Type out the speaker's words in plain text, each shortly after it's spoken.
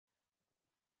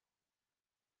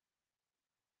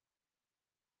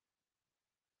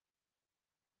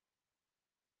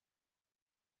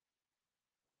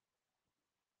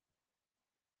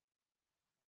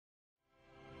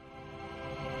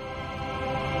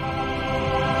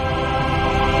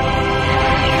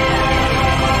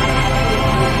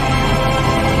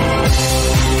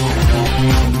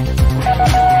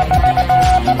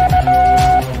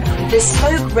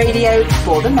radio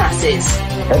for the masses.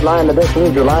 Headline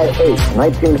edition, July 8,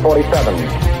 1947.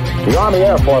 The Army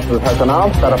Air Forces has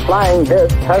announced that a flying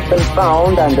disc has been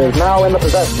found and is now in the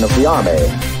possession of the Army.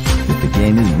 If the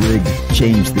game is rigged,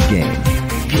 change the game.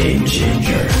 Game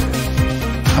changer.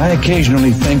 I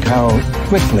occasionally think how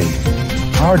quickly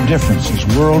our differences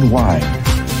worldwide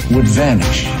would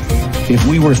vanish if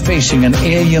we were facing an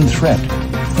alien threat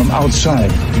from outside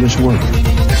this world.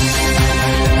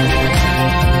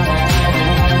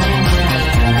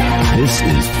 This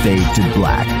is Fade to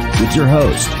Black with your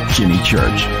host, Jimmy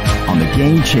Church, on the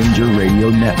Game Changer Radio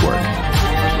Network.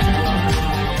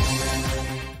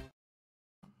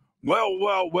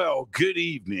 Well, good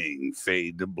evening,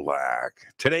 Fade to Black.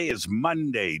 Today is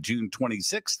Monday, June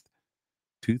 26th,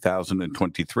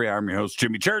 2023. I'm your host,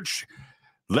 Jimmy Church.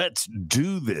 Let's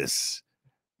do this,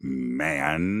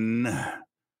 man.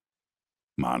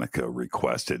 Monica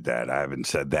requested that. I haven't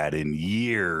said that in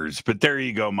years, but there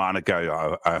you go,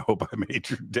 Monica. I hope I made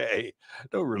your day.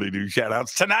 Don't really do shout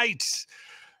outs tonight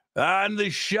on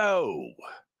the show.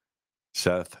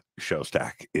 Seth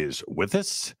Shostak is with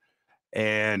us.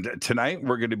 And tonight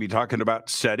we're going to be talking about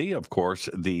SETI, of course,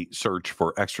 the search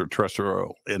for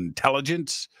extraterrestrial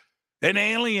intelligence and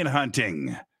alien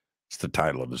hunting. It's the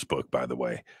title of his book, by the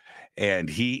way. And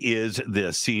he is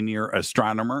the Senior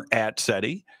Astronomer at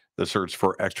SETI, the search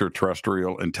for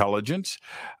extraterrestrial intelligence.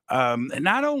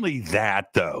 Not only that,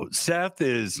 though, Seth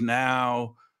is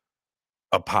now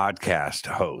a podcast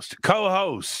host,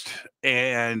 co-host,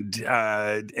 and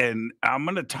I'm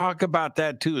going to talk about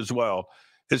that too as well.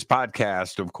 His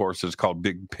podcast, of course, is called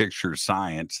Big Picture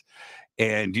Science,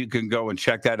 and you can go and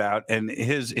check that out. And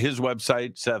his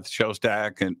website, Seth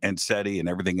Shostak and SETI and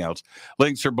everything else,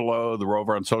 links are below. They're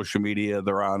over on social media.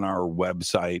 They're on our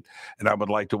website. And I would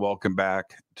like to welcome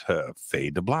back to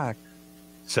Fade to Black,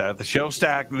 Seth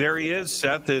Shostak. There he is.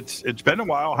 Seth, it's been a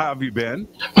while. How have you been?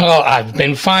 Well, I've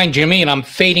been fine, Jimmy, and I'm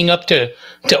fading up to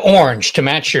orange to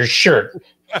match your shirt.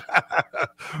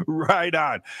 Right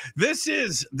on. This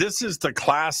is the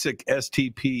classic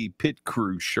STP pit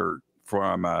crew shirt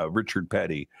from Richard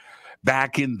Petty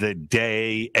back in the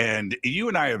day, and you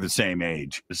and I are the same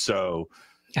age, so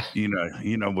you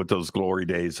know what those glory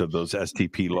days of those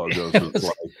STP logos was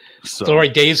like. So, glory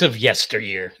days of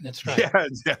yesteryear. That's right.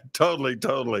 Yeah, totally.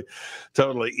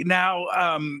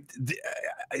 Now,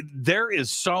 there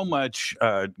is so much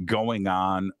going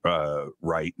on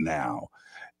right now.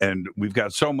 And we've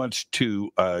got so much to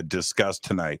discuss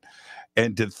tonight.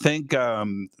 And to think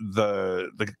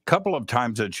the couple of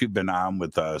times that you've been on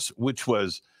with us, which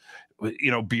was,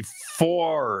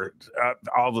 before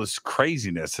all this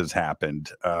craziness has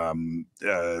happened,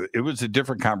 it was a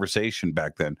different conversation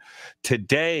back then.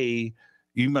 Today,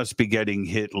 you must be getting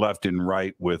hit left and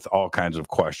right with all kinds of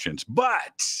questions.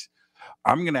 But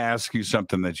I'm going to ask you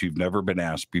something that you've never been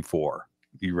asked before.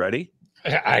 You ready?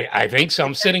 I think so.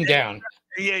 I'm sitting down.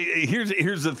 Yeah,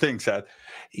 here's the thing, Seth.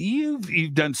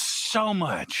 You've done so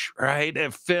much, right?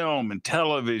 At film and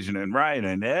television and writing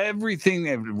and everything,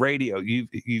 and radio.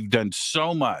 You've done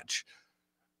so much,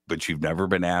 but you've never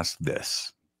been asked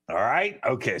this. All right?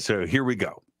 Okay, so here we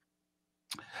go.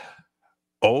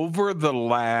 Over the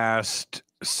last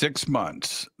 6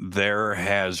 months, there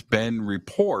has been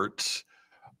reports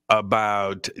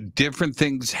about different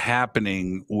things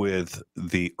happening with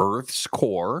the Earth's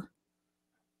core,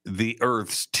 the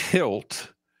Earth's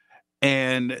tilt,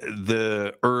 and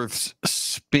the Earth's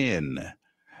spin.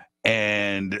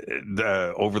 And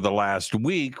over the last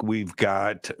week, we've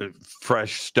got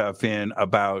fresh stuff in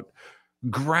about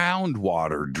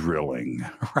groundwater drilling,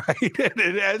 right? And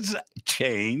it has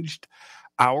changed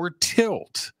our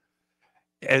tilt.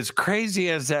 As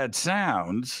crazy as that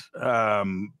sounds,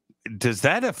 does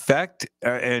that affect,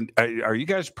 and are you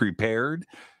guys prepared?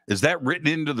 Is that written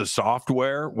into the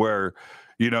software where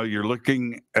you're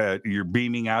you're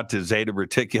beaming out to Zeta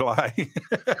Reticuli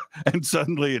and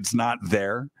suddenly it's not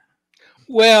there?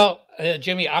 Well,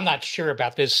 Jimmy, I'm not sure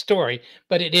about this story,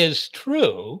 but it is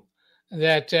true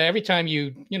that every time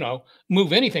you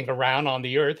move anything around on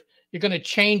the Earth, you're going to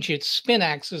change its spin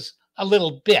axis a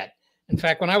little bit. In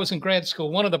fact, when I was in grad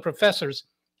school, one of the professors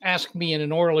asked me in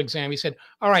an oral exam, he said,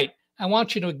 all right, I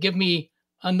want you to give me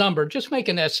a number, just make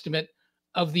an estimate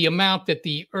of the amount that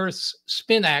the Earth's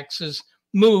spin axis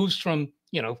moves from,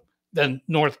 the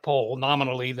North Pole,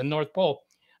 nominally the North Pole,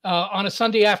 on a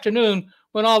Sunday afternoon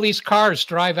when all these cars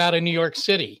drive out of New York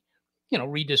City,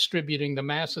 redistributing the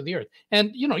mass of the Earth.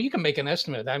 And, you can make an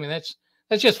estimate. I mean, that's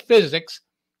just physics,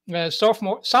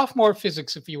 sophomore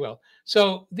physics, if you will.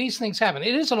 So these things happen.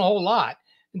 It isn't a whole lot.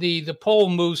 The pole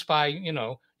moves by,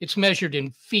 it's measured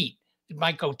in feet. It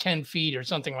might go 10 feet or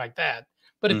something like that.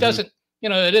 But it doesn't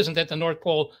it isn't that the North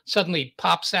Pole suddenly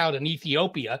pops out in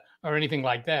Ethiopia or anything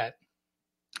like that.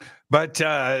 But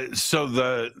so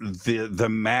the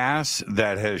mass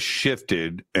that has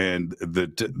shifted and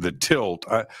the tilt,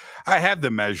 I have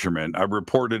the measurement. I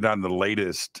reported on the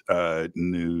latest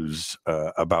news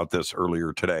about this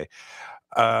earlier today.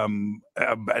 But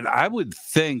I would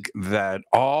think that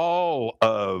all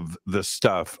of the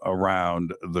stuff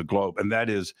around the globe, and that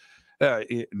is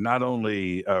not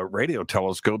only radio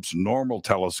telescopes, normal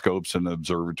telescopes and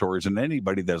observatories, and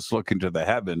anybody that's looking to the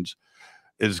heavens,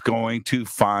 is going to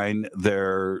find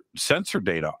their sensor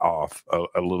data off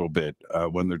a little bit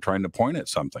when they're trying to point at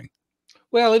something.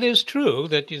 Well, it is true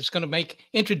that it's going to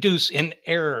introduce an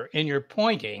error in your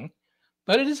pointing,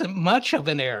 but it isn't much of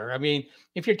an error. I mean,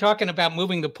 if you're talking about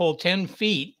moving the pole 10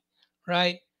 feet,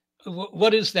 right?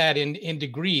 What is that in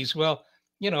degrees? Well,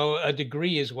 a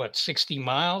degree is what, 60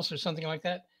 miles or something like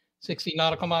that, 60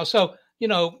 nautical miles. So,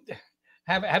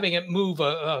 having it move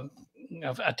a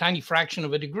tiny fraction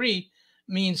of a degree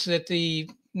means that the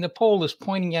pole is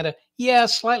pointing at a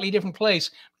slightly different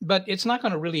place, but it's not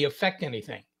going to really affect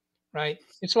anything, right?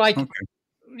 It's like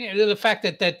the fact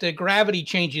that the gravity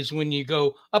changes when you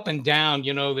go up and down,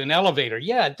 an elevator.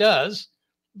 Yeah, it does,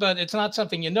 but it's not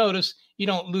something you notice. You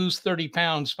don't lose 30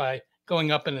 pounds by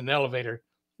going up in an elevator.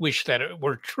 Wish that it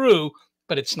were true,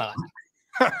 but it's not.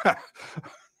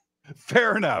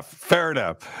 Fair enough.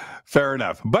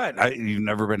 But you've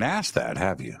never been asked that,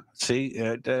 have you? See,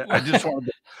 I just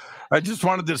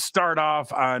wanted to start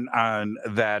off on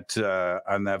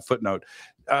that footnote.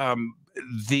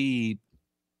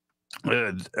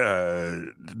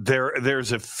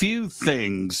 There's a few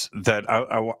things that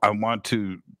I want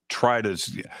to try to.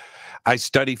 I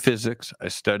study physics. I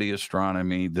study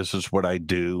astronomy. This is what I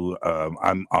do.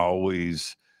 I'm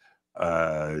always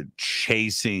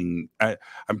chasing.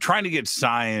 I'm trying to get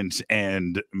science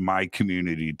and my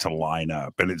community to line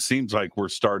up, and it seems like we're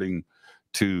starting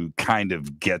to kind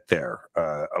of get there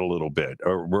a little bit,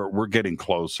 or we're getting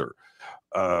closer,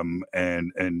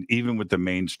 and even with the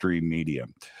mainstream media.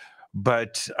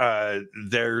 But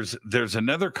there's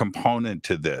another component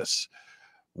to this,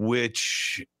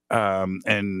 which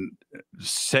and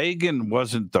Sagan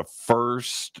wasn't the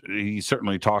first. He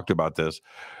certainly talked about this,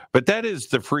 but that is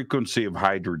the frequency of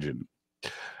hydrogen.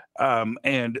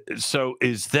 And so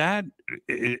I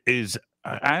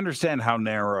understand how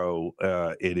narrow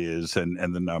it is,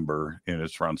 and the number,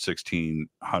 it's around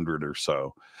 1,600 or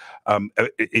so.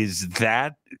 Is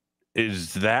that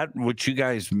what you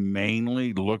guys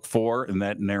mainly look for in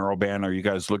that narrow band? Are you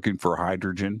guys looking for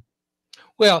hydrogen?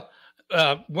 Well,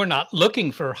 we're not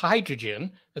looking for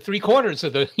hydrogen. 3/4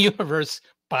 of the universe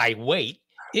by weight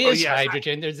is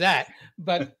hydrogen. There's that,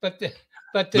 but the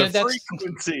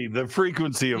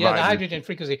frequency of the hydrogen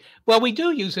frequency. Well, we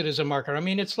do use it as a marker. I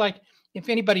mean, it's like, if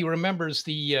anybody remembers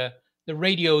the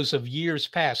radios of years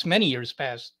past, many years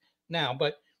past now,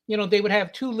 but they would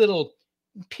have two little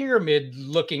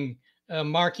pyramid-looking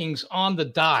markings on the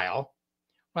dial,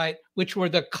 right, which were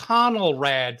the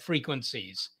Conelrad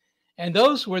frequencies. And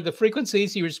those were the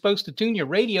frequencies you were supposed to tune your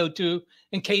radio to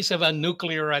in case of a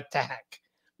nuclear attack,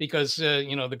 because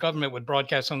the government would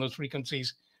broadcast on those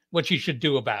frequencies what you should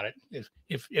do about it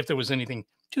if there was anything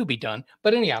to be done.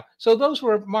 But anyhow, so those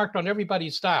were marked on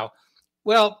everybody's dial.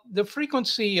 Well, the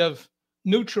frequency of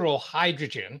neutral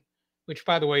hydrogen, which,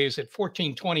 by the way, is at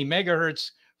 1420 megahertz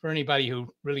for anybody who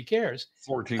really cares.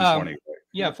 1420.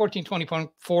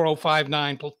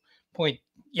 1420.4059 point.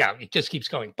 Yeah, it just keeps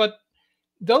going. But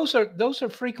those are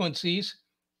frequencies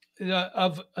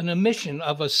of an emission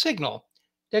of a signal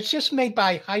that's just made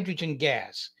by hydrogen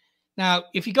gas. Now,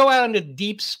 if you go out into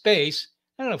deep space,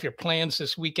 I don't know if your plans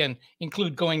this weekend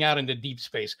include going out into deep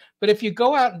space, but if you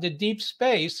go out into deep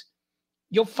space,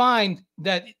 you'll find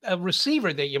that a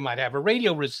receiver that you might have, a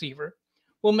radio receiver,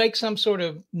 will make some sort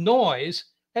of noise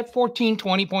at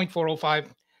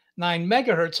 1420.4059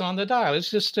 megahertz on the dial.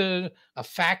 It's just a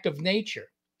fact of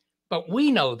nature. But we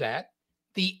know that.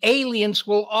 The aliens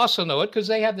will also know it because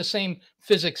they have the same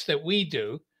physics that we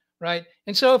do, right?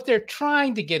 And so if they're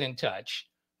trying to get in touch,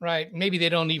 right, maybe they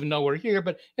don't even know we're here,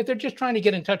 but if they're just trying to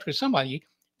get in touch with somebody,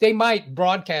 they might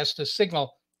broadcast a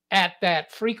signal at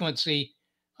that frequency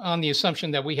on the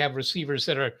assumption that we have receivers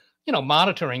that are,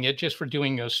 monitoring it just for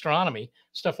doing astronomy,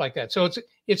 stuff like that. So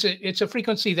it's a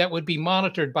frequency that would be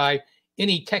monitored by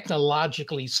any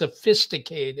technologically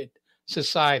sophisticated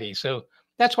society. So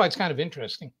that's why it's kind of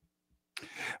interesting.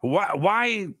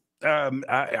 Why?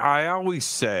 I always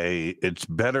say it's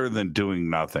better than doing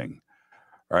nothing,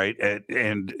 right?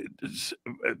 And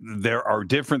there are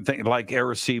different things, like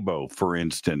Arecibo, for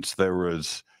instance. There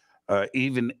was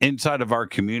even inside of our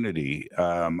community,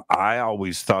 I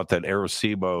always thought that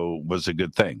Arecibo was a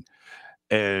good thing.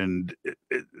 And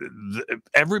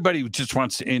everybody just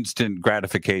wants instant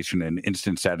gratification and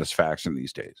instant satisfaction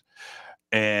these days.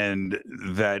 And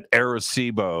that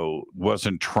Arecibo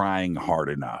wasn't trying hard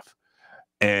enough.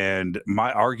 And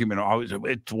my argument always,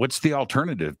 what's the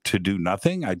alternative? To do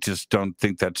nothing? I just don't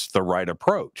think that's the right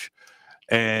approach.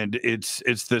 And it's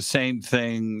the same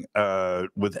thing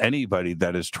with anybody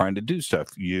that is trying to do stuff.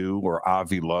 You or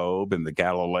Avi Loeb and the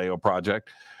Galileo Project.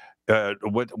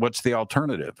 What's the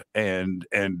alternative? And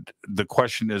the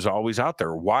question is always out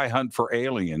there: why hunt for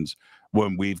aliens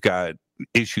when we've got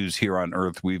issues here on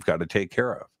Earth we've got to take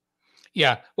care of?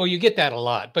 Yeah, well, you get that a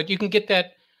lot, but you can get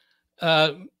that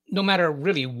no matter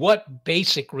really what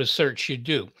basic research you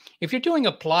do. If you're doing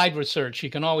applied research, you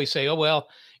can always say, oh, well,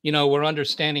 we're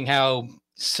understanding how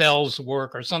cells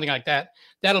work or something like that.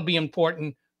 That'll be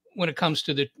important when it comes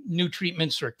to the new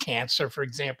treatments or cancer, for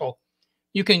example.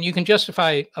 You can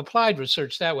justify applied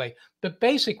research that way. But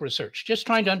basic research, just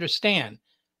trying to understand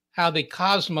how the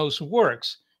cosmos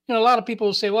works, a lot of people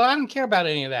will say, well, I don't care about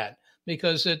any of that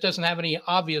because it doesn't have any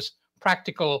obvious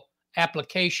practical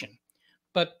application.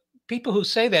 But people who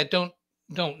say that don't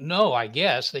know, I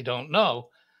guess, they don't know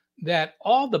that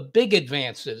all the big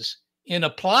advances in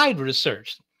applied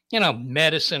research,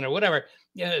 medicine or whatever,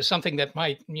 something that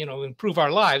might, improve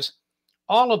our lives,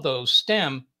 all of those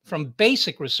stem from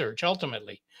basic research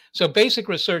ultimately. So basic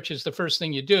research is the first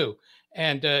thing you do.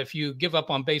 And if you give up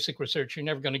on basic research, you're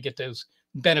never going to get those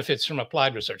benefits from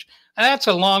applied research. And that's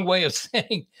a long way of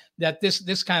saying that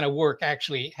this kind of work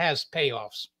actually has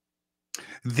payoffs.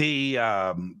 The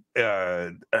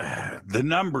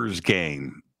numbers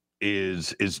game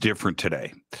is different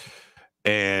today.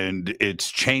 And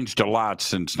it's changed a lot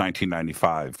since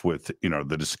 1995 with,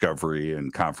 the discovery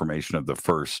and confirmation of the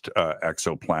first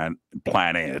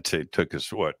exoplanet. It took us,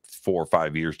 4 or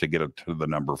 5 years to get up to the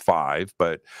number 5,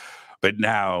 but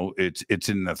now it's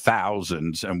in the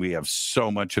thousands, and we have so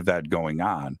much of that going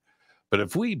on. But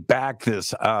if we back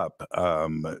this up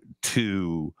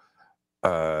to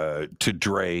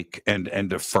Drake and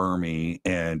to Fermi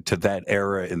and to that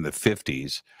era in the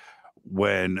 50s,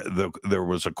 when there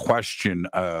was a question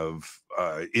of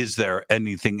is there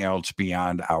anything else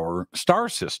beyond our star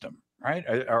system, right?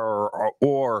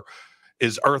 Or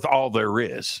is Earth all there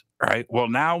is, right? Well,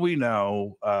 now we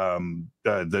know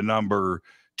the number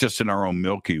just in our own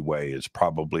Milky Way is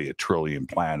probably 1 trillion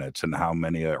planets, and how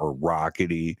many are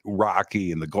rocky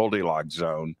in the Goldilocks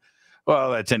zone.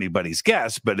 Well, that's anybody's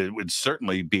guess, but it would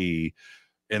certainly be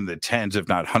in the tens, if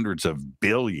not hundreds of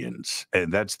billions.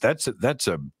 And that's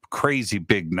a crazy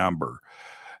big number.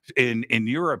 In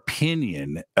your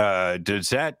opinion, does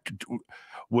that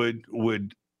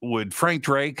would Frank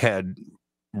Drake had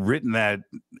written that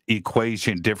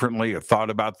equation differently or thought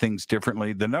about things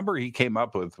differently? The number he came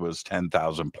up with was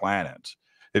 10,000 planets,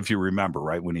 if you remember,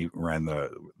 right, when he ran the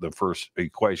first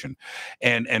equation.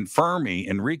 And Fermi,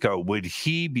 Enrico, would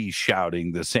he be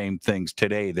shouting the same things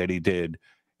today that he did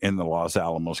in the Los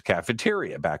Alamos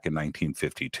cafeteria back in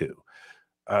 1952?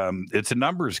 It's a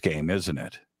numbers game, isn't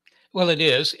it? Well, it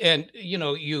is. And,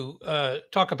 you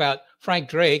talk about Frank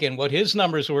Drake and what his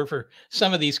numbers were for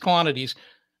some of these quantities.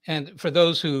 And for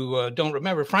those who don't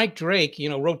remember, Frank Drake,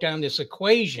 wrote down this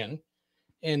equation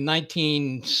in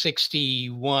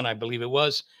 1961, I believe it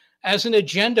was, as an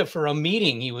agenda for a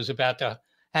meeting he was about to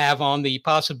have on the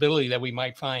possibility that we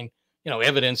might find,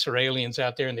 evidence for aliens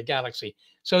out there in the galaxy.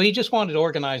 So he just wanted to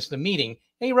organize the meeting.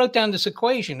 And he wrote down this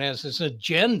equation as his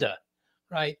agenda,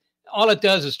 right? All it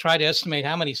does is try to estimate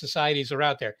how many societies are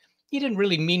out there. He didn't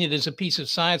really mean it as a piece of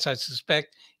science, I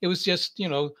suspect. It was just,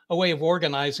 a way of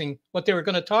organizing what they were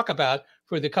going to talk about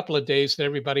for the couple of days that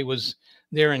everybody was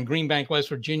there in Greenbank, West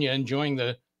Virginia, enjoying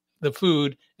the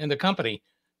food and the company.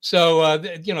 So,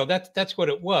 that's what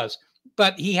it was.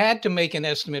 But he had to make an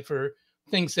estimate for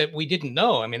things that we didn't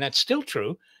know. I mean, that's still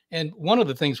true. And one of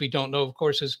the things we don't know, of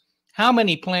course, is how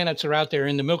many planets are out there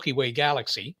in the Milky Way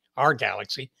galaxy, our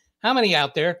galaxy, how many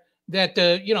out there that,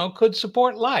 could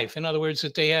support life. In other words,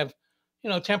 that they have,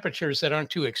 temperatures that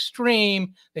aren't too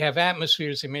extreme. They have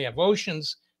atmospheres. They may have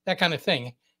oceans, that kind of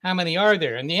thing. How many are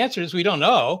there? And the answer is we don't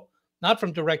know, not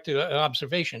from direct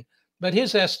observation. But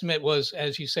his estimate was,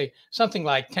 as you say, something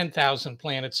like 10,000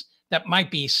 planets that might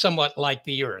be somewhat like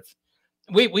the Earth.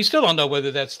 We still don't know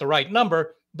whether that's the right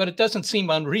number, but it doesn't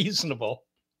seem unreasonable.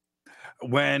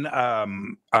 When I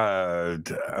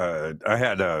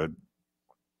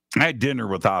had dinner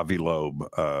with Avi Loeb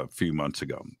a few months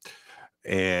ago,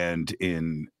 and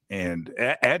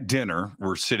at dinner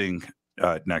we're sitting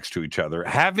next to each other,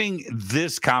 having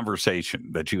this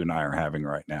conversation that you and I are having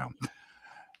right now.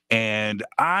 And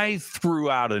I threw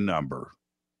out a number.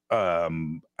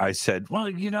 I said, well,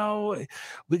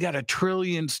 we got 1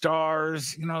 trillion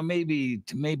stars, maybe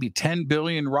 10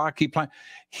 billion rocky planets.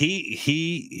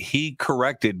 He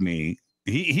corrected me.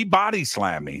 He body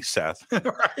slammed me, Seth.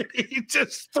 Right? He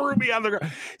just threw me on the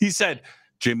ground. He said,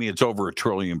 Jimmy, it's over 1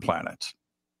 trillion planets.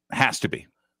 Has to be.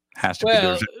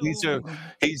 Well,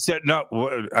 He said, no,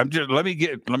 let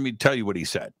me tell you what he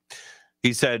said.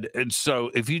 He said, and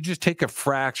so if you just take a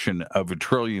fraction of 1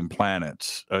 trillion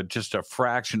planets, just a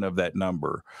fraction of that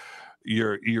number,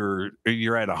 you're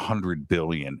at 100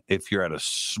 billion. If you're at a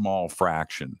small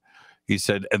fraction, he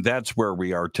said, and that's where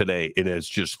we are today. It has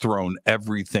just thrown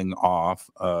everything off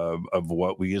of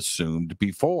what we assumed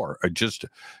before, just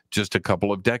a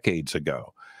couple of decades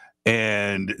ago.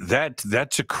 And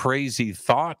that's a crazy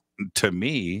thought to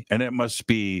me, and it must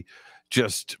be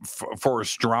just for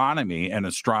astronomy and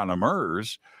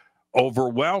astronomers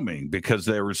overwhelming, because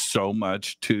there is so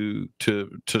much to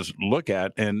look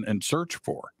at and search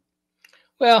for.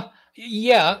 Well,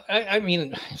 yeah, I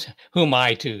mean, who am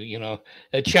I to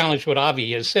challenge what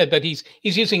Avi has said? But he's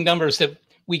using numbers that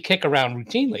we kick around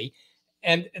routinely,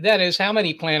 and that is how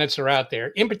many planets are out there.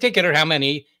 In particular, how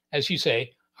many, as you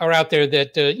say, are out there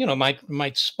that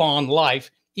might spawn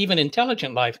life, even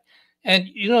intelligent life. And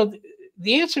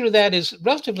the answer to that is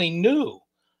relatively new.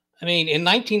 I mean, in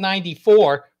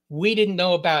 1994, we didn't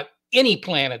know about any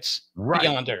planets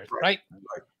beyond Earth, right?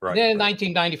 Then in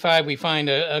 1995, we find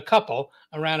a couple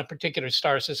around a particular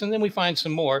star system. Then we find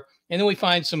some more, and then we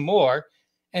find some more.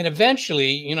 And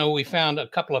eventually, we found a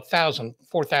couple of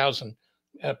 4,000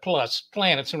 plus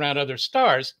planets around other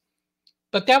stars.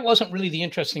 But that wasn't really the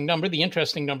interesting number. The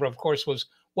interesting number, of course, was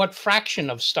what fraction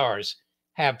of stars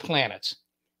have planets.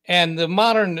 And the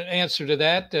modern answer to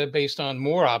that, based on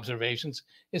more observations,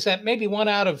 is that maybe 1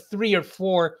 out of 3 or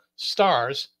 4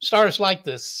 stars like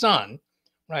the sun,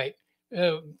 right?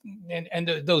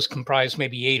 Those comprise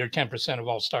maybe 8 or 10% of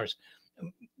all stars.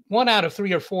 1 out of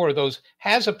 3 or 4 of those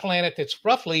has a planet that's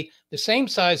roughly the same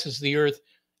size as the Earth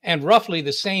and roughly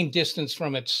the same distance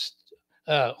from its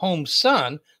home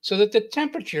sun, so that the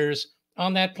temperatures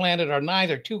on that planet are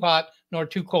neither too hot nor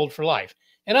too cold for life.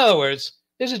 In other words,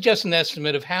 this is just an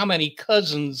estimate of how many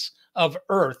cousins of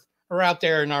Earth are out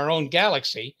there in our own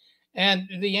galaxy. And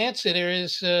the answer there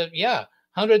is,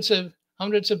 hundreds of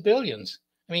billions.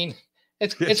 I mean,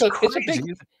 it's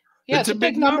a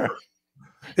big number.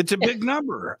 It's a big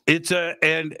number. It's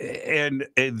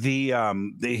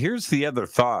here's the other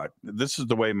thought. This is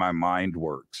the way my mind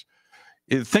works.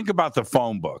 Think about the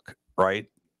phone book, right?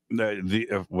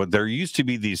 There used to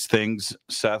be these things,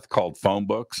 Seth, called phone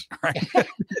books, right?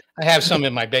 I have some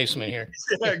in my basement here.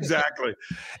 Yeah, exactly.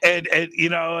 And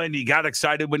you got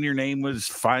excited when your name was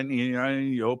fine.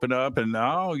 You open up and,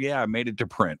 oh yeah, I made it to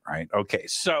print, right? Okay.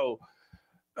 So,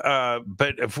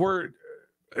 but if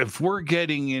we're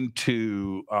getting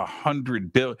into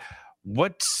 100 billion,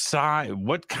 what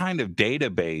kind of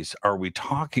database are we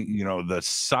talking? The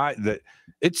size that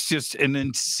it's just an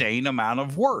insane amount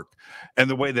of work, and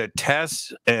the way that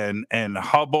TESS and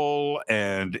Hubble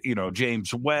and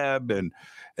James Webb and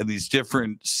these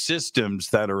different systems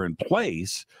that are in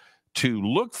place to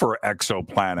look for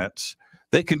exoplanets,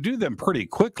 they can do them pretty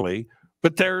quickly,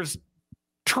 but there's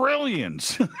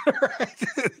trillions.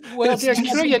 Well, there are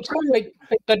trillions,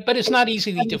 but it's not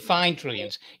easy to find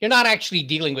trillions. You're not actually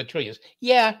dealing with trillions.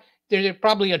 Yeah, there are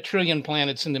probably 1 trillion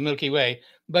planets in the Milky Way,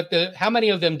 but how many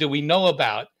of them do we know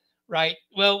about, right?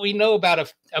 Well, we know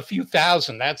about a few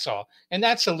thousand, that's all. And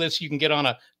that's a list you can get on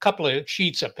a couple of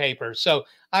sheets of paper. So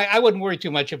I wouldn't worry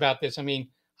too much about this. I mean,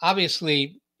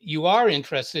 obviously, you are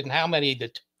interested in how many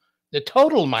the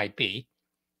total might be,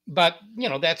 but,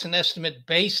 that's an estimate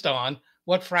based on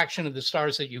what fraction of the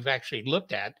stars that you've actually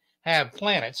looked at have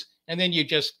planets, and then you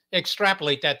just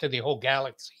extrapolate that to the whole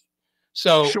galaxy.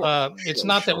 So it's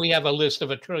not that we have a list of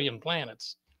 1 trillion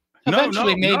planets.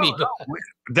 Eventually, maybe. No.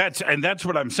 That's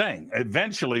what I'm saying.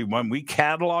 Eventually, when we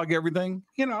catalog everything,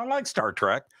 like Star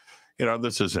Trek,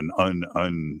 this is an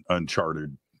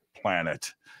uncharted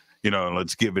planet.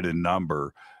 Let's give it a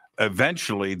number.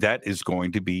 Eventually, that is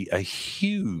going to be a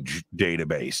huge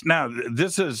database. Now,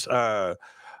 this is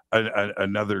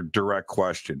another direct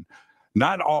question.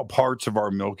 Not all parts of our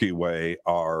Milky Way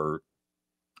are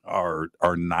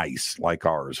nice like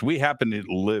ours. We happen to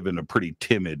live in a pretty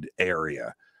timid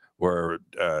area where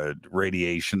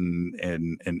radiation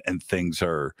and things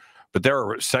are, but there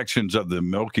are sections of the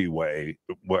Milky Way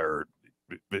where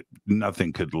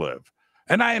nothing could live.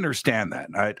 And I understand that.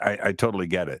 I totally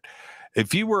get it.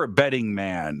 If you were a betting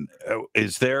man,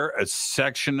 is there a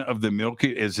section of the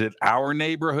Milky? Is it our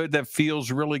neighborhood that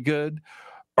feels really good?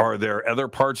 Are there other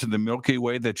parts of the Milky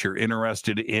Way that you're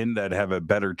interested in that have a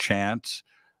better chance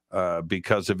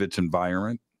because of its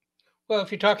environment? Well,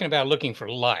 if you're talking about looking for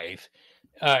life,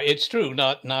 it's true.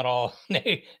 Not all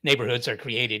neighborhoods are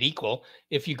created equal.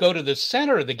 If you go to the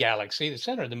center of the galaxy, the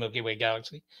center of the Milky Way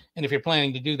galaxy, and if you're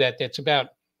planning to do that, that's about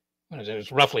what is it?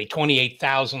 It's roughly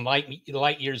 28,000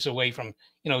 light years away from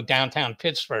downtown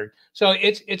Pittsburgh. So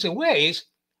it's a ways,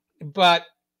 but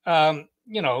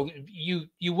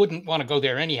you wouldn't want to go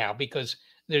there anyhow because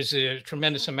there's a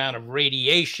tremendous amount of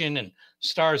radiation and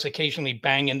stars occasionally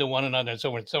bang into one another and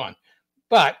so on and so on.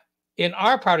 But in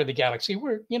our part of the galaxy,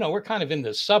 we're kind of in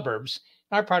the suburbs.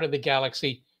 In our part of the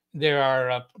galaxy, there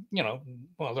are there are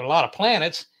a lot of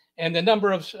planets, and the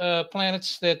number of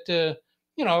planets that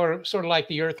are sort of like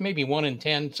the Earth, maybe 1 in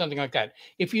 10, something like that.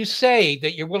 If you say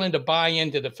that you're willing to buy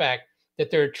into the fact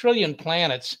that there are a trillion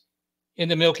planets in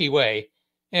the Milky Way,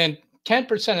 and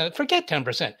 10% forget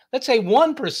 10%, let's say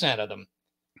 1% of them,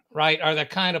 right, are the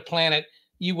kind of planet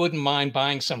you wouldn't mind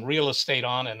buying some real estate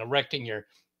on and erecting your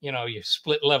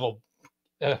split level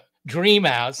dream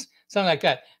house, something like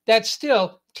that. That's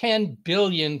still 10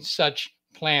 billion such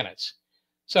planets.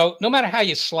 So no matter how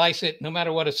you slice it, no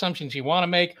matter what assumptions you want to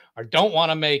make or don't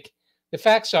want to make, the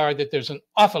facts are that there's an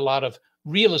awful lot of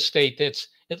real estate that's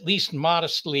at least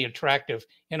modestly attractive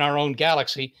in our own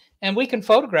galaxy. And we can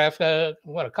photograph, a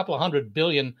couple of 100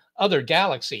 billion other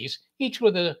galaxies, each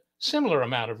with a similar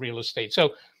amount of real estate.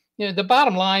 So the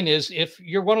bottom line is, if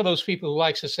you're one of those people who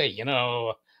likes to say,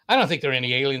 I don't think there are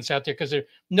any aliens out there because there are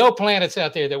no planets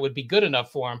out there that would be good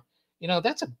enough for them,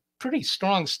 that's a pretty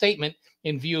strong statement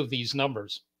in view of these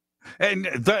numbers. And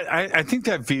I think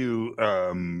that view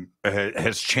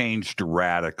has changed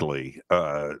radically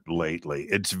lately.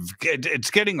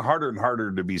 It's getting harder and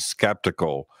harder to be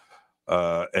skeptical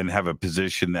and have a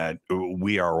position that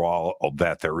we are all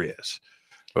that there is.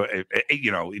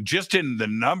 Just in the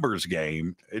numbers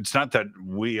game, it's not that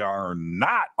we are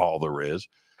not all there is.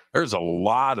 There's a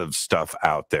lot of stuff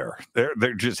out there.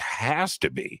 There just has to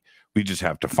be. We just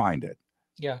have to find it.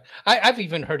 Yeah. I've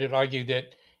even heard it argued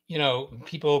that,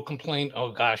 people complain,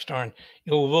 oh, gosh darn,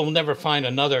 we'll never find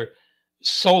another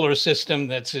solar system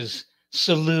that's as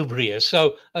salubrious,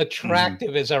 so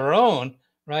attractive as our own,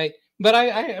 right? But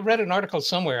I read an article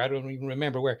somewhere, I don't even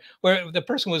remember where the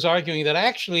person was arguing that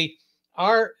actually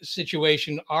our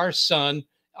situation, our sun,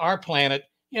 our planet,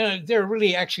 they're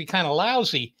really actually kind of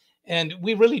lousy, and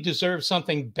we really deserve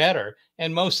something better.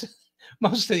 And most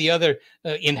of the other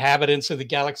inhabitants of the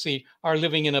galaxy are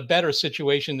living in a better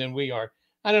situation than we are.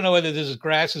 I don't know whether this is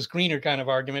grass is greener kind of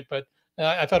argument, but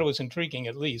I thought it was intriguing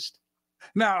at least.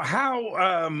 Now,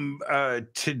 how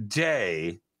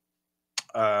today,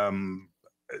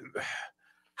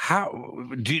 how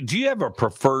do you have a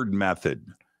preferred method?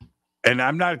 And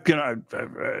I'm not gonna,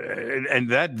 and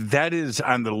that is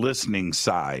on the listening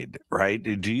side, right?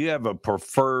 Do you have a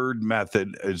preferred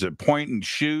method? Is it point and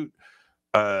shoot?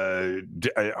 Are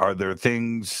there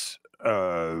things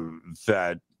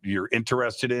that you're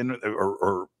interested in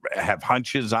or have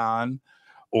hunches on,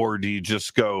 or do you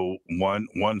just go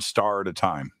one star at a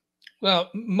time? Well,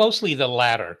 mostly the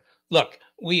latter. Look,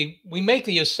 we make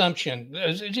the assumption,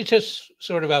 it's just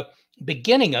sort of a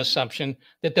beginning assumption,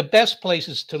 that the best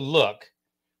places to look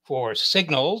for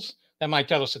signals that might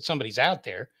tell us that somebody's out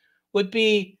there would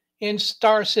be in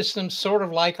star systems sort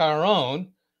of like our own,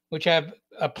 which have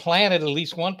a planet, at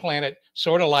least one planet,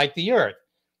 sort of like the Earth.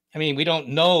 I mean, we don't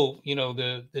know,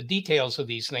 the details of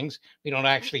these things. We don't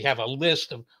actually have a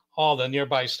list of all the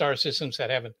nearby star systems that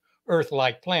have an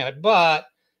Earth-like planet, but,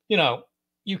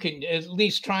 you can at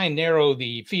least try and narrow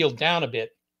the field down a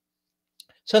bit.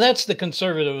 So that's the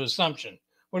conservative assumption.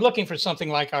 We're looking for something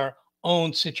like our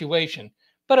own situation.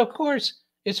 But of course,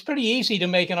 it's pretty easy to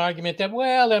make an argument that,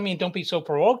 don't be so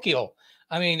parochial.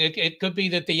 I mean, it could be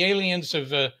that the aliens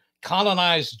have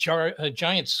colonized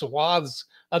giant swaths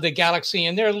of the galaxy,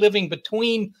 and they're living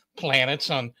between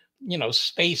planets on,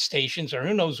 space stations or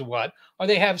who knows what, or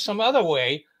they have some other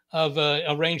way of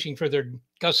arranging for their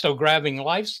gusto-grabbing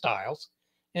lifestyles.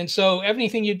 And so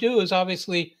everything you do is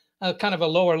obviously kind of a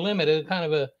lower limit, a kind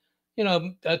of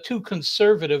a too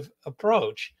conservative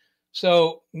approach.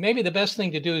 So maybe the best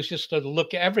thing to do is just to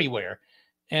look everywhere.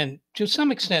 And to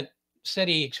some extent,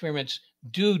 SETI experiments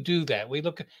do that. We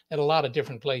look at a lot of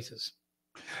different places.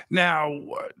 Now,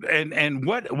 and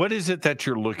what is it that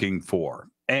you're looking for?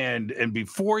 And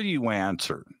before you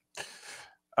answer,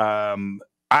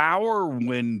 our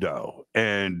window,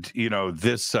 and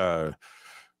this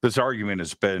this argument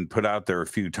has been put out there a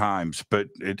few times, but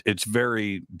it's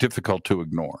very difficult to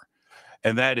ignore.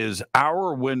 And that is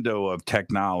our window of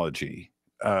technology.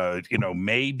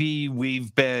 Maybe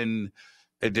we've been,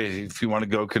 if you want to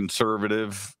go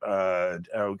conservative,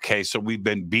 okay, so we've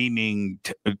been beaming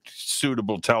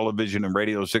suitable television and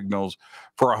radio signals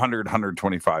for 100,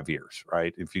 125 years,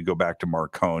 right? If you go back to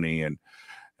Marconi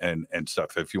and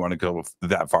stuff, if you want to go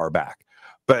that far back.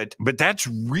 But that's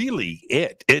really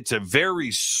it. It's a very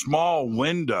small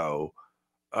window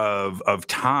of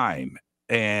time.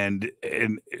 And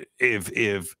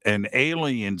if an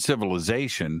alien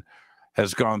civilization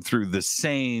has gone through the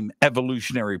same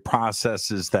evolutionary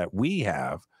processes that we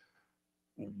have,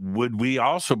 would we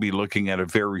also be looking at a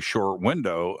very short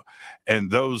window?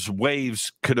 And those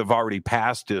waves could have already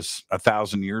passed us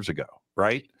 1,000 years ago,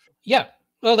 right? Yeah,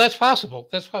 well, that's possible.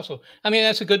 That's possible. I mean,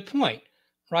 that's a good point,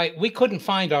 right? We couldn't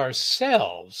find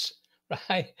ourselves,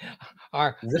 right?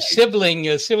 Our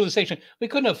sibling civilization. We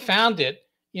couldn't have found it,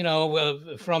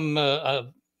 from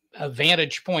a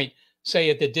vantage point, say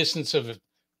at the distance of,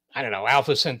 I don't know,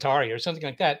 Alpha Centauri or something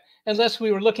like that, unless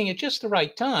we were looking at just the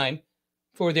right time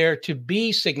for there to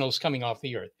be signals coming off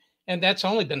the Earth. And that's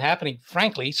only been happening,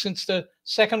 frankly, since the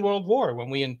Second World War, when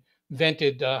we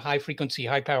invented high-frequency,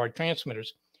 high-powered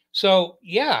transmitters. So,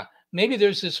 yeah, maybe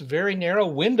there's this very narrow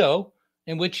window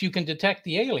in which you can detect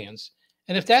the aliens.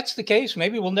 And if that's the case,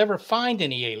 maybe we'll never find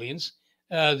any aliens.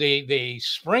 They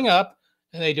spring up,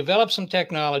 and they develop some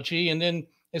technology, and then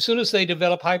as soon as they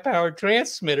develop high-powered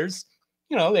transmitters,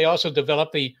 they also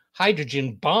develop the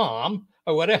hydrogen bomb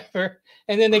or whatever,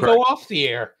 and then they go off the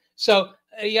air. So,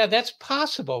 yeah, that's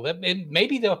possible.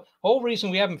 Maybe the whole reason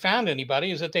we haven't found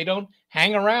anybody is that they don't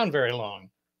hang around very long.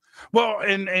 Well,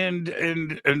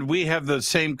 and we have the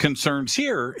same concerns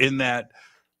here in that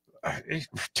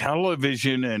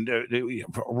television and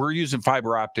we're using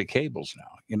fiber optic cables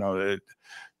now.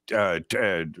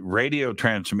 Radio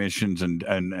transmissions and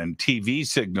TV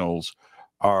signals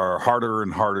are harder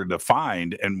and harder to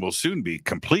find and will soon be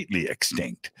completely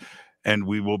extinct. And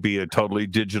we will be a totally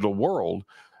digital world.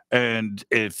 And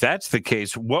if that's the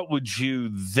case, what would you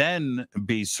then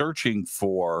be searching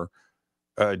for?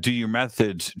 Do your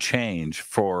methods change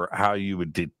for how you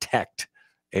would detect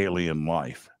alien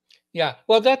life? Yeah,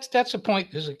 well, that's a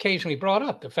point that's occasionally brought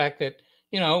up. The fact that,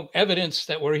 evidence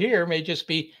that we're here may just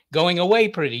be going away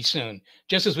pretty soon.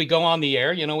 Just as we go on the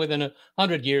air, within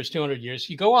 100 years, 200 years,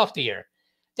 you go off the air.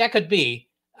 That could be.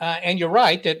 And you're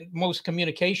right that most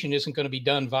communication isn't going to be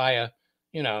done via,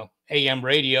 AM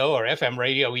radio or FM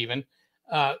radio even.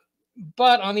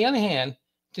 But on the other hand,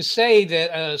 to say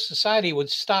that a society would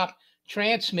stop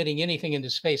transmitting anything into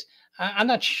space, I'm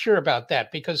not sure about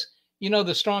that, because,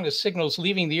 the strongest signals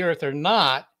leaving the Earth are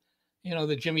not,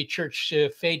 the Jimmy Church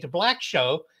Fade to Black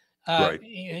show. Right.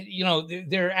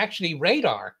 They're actually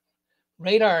radar.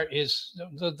 Radar is,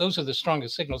 those are the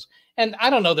strongest signals. And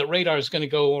I don't know that radar is going to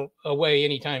go away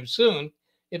anytime soon.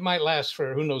 It might last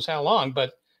for who knows how long,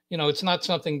 but, it's not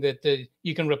something that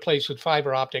you can replace with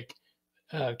fiber optic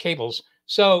cables.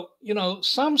 So,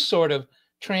 some sort of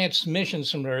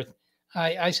transmissions from Earth,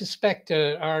 I suspect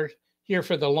are here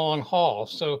for the long haul.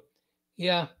 So,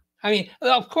 yeah, I mean,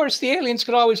 of course, the aliens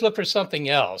could always look for something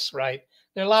else, right?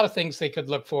 There are a lot of things they could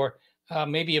look for.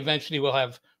 Maybe eventually we'll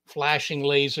have flashing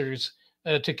lasers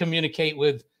to communicate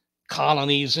with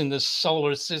colonies in the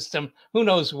solar system. Who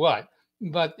knows what?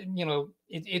 But,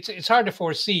 it's hard to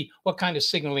foresee what kind of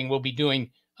signaling we'll be doing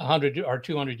 100 or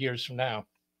 200 years from now.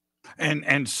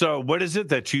 And so what is it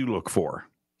that you look for?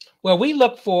 Well, we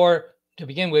look for, to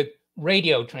begin with,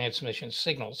 radio transmission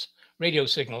signals, radio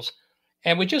signals.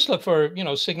 And we just look for,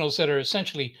 signals that are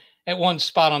essentially at one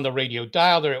spot on the radio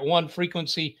dial. They're at one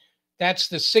frequency. That's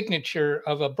the signature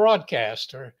of a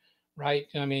broadcaster, right?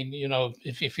 I mean,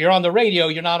 if you're on the radio,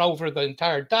 you're not over the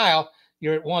entire dial.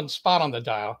 You're at one spot on the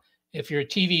dial. If you're a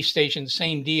TV station,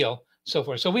 same deal, so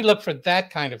forth. So we look for that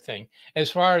kind of thing.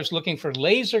 As far as looking for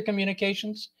laser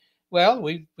communications, well,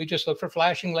 we just look for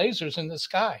flashing lasers in the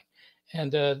sky.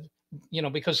 And,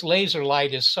 because laser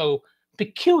light is so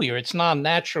peculiar, it's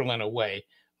non-natural in a way,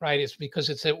 right? It's because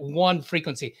it's at one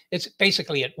frequency. It's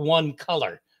basically at one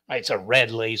color, right? It's a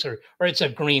red laser or it's a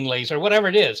green laser, whatever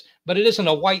it is, but it isn't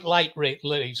a white light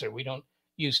laser. We don't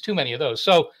use too many of those.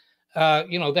 So,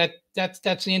 that's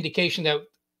the indication that,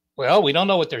 well, we don't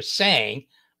know what they're saying,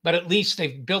 but at least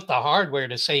they've built the hardware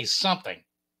to say something.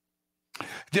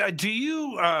 Do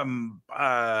you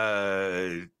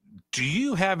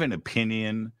have an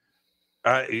opinion?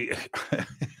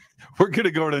 We're going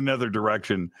to go in another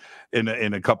direction in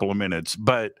a couple of minutes,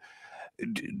 but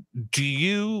do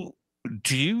you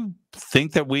do you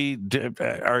think that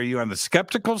are you on the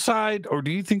skeptical side, or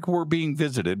do you think we're being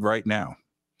visited right now?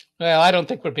 Well, I don't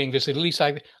think we're being visited. At least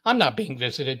I'm not being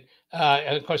visited.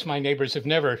 And of course, my neighbors have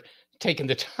never taken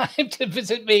the time to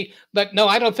visit me. But no,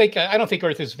 I don't think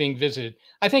Earth is being visited.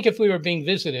 I think if we were being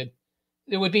visited,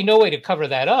 there would be no way to cover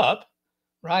that up,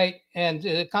 right?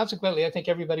 And consequently, I think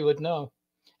everybody would know.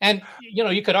 And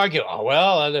you could argue, oh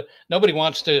well, nobody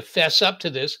wants to fess up to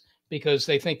this because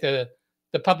they think the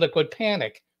public would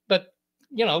panic. But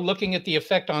looking at the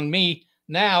effect on me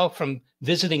now from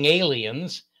visiting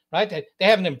aliens, right? They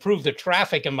haven't improved the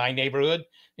traffic in my neighborhood.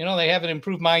 They haven't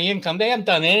improved my income. They haven't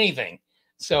done anything.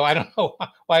 So I don't know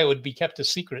why it would be kept a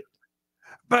secret.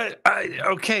 But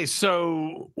okay,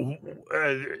 so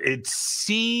it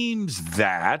seems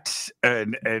that,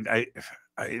 and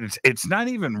it's not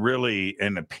even really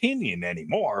an opinion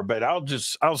anymore. But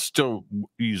I'll still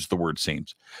use the word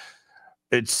seems.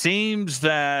 It seems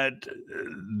that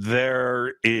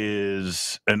there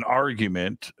is an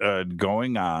argument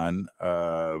going on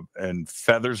and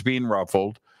feathers being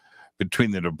ruffled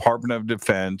between the Department of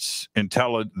Defense,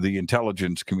 the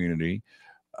intelligence community,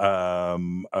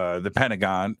 the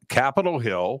Pentagon, Capitol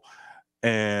Hill,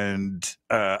 and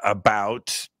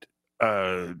about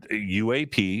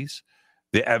UAPs,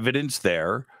 the evidence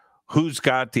there. Who's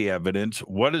got the evidence?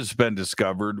 What has been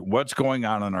discovered? What's going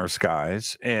on in our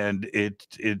skies? And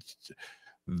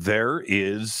there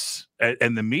is,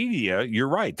 and the media, you're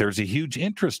right, there's a huge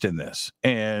interest in this,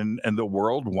 and the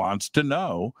world wants to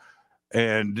know.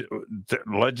 And the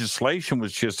legislation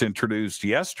was just introduced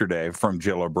yesterday from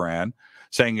Gillibrand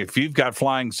saying if you've got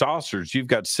flying saucers, you've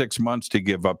got 6 months to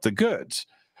give up the goods.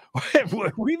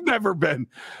 We've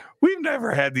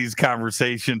never had these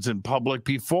conversations in public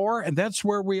before, and that's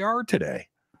where we are today.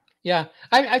 Yeah,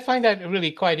 I find that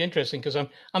really quite interesting because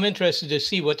I'm interested to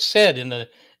see what's said in the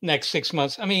next 6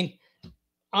 months. I mean,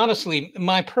 honestly,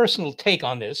 my personal take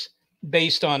on this,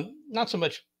 based on not so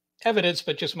much evidence,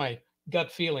 but just my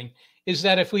gut feeling, is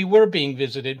that if we were being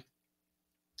visited,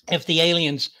 if the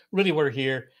aliens really were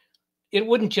here, it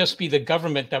wouldn't just be the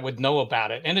government that would know about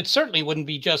it. And it certainly wouldn't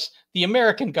be just the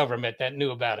American government that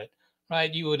knew about it,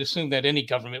 right? You would assume that any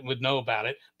government would know about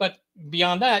it. But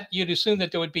beyond that, you'd assume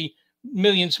that there would be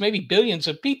millions, maybe billions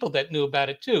of people that knew about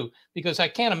it too, because I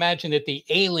can't imagine that the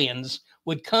aliens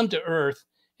would come to Earth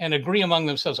and agree among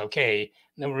themselves, okay,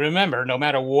 now remember, no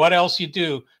matter what else you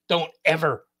do, don't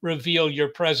ever reveal your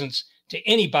presence to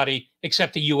anybody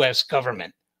except the US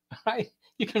government, right?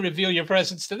 You can reveal your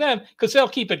presence to them because they'll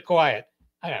keep it quiet.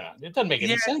 I don't know. It doesn't make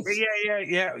any sense.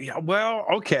 Yeah. Well,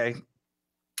 okay.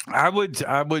 I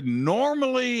would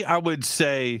normally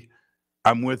say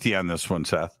I'm with you on this one,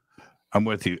 Seth. I'm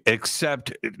with you.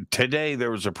 Except today there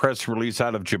was a press release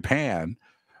out of Japan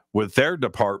with their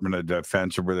Department of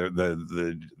Defense, or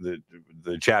the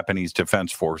Japanese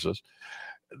Defense Forces.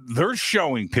 They're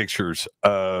showing pictures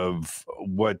of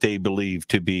what they believe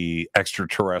to be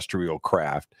extraterrestrial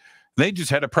craft. They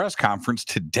just had a press conference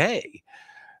today.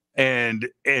 And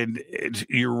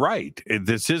you're right.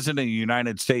 This isn't a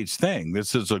United States thing.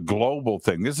 This is a global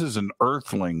thing. This is an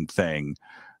Earthling thing.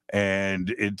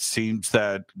 And it seems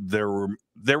that there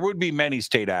would be many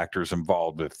state actors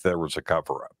involved if there was a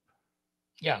cover-up.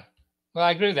 Yeah. Well,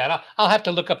 I agree with that. I'll have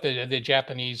to look up the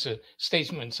Japanese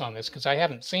statements on this because I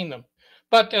haven't seen them.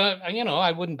 But,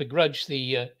 I wouldn't begrudge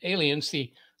the aliens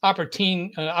the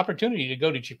opportunity to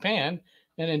go to Japan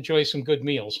and enjoy some good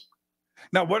meals.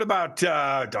 Now, what about,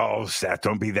 Seth,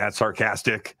 don't be that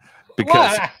sarcastic,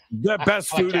 because the best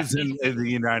food is in the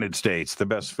United States. The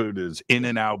best food is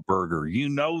In-N-Out Burger. You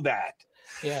know that.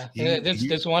 Yeah,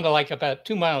 there's one like about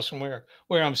 2 miles from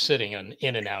where I'm sitting, on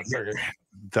In-N-Out Burger.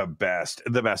 The best.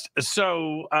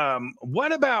 So,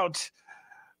 what about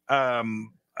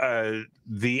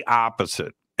the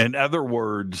opposite? In other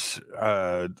words,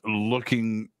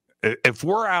 looking, if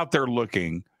we're out there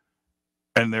looking,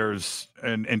 and there's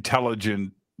an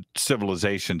intelligent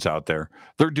civilizations out there,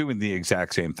 they're doing the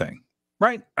exact same thing,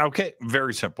 right? Okay,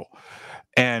 very simple.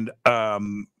 And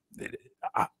one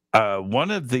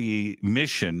of the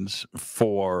missions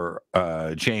for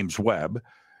James Webb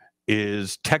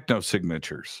is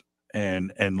technosignatures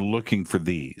and looking for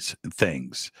these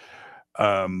things.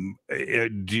 Do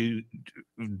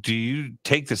you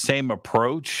take the same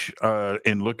approach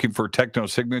in looking for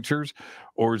technosignatures,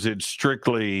 or is it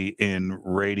strictly in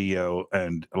radio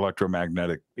and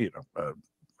electromagnetic,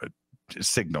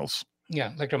 signals?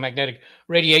 Yeah, electromagnetic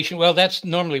radiation. Well, that's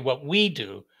normally what we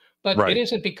do, but Right. It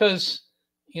isn't because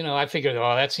I figured,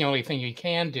 oh, that's the only thing you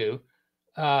can do.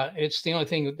 It's the only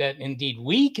thing that indeed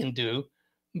we can do.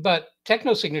 But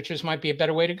technosignatures might be a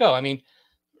better way to go. I mean,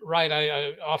 right,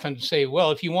 I often say,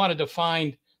 well, if you wanted to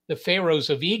find the pharaohs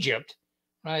of Egypt,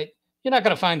 right, you're not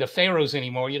going to find the pharaohs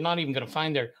anymore. You're not even going to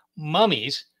find their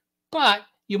mummies, but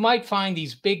you might find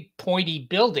these big pointy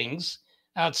buildings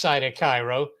outside of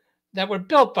Cairo that were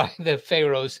built by the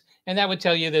pharaohs, and that would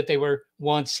tell you that they were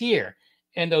once here.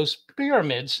 And those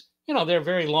pyramids, they're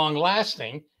very long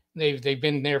lasting. They've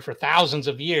been there for thousands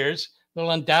of years.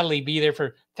 They'll undoubtedly be there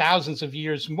for thousands of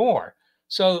years more.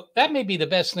 So that may be the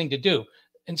best thing to do.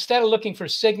 Instead of looking for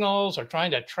signals or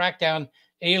trying to track down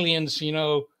aliens,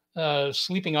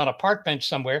 sleeping on a park bench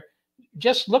somewhere,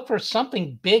 just look for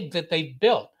something big that they've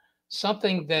built,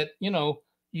 something that,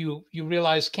 you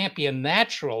realize can't be a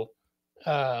natural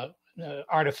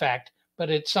artifact, but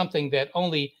it's something that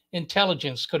only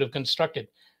intelligence could have constructed.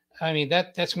 I mean,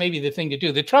 that's maybe the thing to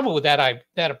do. The trouble with that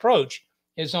approach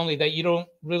is only that you don't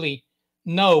really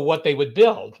know what they would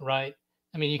build, right?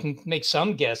 I mean, you can make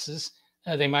some guesses.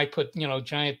 They might put,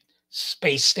 giant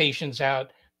space stations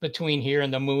out between here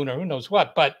and the moon, or who knows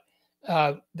what. But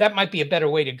that might be a better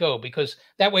way to go, because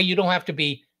that way you don't have to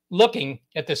be looking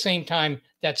at the same time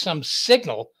that some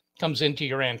signal comes into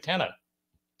your antenna.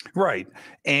 Right.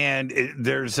 And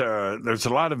there's a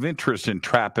lot of interest in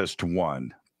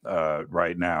TRAPPIST-1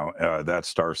 right now, that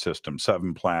star system,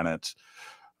 7 planets.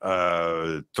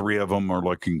 3 of them are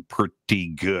looking pretty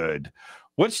good.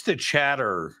 What's the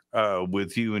chatter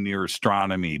with you and your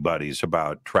astronomy buddies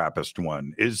about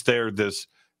TRAPPIST-1? Is there this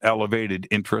elevated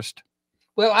interest?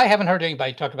 Well, I haven't heard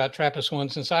anybody talk about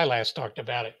TRAPPIST-1 since I last talked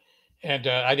about it. And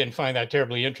I didn't find that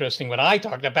terribly interesting when I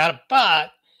talked about it,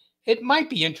 but it might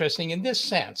be interesting in this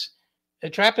sense. The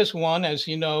TRAPPIST-1, as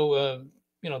you know,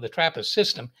 the TRAPPIST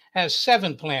system has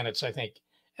 7 planets, I think,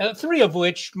 3 of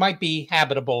which might be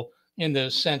habitable in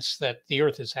the sense that the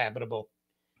Earth is habitable.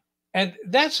 And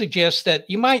that suggests that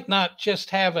you might not just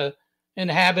have an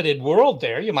inhabited world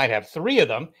there. You might have 3 of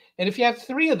them. And if you have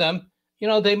 3 of them,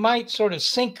 they might sort of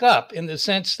sync up in the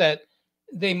sense that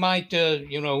they might,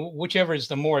 whichever is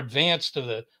the more advanced of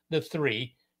the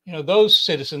 3, those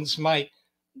citizens might,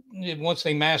 once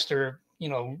they master,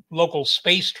 local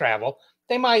space travel,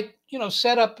 they might,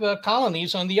 set up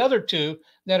colonies on the other 2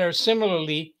 that are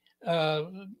similarly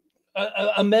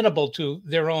amenable to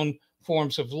their own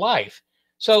forms of life.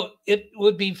 So it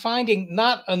would be finding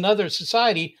not another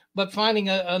society, but finding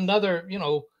another,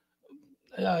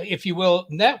 if you will,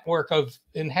 network of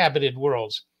inhabited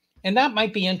worlds. And that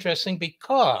might be interesting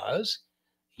because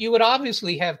you would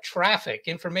obviously have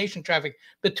information traffic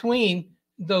between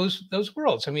those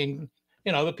worlds. I mean,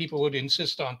 the people would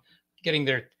insist on getting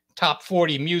their top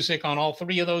 40 music on all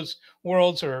 3 of those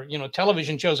worlds, or,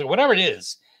 television shows, or whatever it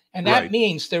is. And that Right.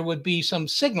 means there would be some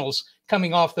signals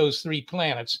coming off those 3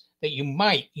 planets that you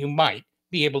might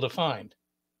be able to find.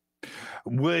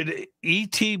 Would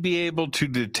ET be able to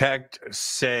detect,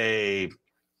 say,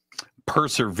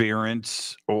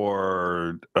 Perseverance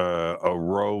or a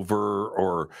rover,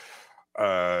 or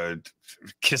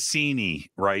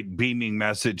Cassini, right? Beaming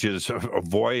messages of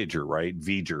Voyager, right?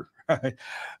 Voyager,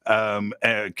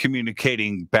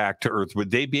 communicating back to Earth.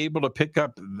 Would they be able to pick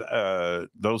up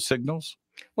those signals?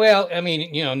 Well, I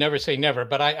mean, never say never,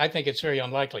 but I think it's very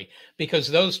unlikely, because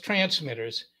those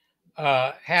transmitters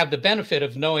have the benefit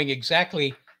of knowing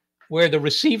exactly where the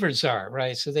receivers are,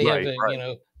 right? So they have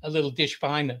a little dish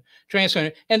behind the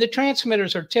transmitter, and the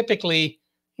transmitters are typically,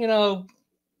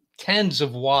 tens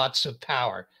of watts of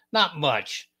power, not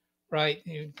much, right?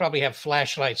 You probably have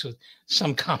flashlights with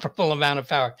some comparable amount of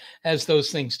power as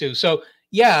those things do. So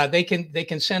yeah, they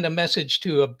can send a message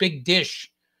to a big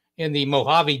dish in the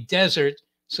Mojave Desert,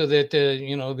 so that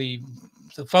the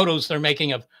photos they're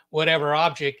making of whatever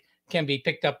object can be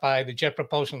picked up by the Jet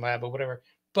Propulsion Lab or whatever.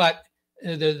 But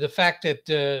the fact that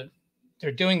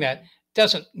they're doing that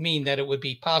doesn't mean that it would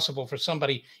be possible for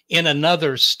somebody in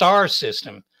another star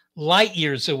system, light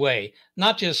years away,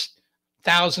 not just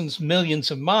thousands,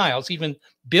 millions of miles, even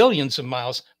billions of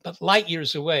miles, but light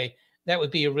years away. That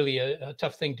would be a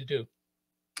tough thing to do.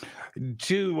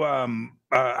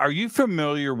 Are you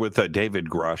familiar with David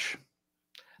Grush?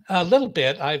 A little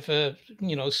bit. I've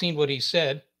seen what he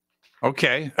said.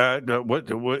 Okay.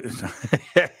 What?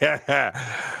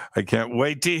 I can't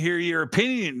wait to hear your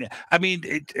opinion. I mean,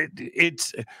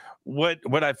 it's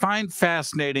what I find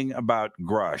fascinating about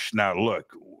Grush. Now,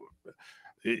 look,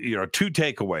 2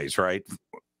 takeaways, right?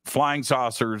 Flying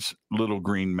saucers, little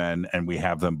green men, and we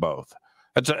have them both.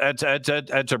 That's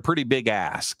a pretty big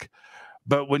ask.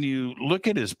 But when you look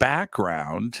at his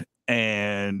background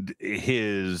and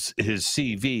his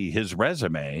CV, his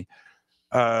resume,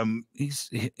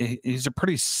 he's a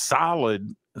pretty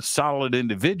solid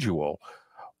individual.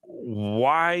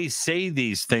 why say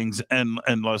these things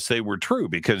unless they were true?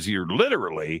 Because you're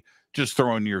literally just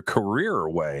throwing your career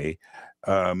away.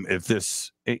 If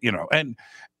this, and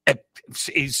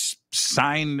he's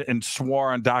signed and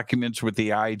swore on documents with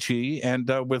the IG and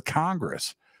with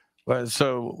Congress.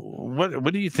 So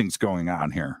what do you think's going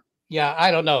on here? Yeah,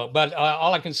 I don't know, but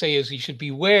all I can say is he should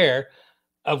beware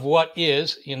of what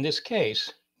is, in this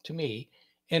case, to me,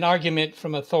 an argument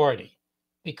from authority,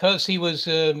 because he was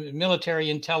military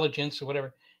intelligence or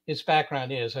whatever his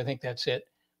background is. I think that's it.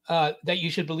 That you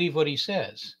should believe what he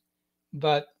says,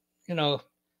 but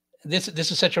this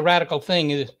is such a radical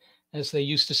thing. As they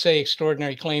used to say,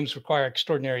 extraordinary claims require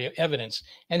extraordinary evidence,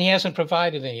 and he hasn't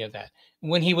provided any of that.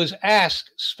 When he was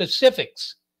asked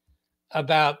specifics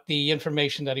about the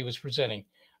information that he was presenting,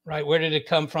 right? Where did it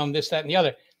come from? This, that, and the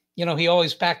other. He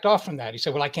always backed off from that. He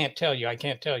said, "Well, I can't tell you. I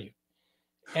can't tell you."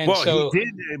 And well, so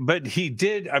he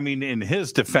did. I mean, in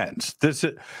his defense,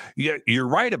 you're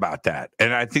right about that,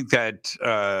 and I think that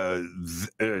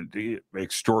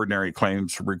extraordinary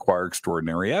claims require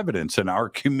extraordinary evidence, and our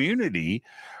community,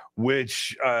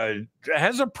 which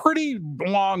has a pretty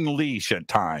long leash at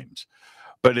times,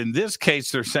 but in this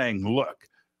case, they're saying, "Look,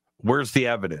 where's the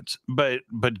evidence?" But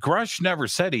Grush never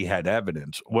said he had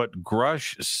evidence. What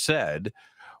Grush said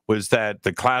was that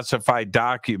the classified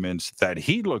documents that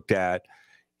he looked at,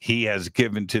 he has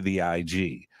given to the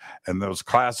IG. And those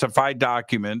classified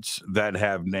documents that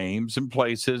have names and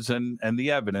places and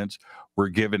the evidence were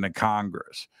given to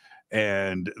Congress.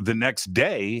 And the next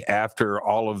day, after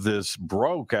all of this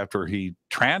broke, after he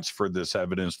transferred this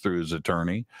evidence through his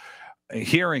attorney,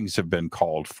 hearings have been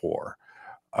called for.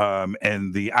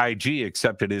 And the IG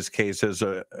accepted his case as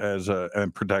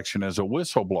a protection as a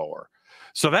whistleblower.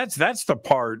 So that's the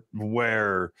part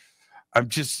where I'm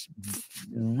just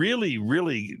really,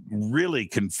 really, really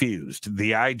confused.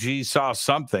 The IG saw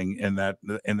something in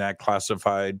that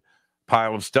classified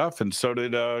pile of stuff, and so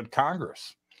did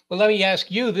Congress. Well, let me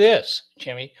ask you this,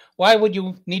 Jimmy. Why would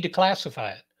you need to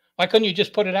classify it? Why couldn't you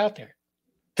just put it out there?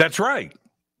 That's right.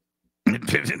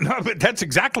 No, but that's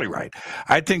exactly right.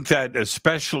 I think that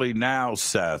especially now,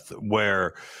 Seth,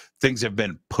 where things have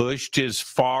been pushed as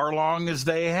far along as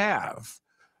they have,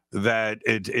 that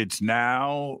it's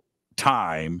now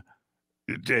time,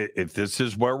 if this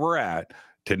is where we're at,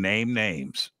 to name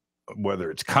names,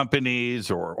 whether it's companies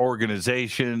or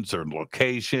organizations or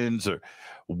locations or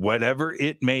whatever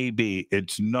it may be.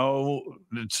 It's no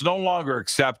longer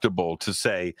acceptable to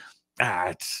say,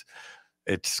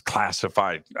 it's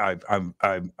classified.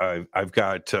 I've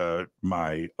got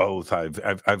my oath.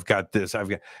 I've got this.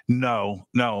 No.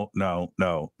 Now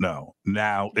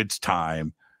it's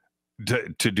time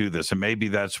to do this, and maybe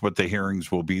that's what the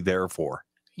hearings will be there for.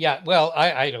 Yeah, well,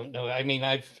 I don't know. I mean,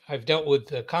 I've dealt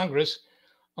with Congress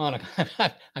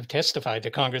I've testified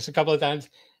to Congress a couple of times,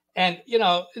 and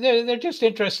they're just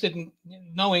interested in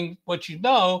knowing what you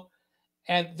know,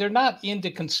 and they're not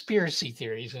into conspiracy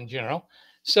theories in general.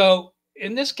 So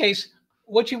in this case,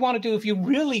 what you want to do, if you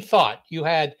really thought you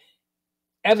had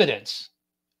evidence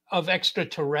of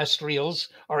extraterrestrials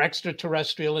or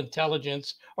extraterrestrial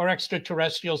intelligence or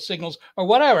extraterrestrial signals or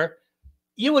whatever,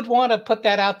 you would want to put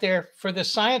that out there for the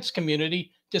science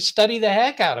community to study the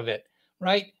heck out of it,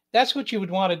 right? That's what you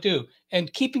would want to do.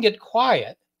 And keeping it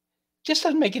quiet just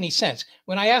doesn't make any sense.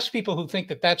 When I ask people who think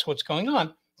that that's what's going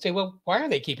on, say, well, why are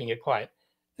they keeping it quiet?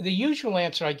 The usual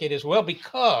answer I get is, well,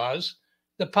 because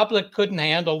the public couldn't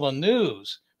handle the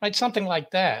news, right? Something like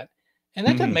that. And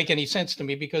that doesn't make any sense to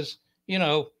me because,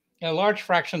 a large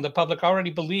fraction of the public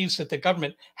already believes that the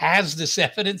government has this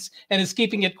evidence and is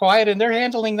keeping it quiet, and they're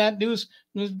handling that news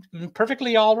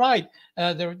perfectly all right.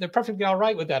 They're perfectly all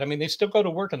right with that. I mean, they still go to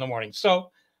work in the morning.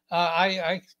 So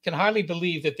I can hardly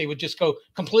believe that they would just go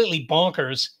completely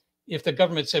bonkers if the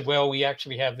government said, well, we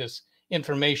actually have this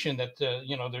information that,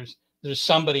 there's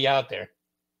somebody out there.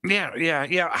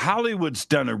 Yeah. Hollywood's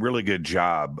done a really good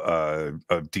job of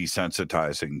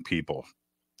desensitizing people.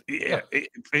 Yeah,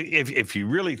 if you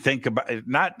really think about it,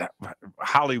 not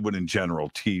Hollywood in general,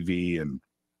 TV and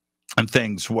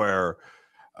things where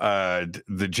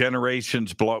the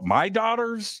generations below my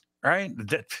daughters, right?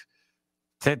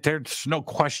 That there's no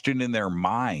question in their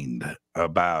mind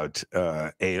about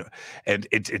and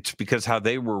it's because how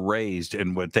they were raised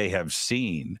and what they have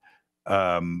seen.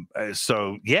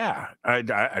 So yeah,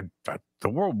 the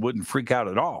world wouldn't freak out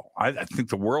at all. I think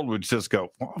the world would just go,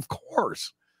 well, of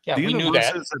course. Yeah, the we universe knew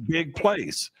that. is a big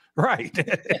place, right?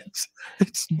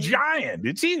 It's giant.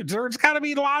 It's huge. There's got to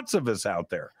be lots of us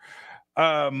out there.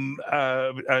 To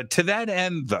that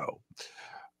end, though,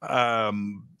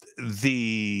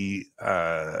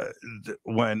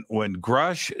 when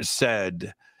Grush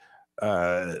said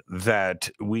that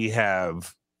we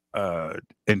have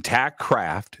intact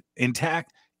craft. And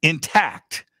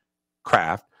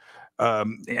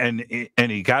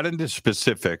he got into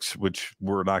specifics, which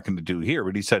we're not going to do here,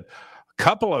 but he said a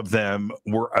couple of them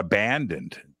were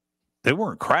abandoned. They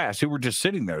weren't crashed. They were just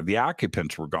sitting there. The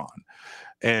occupants were gone.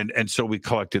 And so we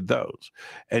collected those.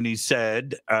 And he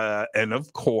said, and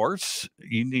of course,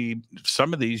 you need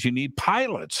some of these, you need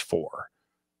pilots for.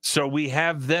 So we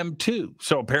have them too.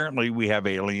 So apparently we have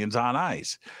aliens on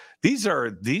ice. These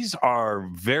are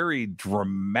very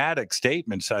dramatic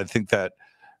statements. I think that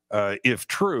if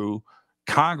true,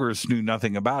 Congress knew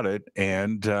nothing about it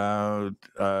and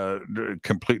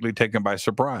completely taken by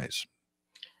surprise.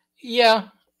 Yeah,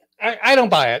 I don't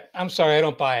buy it. I'm sorry, I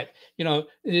don't buy it. You know,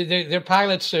 their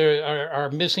pilots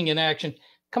are missing in action.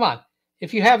 Come on,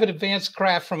 if you have an advanced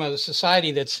craft from a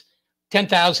society that's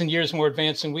 10,000 years more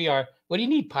advanced than we are, what do you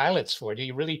need pilots for? Do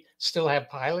you really still have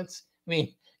pilots? I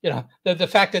mean, you know, the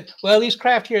fact that, well, these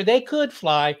craft here, they could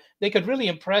fly, they could really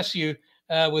impress you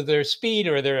with their speed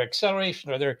or their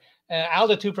acceleration or their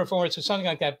altitude performance or something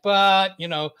like that. But, you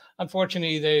know,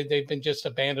 unfortunately, they've been just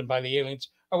abandoned by the aliens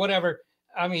or whatever.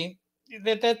 I mean,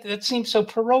 that seems so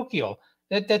parochial.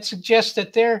 That suggests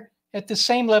that they're at the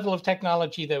same level of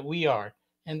technology that we are.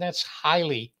 And that's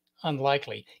highly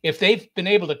unlikely. If they've been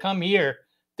able to come here,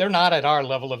 they're not at our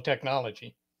level of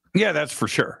technology. Yeah, that's for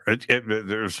sure.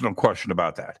 There's no question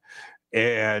about that.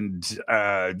 And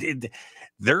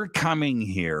they're coming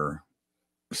here,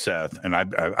 Seth, and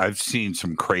I've seen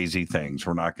some crazy things.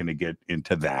 We're not going to get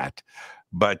into that,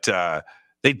 but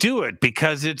they do it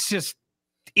because it's just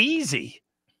easy.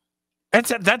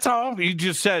 That's all. You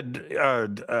just said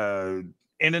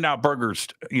In-N-Out Burgers,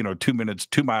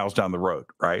 2 miles down the road,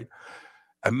 right?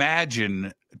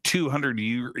 Imagine 200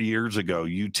 years ago,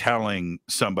 you telling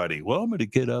somebody, well, I'm going to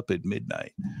get up at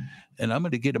midnight and I'm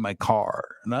going to get in my car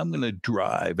and I'm going to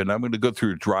drive and I'm going to go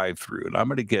through a drive-through and I'm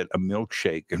going to get a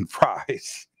milkshake and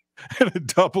fries and a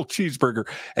double cheeseburger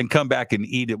and come back and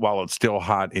eat it while it's still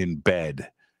hot in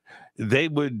bed.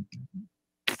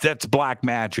 That's black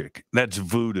magic. That's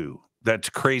voodoo. That's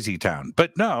crazy town.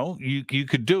 But no, you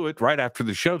could do it right after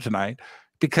the show tonight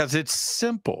because it's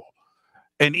simple.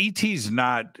 And ET's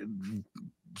not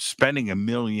spending 1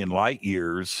 million light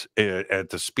years at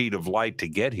the speed of light to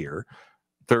get here.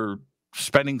 They're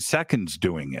spending seconds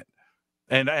doing it.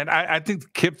 And I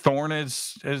think Kip Thorne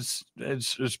is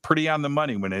pretty on the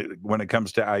money when it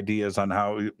comes to ideas on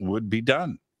how it would be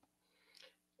done.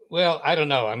 Well, I don't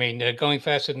know. I mean, going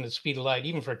faster than the speed of light,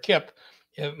 even for Kip,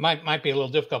 it might be a little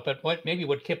difficult. But what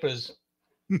Kip is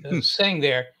saying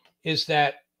there is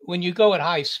that when you go at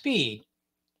high speed,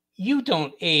 you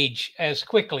don't age as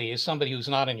quickly as somebody who's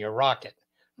not in your rocket,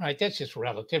 right? That's just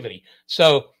relativity.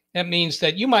 So that means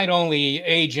that you might only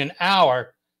age an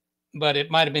hour, but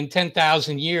it might have been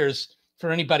 10,000 years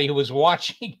for anybody who was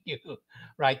watching you,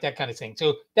 right? That kind of thing.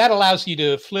 So that allows you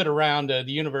to flit around the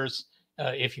universe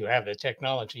if you have the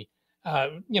technology,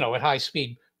 at high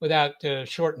speed without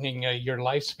shortening your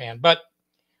lifespan. But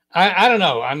I don't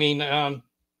know. I mean,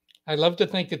 I'd love to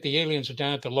think that the aliens are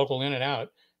down at the local In-N-Out.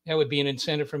 That would be an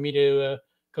incentive for me to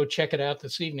go check it out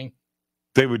this evening.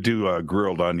 They would do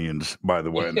grilled onions, by the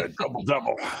way, and that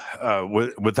double,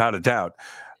 without a doubt.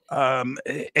 And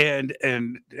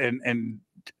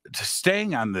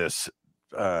staying on this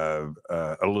a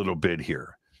little bit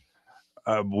here,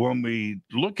 when we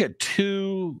look at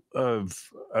two of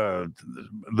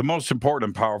the most important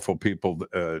and powerful people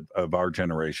of our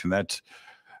generation, that's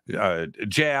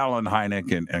J. Allen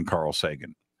Hynek and Carl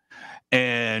Sagan.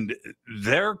 And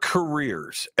their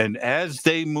careers, and as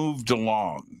they moved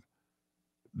along,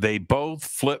 they both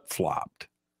flip-flopped.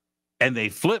 And they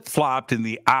flip-flopped in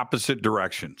the opposite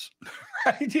directions.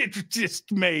 Right? It just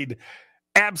made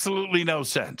absolutely no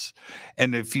sense.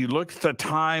 And if you look at the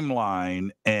timeline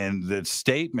and the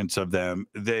statements of them,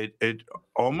 that it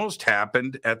almost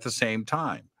happened at the same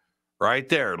time. Right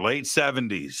there, late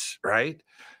 70s, right?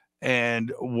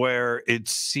 And where it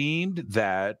seemed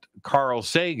that Carl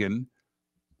Sagan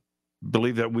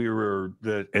believe that we were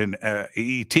in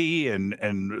ET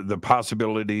and the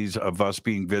possibilities of us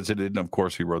being visited. And of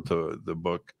course, he wrote the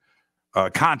book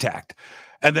Contact.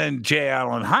 And then J.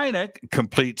 Allen Hynek,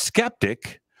 complete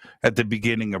skeptic at the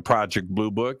beginning of Project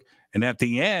Blue Book. And at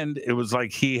the end, it was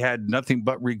like he had nothing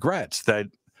but regrets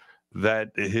that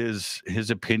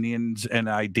his opinions and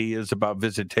ideas about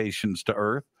visitations to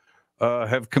Earth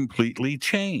have completely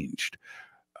changed.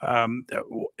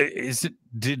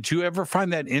 Did you ever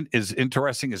find that as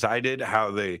interesting as I did,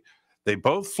 how they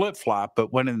both flip-flop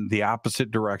but went in the opposite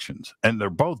directions, and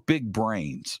they're both big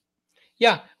brains?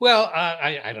 Yeah, well,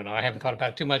 I don't know, I haven't thought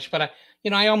about it too much, but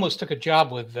I almost took a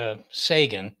job with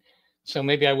Sagan, so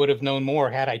maybe I would have known more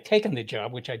had I taken the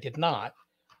job, which I did not.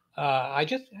 I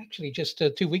just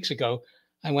 2 weeks ago,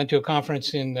 I went to a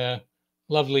conference in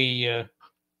lovely,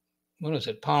 what was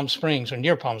it, Palm Springs or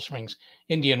near Palm Springs,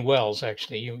 Indian Wells.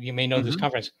 Actually, you may know this Mhm.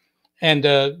 conference, and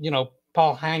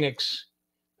Paul Hynek's,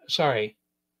 sorry,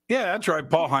 Yeah, that's right.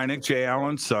 Paul Hynek, Jay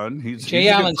Allen's son. Jay He's a good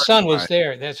Allen's friend son of was mine.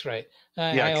 there. That's right.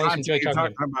 Yeah, I always enjoy you're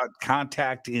talking to him. talking about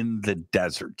Contact in the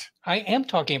Desert. I am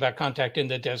talking about contact in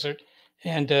the desert,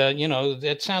 and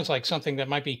that sounds like something that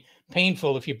might be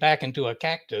painful if you back into a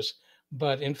cactus.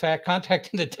 But in fact,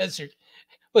 contact in the desert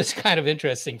was kind of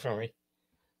interesting for me.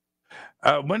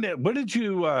 When did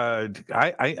you? I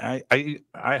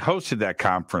hosted that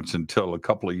conference until a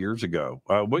couple of years ago.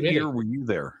 What year Really, were you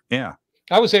there? Yeah.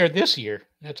 I was there this year.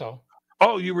 That's all.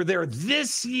 Oh, you were there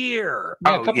this year.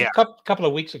 Yeah, a Oh, couple yeah. couple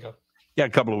of weeks ago. Yeah, a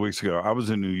couple of weeks ago. I was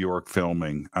in New York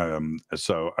filming,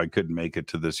 so I couldn't make it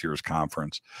to this year's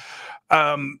conference.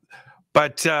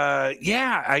 But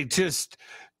yeah, I just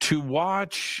to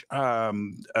watch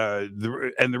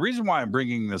the reason why I'm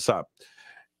bringing this up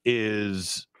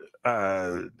is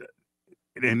in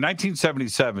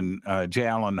 1977, J.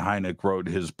 Allen Hynek wrote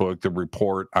his book, The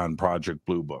Report on Project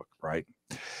Blue Book, right?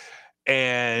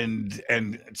 And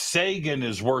Sagan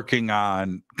is working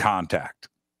on Contact,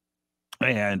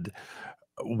 and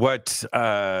what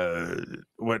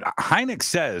Hynek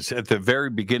says at the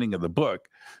very beginning of the book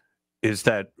is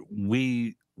that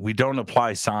we don't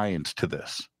apply science to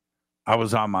this. I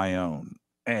was on my own,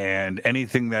 and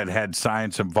anything that had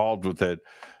science involved with it,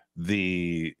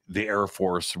 the Air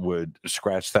Force would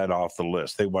scratch that off the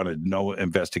list. They wanted no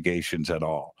investigations at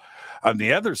all. On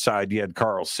the other side, you had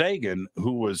Carl Sagan,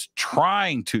 who was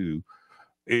trying to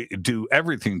do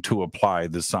everything to apply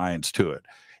the science to it.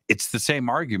 It's the same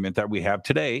argument that we have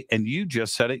today, and you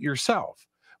just said it yourself.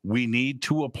 We need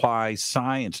to apply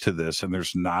science to this, and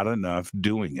there's not enough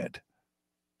doing it.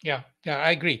 Yeah, I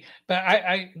agree. But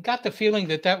I got the feeling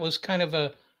that was kind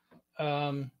of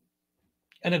an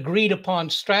agreed upon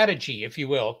strategy, if you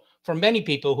will, for many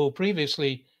people who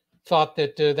previously thought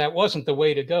that that wasn't the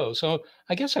way to go. So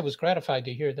I guess I was gratified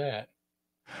to hear that.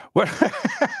 What?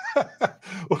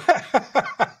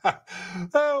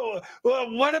 Oh,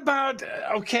 well, what about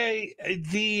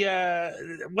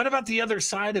what about the other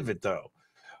side of it though?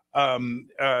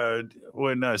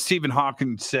 When Stephen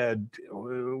Hawking said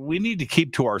we need to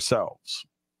keep to ourselves,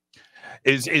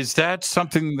 is that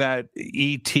something that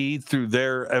ET through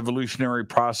their evolutionary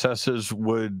processes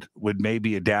would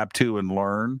maybe adapt to and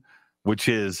learn, which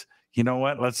is, you know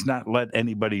what, let's not let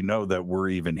anybody know that we're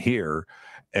even here,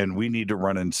 and we need to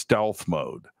run in stealth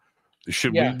mode.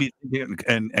 Should we Yeah. be thinking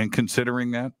and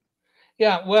considering that?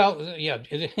 Yeah, well, yeah.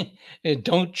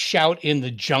 Don't shout in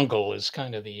the jungle is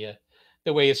kind of the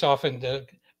way it's often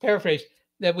paraphrased.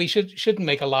 That we shouldn't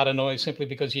make a lot of noise simply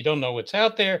because you don't know what's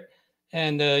out there,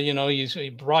 and you see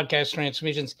broadcast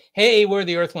transmissions. Hey, we're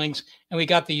the Earthlings, and we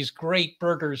got these great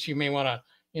burgers. You may want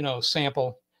to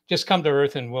sample. Just come to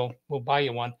Earth, and we'll buy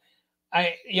you one.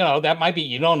 That might be,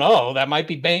 you don't know, that might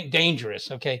be dangerous.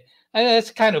 Okay, and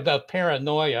that's kind of a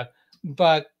paranoia,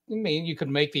 but I mean, you could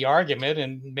make the argument,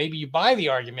 and maybe you buy the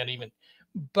argument even.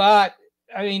 But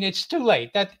I mean, it's too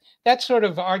late. That sort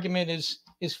of argument is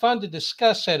fun to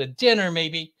discuss at a dinner,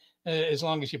 maybe, as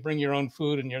long as you bring your own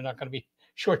food and you're not going to be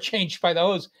shortchanged by the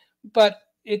host. But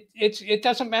it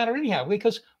doesn't matter anyhow,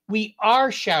 because we are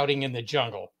shouting in the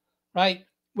jungle, right?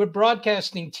 We're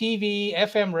broadcasting TV,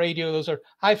 FM radio. Those are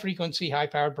high frequency, high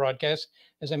powered broadcasts,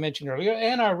 as I mentioned earlier,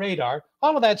 and our radar.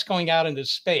 All of that's going out into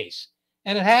space,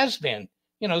 and it has been,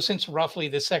 since roughly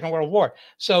the Second World War.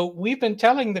 So we've been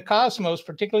telling the cosmos,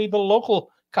 particularly the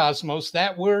local cosmos,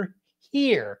 that we're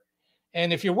here.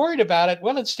 And if you're worried about it,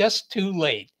 well, it's just too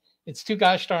late. It's too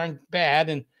gosh darn bad.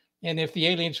 And if the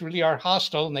aliens really are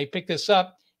hostile and they pick this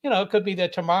up, it could be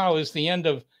that tomorrow is the end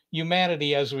of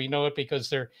humanity as we know it, because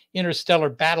their interstellar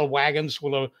battle wagons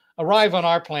will arrive on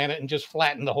our planet and just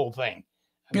flatten the whole thing.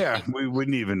 Yeah, we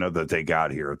wouldn't even know that they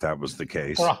got here if that was the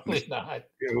case. Probably not.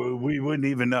 We wouldn't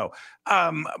even know.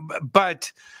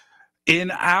 But in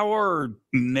our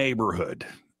neighborhood,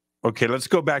 okay, let's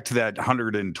go back to that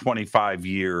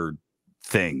 125-year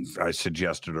thing I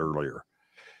suggested earlier.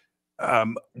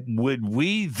 Would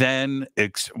we then,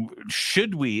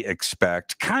 should we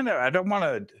expect kind of, I don't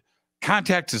want to,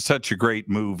 Contact is such a great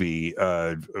movie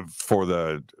for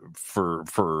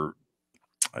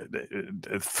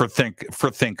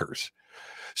thinkers.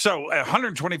 So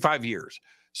 125 years.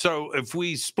 So if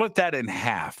we split that in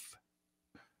half,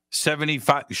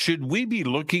 75, should we be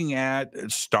looking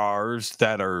at stars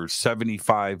that are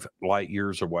 75 light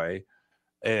years away?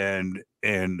 and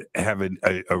have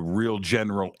a real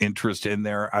general interest in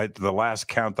there. The last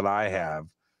count that I have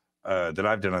that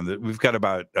I've done on that, we've got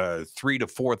about 3,000 to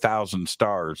 4,000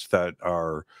 stars that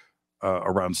are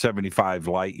around 75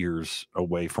 light years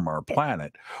away from our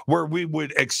planet, where we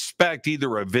would expect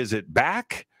either a visit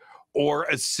back or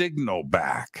a signal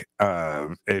back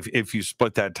if you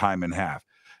split that time in half.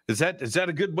 Is that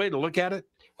a good way to look at it?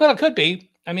 Well, it could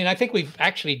be. I mean, I think we've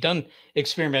actually done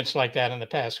experiments like that in the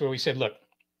past where we said, look,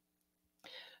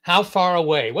 how far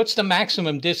away? What's the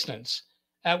maximum distance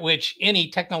at which any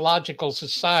technological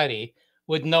society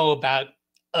would know about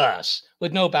us,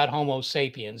 would know about Homo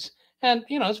sapiens? And,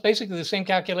 it's basically the same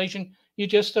calculation you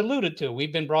just alluded to.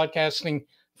 We've been broadcasting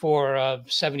for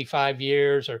 75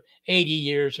 years or 80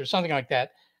 years or something like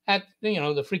that at,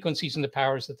 the frequencies and the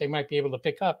powers that they might be able to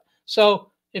pick up.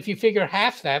 So if you figure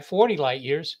half that, 40 light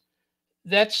years,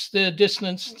 that's the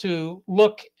distance to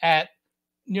look at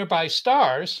nearby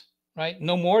stars, right?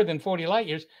 No more than 40 light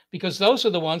years, because those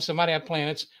are the ones that might have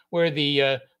planets where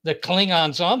the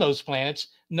Klingons on those planets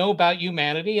know about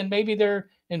humanity, and maybe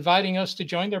they're inviting us to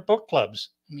join their book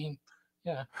clubs. I mean,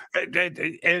 yeah.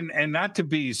 And not to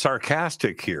be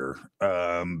sarcastic here,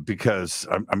 because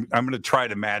I'm going to try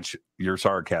to match your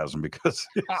sarcasm, because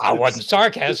I wasn't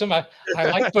sarcasm. I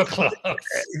like book clubs.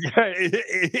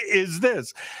 Is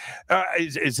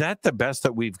that the best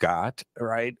that we've got,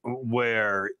 right?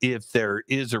 Where if there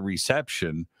is a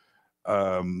reception,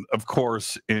 of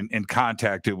course, in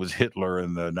contact, it was Hitler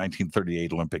in the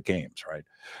 1938 Olympic Games, right?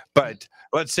 But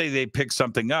let's say they pick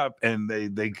something up and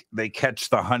they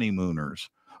catch the Honeymooners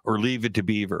or Leave It to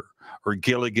Beaver or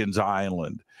Gilligan's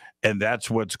Island, and that's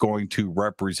what's going to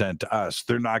represent us.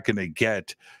 They're not going to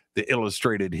get the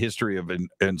illustrated history of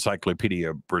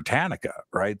Encyclopedia Britannica,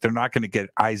 right? They're not going to get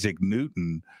Isaac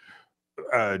Newton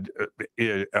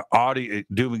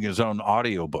doing his own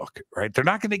audiobook, right? They're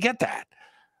not going to get that.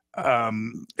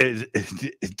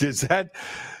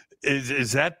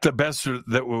 Is that the best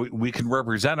that we can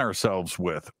represent ourselves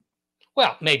with?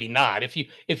 Well, maybe not.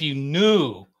 If you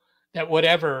knew that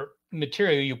whatever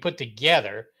material you put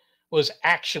together was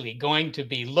actually going to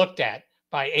be looked at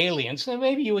by aliens, then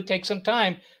maybe you would take some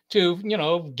time to,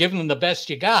 give them the best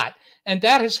you got. And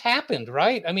that has happened,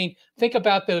 right? I mean, think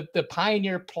about the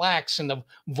Pioneer plaques and the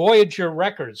Voyager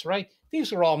records, right?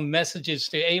 These are all messages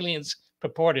to aliens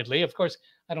purportedly. Of course,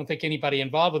 I don't think anybody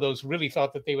involved with those really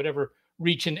thought that they would ever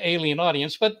reach an alien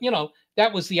audience, but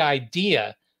that was the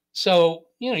idea. So,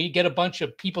 you get a bunch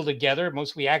of people together,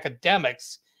 mostly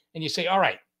academics, and you say, all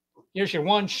right, here's your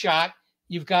one shot.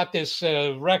 You've got this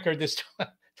record, this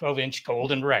 12-inch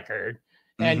golden record,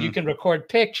 and you can record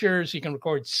pictures, you can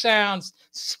record sounds,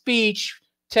 speech,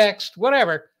 text,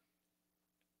 whatever.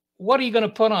 What are you going to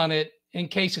put on it in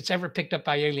case it's ever picked up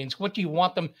by aliens? What do you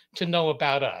want them to know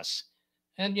about us?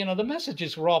 And, the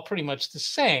messages were all pretty much the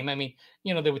same. I mean,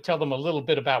 they would tell them a little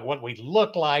bit about what we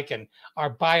look like and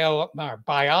our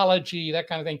biology, that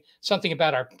kind of thing, something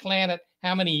about our planet,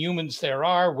 how many humans there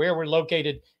are, where we're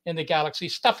located in the galaxy,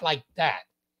 stuff like that.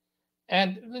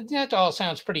 And that all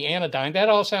sounds pretty anodyne. That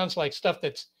all sounds like stuff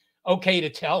that's okay to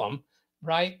tell them,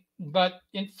 right? But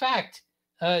in fact,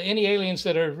 any aliens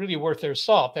that are really worth their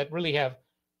salt, that really have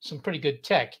some pretty good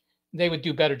tech, they would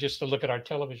do better just to look at our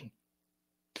television.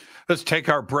 Let's take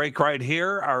our break right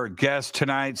here. Our guest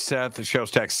tonight, Seth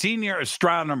Shostak, Senior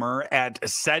Astronomer at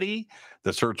SETI,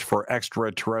 the search for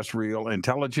extraterrestrial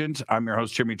intelligence. I'm your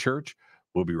host, Jimmy Church.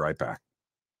 We'll be right back.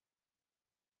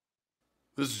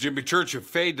 This is Jimmy Church of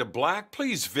Fade to Black.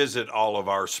 Please visit all of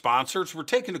our sponsors. We're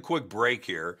taking a quick break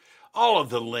here. All of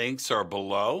the links are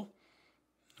below.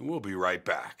 We'll be right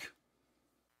back.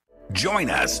 Join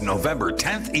us November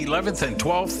 10th, 11th, and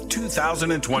 12th,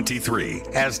 2023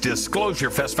 as Disclosure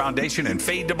Fest Foundation and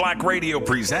Fade to Black Radio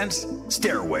presents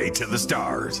Stairway to the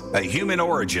Stars, a Human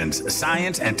Origins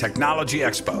Science and Technology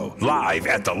Expo, live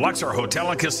at the Luxor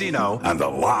Hotel and Casino on the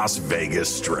Las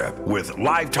Vegas Strip. With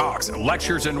live talks,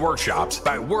 lectures, and workshops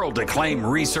by world-acclaimed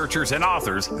researchers and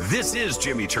authors. This is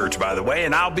Jimmy Church, by the way,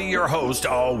 and I'll be your host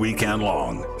all weekend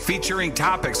long, featuring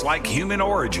topics like human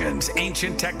origins,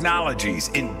 ancient technologies,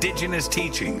 indigenous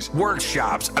teachings,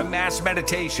 workshops, a mass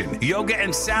meditation, yoga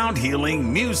and sound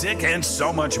healing, music, and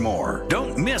so much more.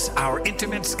 Don't miss our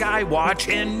intimate sky watch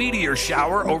and meteor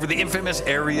shower over the infamous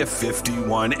Area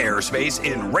 51 airspace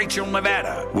in Rachel,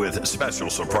 Nevada, with special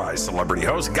surprise celebrity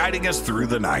hosts guiding us through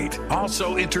the night.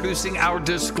 Also introducing our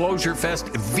Disclosure Fest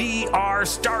VR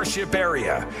Starship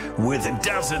area with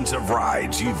dozens of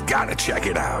rides. You've got to check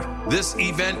it out. This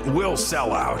event will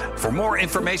sell out. For more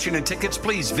information and tickets,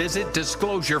 please visit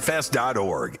disclosurefest.org.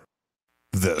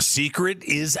 The secret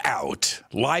is out.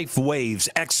 Life Waves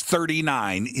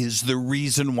X39 is the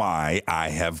reason why I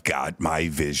have got my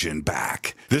vision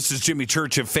back. This is Jimmy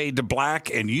Church of Fade to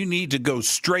Black, and you need to go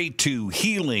straight to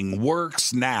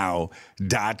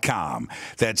healingworksnow.com.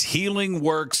 That's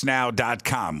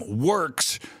healingworksnow.com.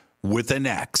 Works with an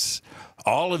X.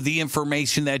 All of the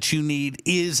information that you need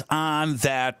is on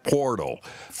that portal.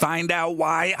 Find out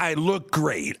why I look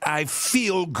great. I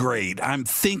feel great. I'm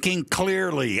thinking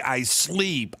clearly. I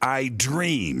sleep. I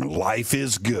dream. Life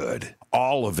is good.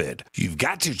 All of it. You've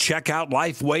got to check out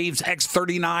Life Waves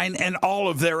X39 and all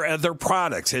of their other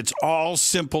products. It's all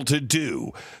simple to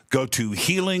do. Go to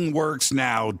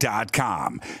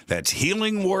healingworksnow.com. That's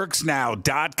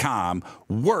healingworksnow.com.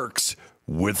 Works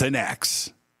with an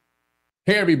X.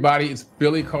 Hey everybody, it's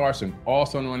Billy Carson,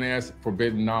 also known as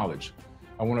Forbidden Knowledge.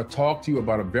 I want to talk to you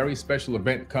about a very special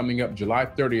event coming up July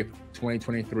 30th,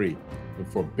 2023, the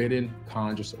Forbidden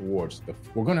Conscious Awards.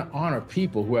 We're going to honor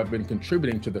people who have been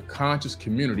contributing to the conscious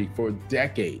community for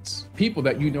decades. People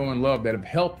that you know and love that have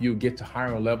helped you get to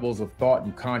higher levels of thought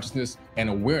and consciousness and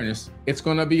awareness. It's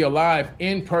going to be a live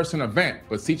in-person event,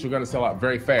 but seats are going to sell out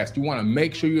very fast. You want to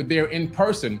make sure you're there in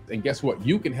person, and guess what?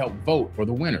 You can help vote for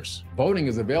the winners. Voting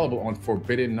is available on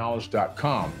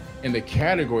forbiddenknowledge.com, and the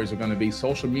categories are going to be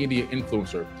social media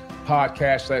influencer,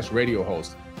 podcast/radio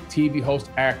host, TV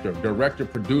host, actor, director,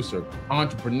 producer,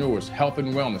 entrepreneurs, health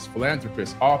and wellness,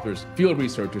 philanthropists, authors, field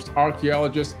researchers,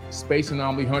 archaeologists, space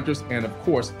anomaly hunters, and of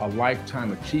course, a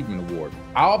Lifetime Achievement Award.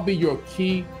 I'll be your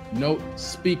keynote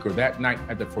speaker that night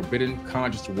at the Forbidden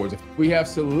Conscious Awards. We have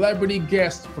celebrity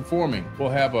guests performing. We'll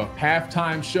have a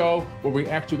halftime show where we're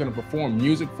actually going to perform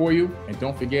music for you. And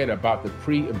don't forget about the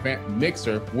pre-event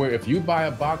mixer, where if you buy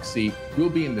a box seat, you'll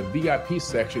be in the VIP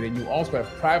section, and you also have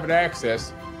private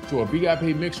access to a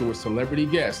VIP mixer with celebrity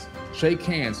guests, shake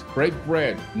hands, break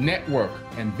bread, network,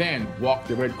 and then walk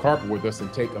the red carpet with us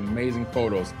and take amazing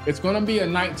photos. It's going to be a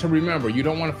night to remember. You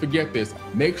don't want to forget this.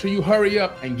 Make sure you hurry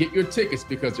up and get your tickets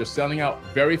because they're selling out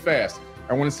very fast.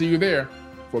 I want to see you there.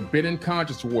 Forbidden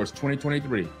Conscious Awards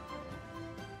 2023.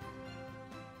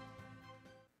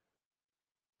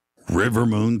 River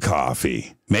Moon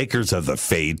Coffee, makers of the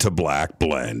Fade to Black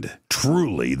blend.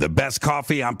 Truly the best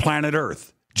coffee on planet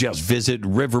Earth. Just visit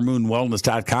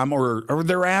rivermoonwellness.com or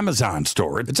their Amazon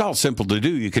store. It's all simple to do.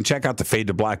 You can check out the Fade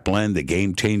to Black blend, the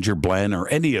Game Changer blend, or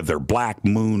any of their Black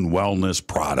Moon wellness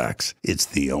products. It's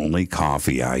the only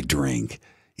coffee I drink.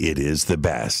 It is the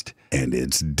best, and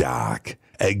it's Doc.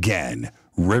 Again,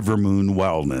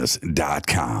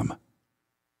 rivermoonwellness.com.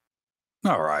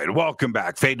 All right, welcome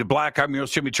back. Fade to Black. I'm your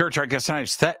host, Jimmy Church. Our guest tonight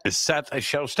is Seth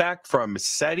Shostak from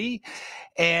SETI.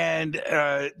 And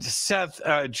Seth,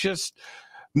 just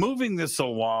moving this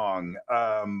along,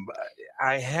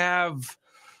 I have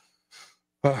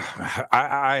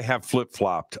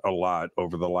flip-flopped a lot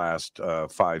over the last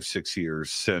 5-6 years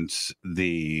since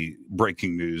the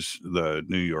breaking news, the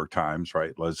New York Times,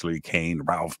 right? Leslie Kean,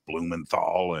 Ralph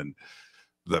Blumenthal, and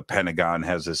the Pentagon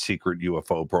has a secret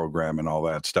UFO program and all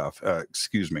that stuff.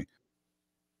 Excuse me.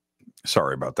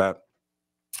 Sorry about that.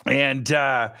 And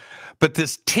but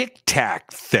this Tic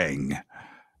Tac thing,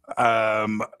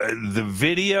 the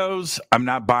videos, I'm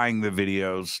not buying the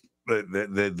videos.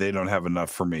 They don't have enough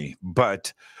for me.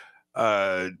 But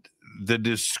the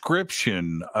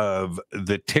description of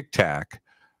the Tic Tac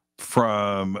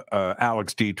from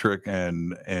Alex Dietrich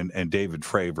and David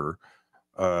Fravor,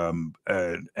 and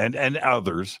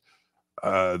others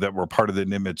that were part of the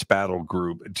Nimitz battle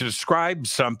group, describes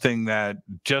something that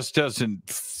just doesn't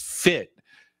fit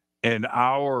in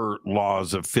our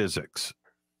laws of physics.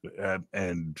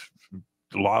 And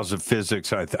laws of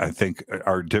physics, I think,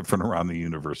 are different around the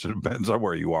universe. It depends on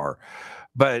where you are.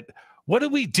 But what do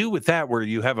we do with that, where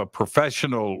you have a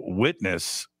professional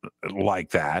witness like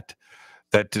that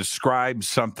describes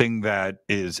something that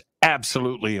is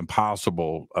absolutely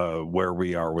impossible where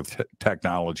we are with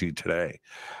technology today?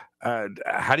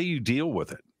 How do you deal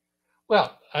with it?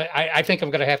 Well, I think I'm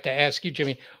going to have to ask you,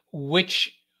 Jimmy,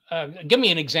 give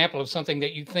me an example of something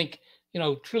that you think,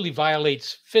 truly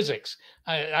violates physics.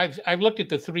 I've looked at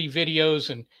the 3 videos,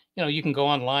 and, you can go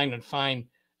online and find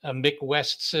Mick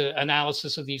West's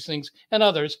analysis of these things and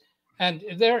others, and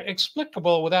they're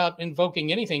explicable without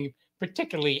invoking anything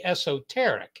particularly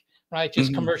esoteric, right?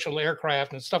 Just commercial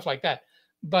aircraft and stuff like that.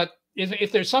 But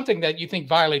if there's something that you think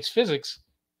violates physics,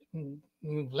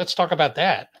 let's talk about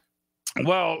that.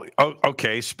 Well,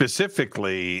 okay.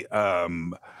 Specifically,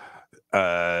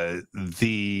 the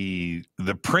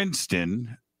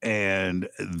Princeton and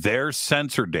their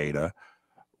sensor data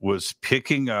was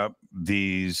picking up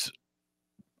these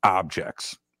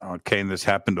objects. Okay, and this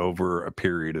happened over a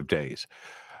period of days.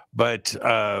 But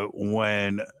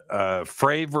when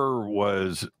Fravor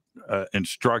was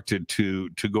instructed to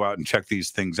go out and check these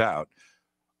things out,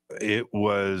 it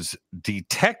was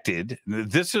detected.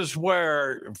 This is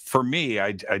where, for me,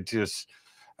 I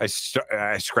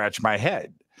scratch my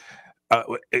head.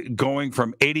 Going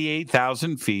from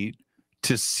 88,000 feet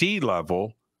to sea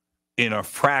level in a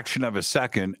fraction of a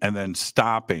second and then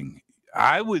stopping.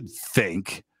 I would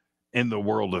think in the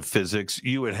world of physics,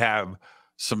 you would have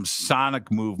some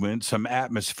sonic movement, some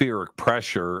atmospheric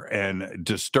pressure and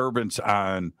disturbance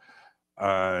on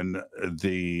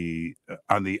the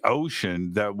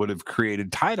ocean that would have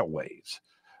created tidal waves.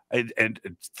 And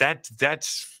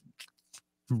that's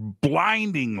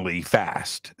blindingly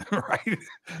fast, right?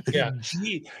 Yeah.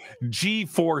 G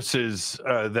forces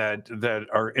that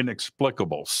are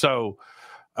inexplicable. So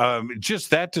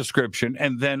just that description,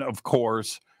 and then of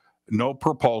course no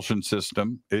propulsion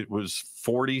system. It was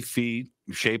 40 feet,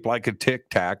 shaped like a tic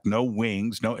tac, no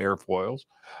wings, no airfoils,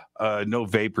 no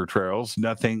vapor trails,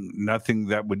 nothing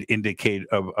that would indicate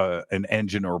an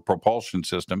engine or a propulsion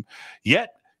system.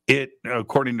 Yet it,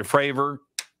 according to Fravor,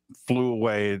 flew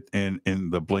away in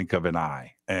the blink of an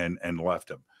eye and left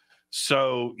him.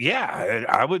 So yeah,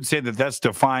 I would say that that's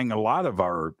defying a lot of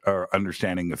our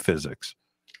understanding of physics.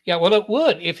 Yeah, well, it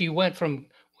would if you went from,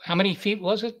 how many feet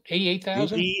was it?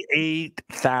 88,000?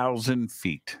 88,000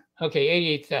 feet. Okay,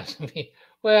 88,000 feet.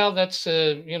 Well, that's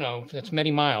that's many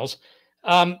miles.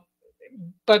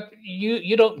 But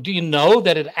you don't, do you know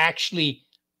that it actually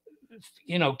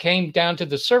came down to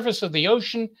the surface of the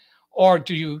ocean, or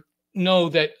do you know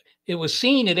that it was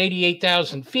seen at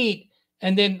 88,000 feet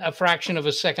and then a fraction of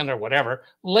a second or whatever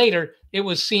later it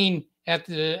was seen at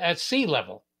sea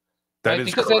level? That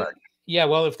is correct. Yeah,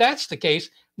 well, if that's the case,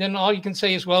 then all you can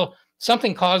say is, well,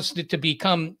 something caused it to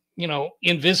become,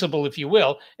 invisible, if you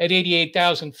will, at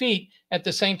 88,000 feet at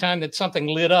the same time that something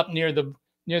lit up near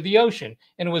the ocean.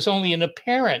 And it was only an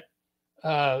apparent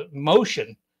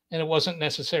motion, and it wasn't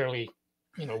necessarily,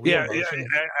 real motion.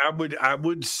 I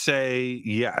would say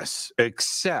yes,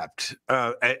 except,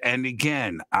 and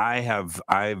again, I've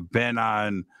been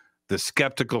on the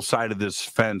skeptical side of this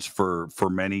fence for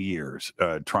many years,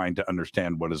 trying to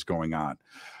understand what is going on.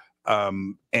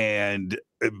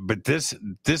 But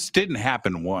this didn't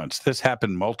happen once. This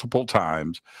happened multiple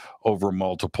times over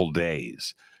multiple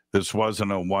days. This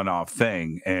wasn't a one-off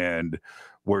thing, and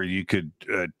where you could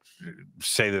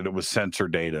say that it was sensor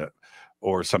data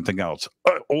or something else.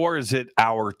 Or is it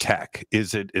our tech?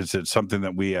 Is it something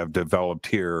that we have developed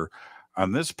here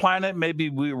on this planet? Maybe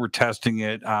we were testing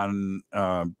it on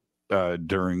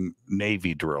during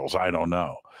Navy drills. I don't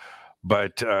know.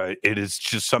 But it is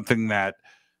just something that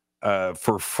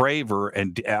for Fravor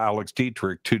and Alex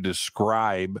Dietrich to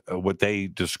describe what they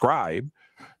describe,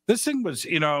 this thing was,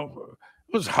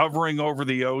 was hovering over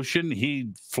the ocean.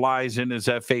 He flies in his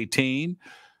F-18.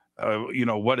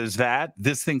 What is that?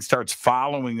 This thing starts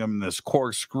following him, this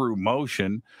corkscrew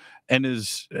motion, and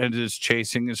is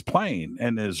chasing his plane.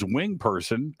 And his wing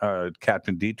person,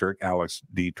 Captain Dietrich, Alex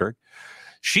Dietrich,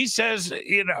 she says,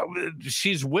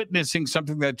 she's witnessing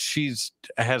something that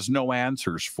has no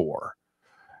answers for.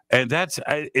 And that's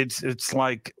it's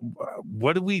like,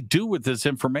 what do we do with this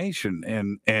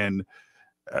information? And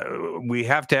we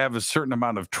have to have a certain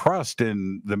amount of trust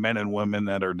in the men and women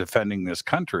that are defending this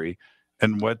country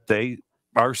and what they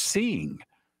are seeing.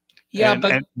 Yeah,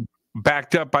 and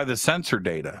backed up by the sensor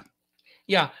data.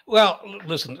 Yeah, well,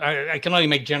 listen, I can only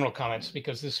make general comments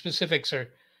because the specifics are,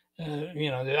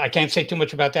 I can't say too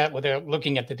much about that without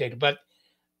looking at the data. But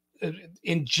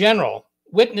in general,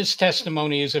 witness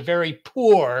testimony is a very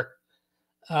poor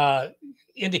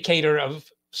indicator of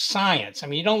science. I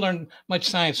mean, you don't learn much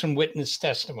science from witness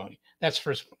testimony. That's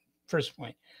first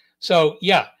point. So,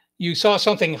 yeah, you saw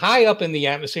something high up in the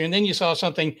atmosphere, and then you saw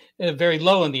something very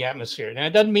low in the atmosphere. Now, it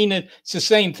doesn't mean that it's the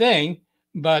same thing,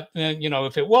 but,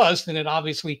 if it was, then it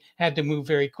obviously had to move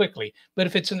very quickly. But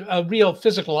if it's a real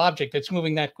physical object that's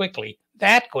moving that quickly,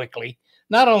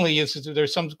 not only is there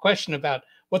some question about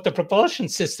what the propulsion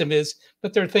system is,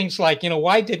 but there are things like,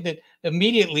 why didn't it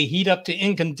immediately heat up to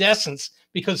incandescence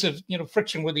because of,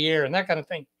 friction with the air and that kind of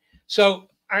thing. So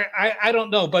I don't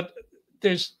know, but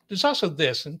there's also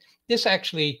this, and this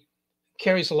actually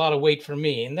carries a lot of weight for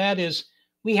me. And that is,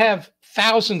 we have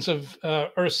thousands of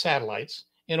Earth satellites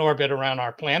in orbit around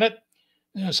our planet.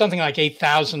 Something like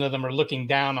 8,000 of them are looking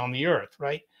down on the Earth,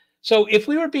 right? So if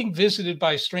we were being visited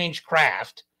by strange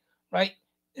craft, right,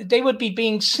 they would be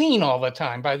being seen all the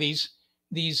time by these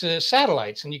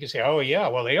satellites. And you can say, oh, yeah,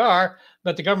 well, they are,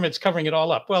 but the government's covering it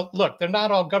all up. Well, look, they're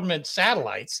not all government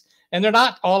satellites, and they're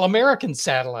not all American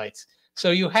satellites.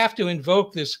 So you have to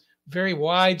invoke this very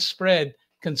widespread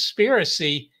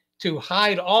conspiracy to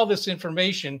hide all this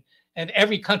information, and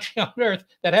every country on Earth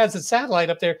that has a satellite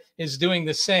up there is doing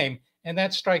the same. And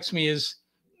that strikes me as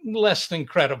less than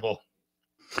credible.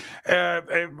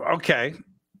 Okay.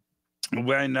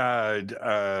 When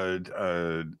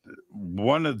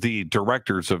one of the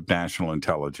directors of national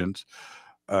intelligence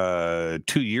 2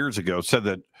 years ago said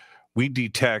that we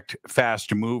detect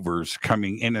fast movers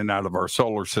coming in and out of our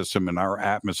solar system and our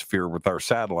atmosphere with our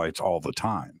satellites all the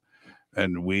time.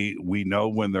 And we know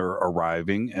when they're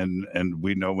arriving, and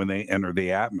we know when they enter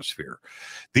the atmosphere.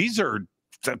 These are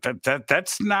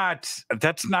that's not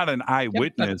an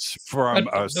eyewitness from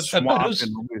a swamp.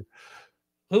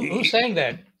 Who's saying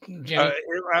that, Jimmy?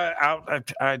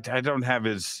 I don't have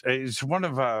his. He's one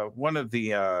of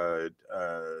the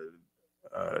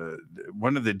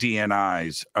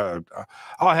DNIs.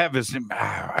 I'll have his name.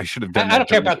 I should have done. I don't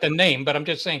care about the name, but I'm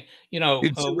just saying.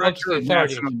 It's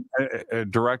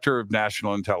Director of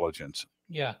National Intelligence.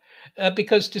 Yeah,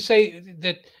 because to say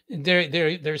that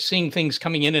they're seeing things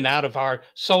coming in and out of our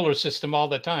solar system all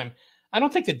the time, I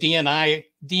don't think the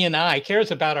DNI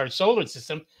cares about our solar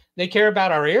system. They care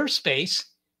about our airspace.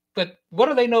 But what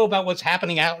do they know about what's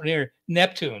happening out near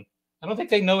Neptune? I don't think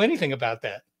they know anything about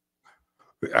that.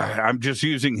 I'm just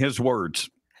using his words,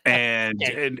 and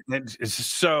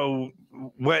so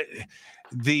what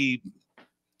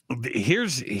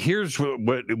here's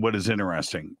what is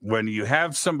interesting when you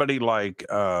have somebody like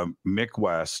Mick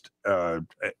West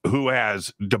who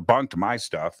has debunked my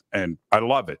stuff, and I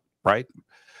love it. Right?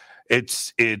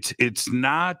 It's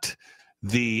not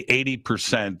the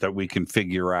 80% that we can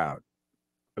figure out.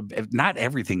 Not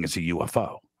everything is a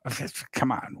UFO.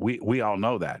 Come on, we all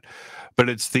know that, but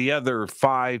it's the other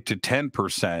 5 to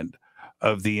 10%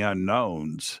 of the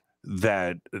unknowns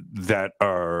that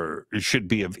should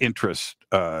be of interest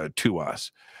to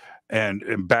us.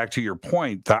 And back to your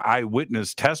point, the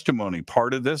eyewitness testimony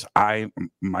part of this, I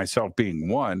myself being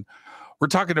one, we're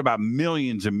talking about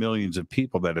millions and millions of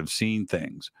people that have seen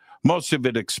things. Most of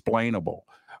it explainable,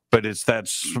 but it's that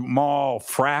small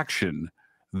fraction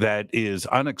that is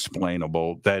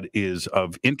unexplainable, that is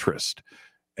of interest.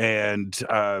 And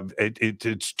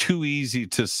it's too easy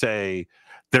to say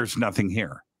there's nothing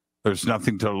here. There's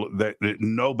nothing that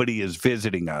nobody is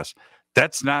visiting us.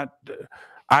 That's not,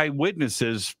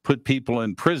 eyewitnesses put people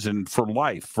in prison for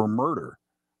life, for murder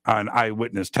on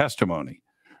eyewitness testimony.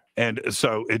 And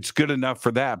so it's good enough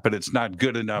for that, but it's not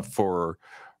good enough for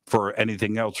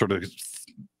anything else, or to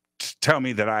tell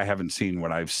me that I haven't seen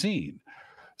what I've seen.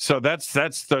 So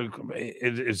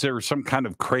is there some kind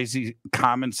of crazy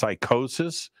common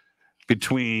psychosis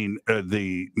between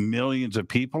the millions of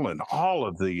people and all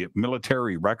of the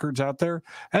military records out there?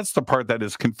 That's the part that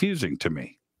is confusing to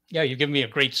me. Yeah, you give me a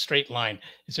great straight line.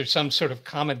 Is there some sort of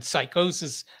common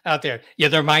psychosis out there? Yeah,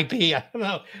 there might be. I don't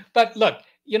know. But look,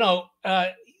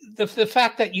 the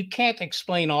fact that you can't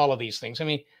explain all of these things. I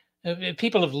mean,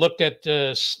 people have looked at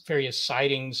various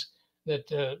sightings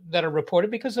that are reported,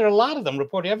 because there are a lot of them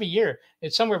reported every year.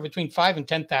 It's somewhere between 5,000 and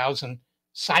 10,000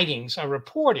 sightings are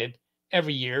reported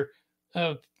every year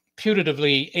of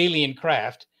putatively alien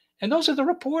craft. And those are the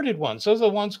reported ones. Those are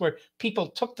the ones where people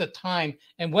took the time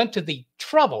and went to the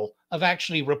trouble of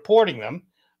actually reporting them,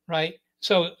 right?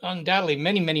 So undoubtedly,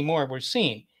 many, many more were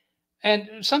seen. And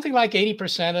something like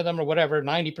 80% of them, or whatever,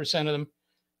 90% of them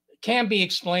can be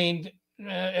explained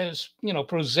as,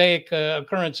 prosaic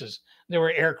occurrences. There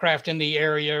were aircraft in the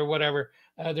area or whatever.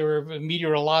 There were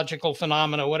meteorological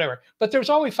phenomena, whatever. But there's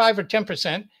always 5 or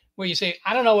 10% where you say,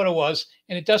 I don't know what it was,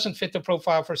 and it doesn't fit the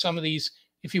profile for some of these,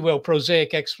 if you will,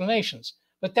 prosaic explanations.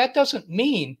 But that doesn't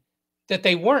mean that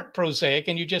they weren't prosaic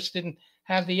and you just didn't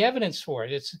have the evidence for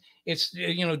it. It's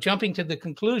jumping to the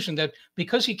conclusion that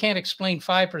because you can't explain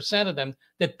 5% of them,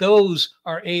 that those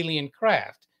are alien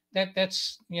craft.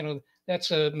 That's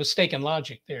a mistaken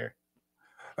logic there.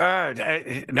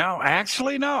 No,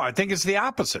 actually, no. I think it's the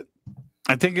opposite.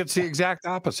 I think it's the exact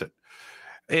opposite.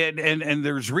 And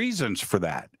there's reasons for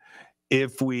that.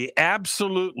 If we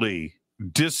absolutely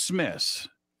dismiss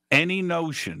any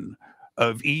notion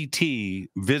of ET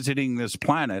visiting this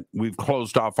planet, we've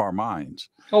closed off our minds.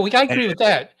 Oh, I agree with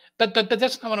that. But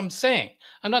that's not what I'm saying.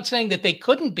 I'm not saying that they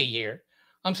couldn't be here.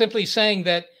 I'm simply saying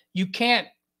that you can't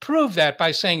prove that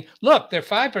by saying, look, they're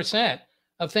 5%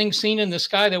 of things seen in the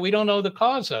sky that we don't know the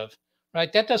cause of,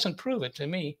 right? That doesn't prove it to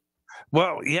me.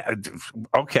 Well, yeah,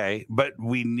 okay, but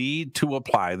we need to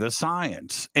apply the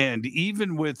science. And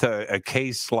even with a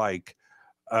case like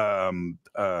Avi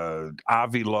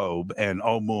Loeb and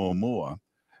Oumuamua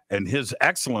and his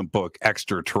excellent book,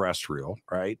 Extraterrestrial,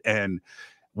 right? And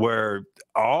where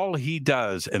all he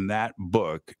does in that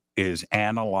book is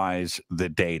analyze the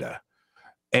data.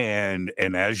 And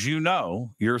as you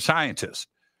know, you're a scientist.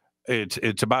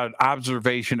 It's about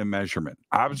observation and measurement,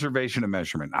 observation and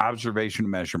measurement, observation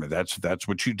and measurement. That's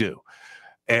what you do.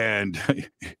 And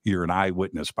you're an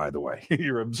eyewitness, by the way.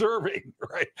 You're observing,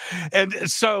 right? And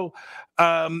so,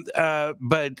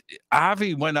 but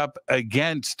Avi went up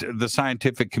against the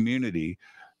scientific community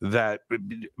that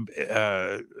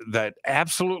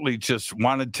absolutely just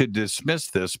wanted to dismiss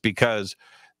this because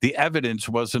the evidence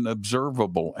wasn't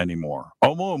observable anymore.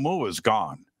 Oumuamua is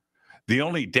gone. The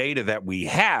only data that we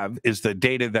have is the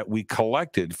data that we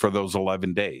collected for those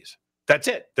 11 days. That's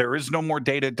it. There is no more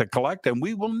data to collect, and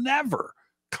we will never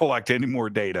collect any more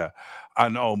data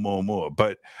on Oumuamua.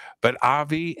 But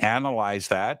Avi analyzed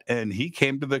that, and he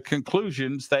came to the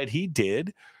conclusions that he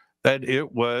did, that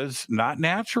it was not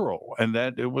natural and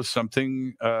that it was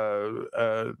something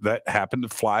that happened to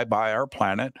fly by our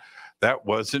planet that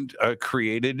wasn't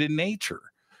created in nature.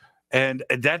 And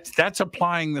that's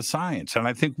applying the science. And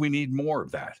I think we need more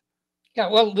of that. Yeah,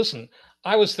 well, listen,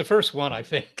 I was the first one, I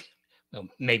think. Well,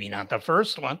 maybe not the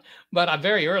first one, but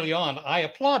very early on, I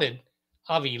applauded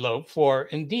Avi Loeb for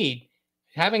indeed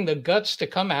having the guts to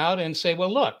come out and say,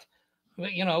 well, look,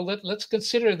 you know, let's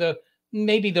consider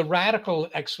maybe the radical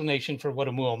explanation for what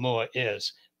Oumuamua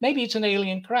is. Maybe it's an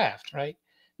alien craft, right?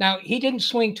 Now, he didn't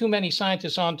swing too many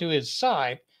scientists onto his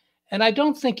side. And I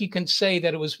don't think you can say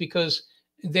that it was because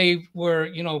they were,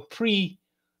 you know,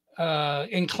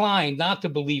 inclined not to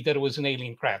believe that it was an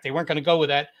alien craft. They weren't going to go with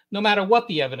that no matter what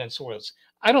the evidence was.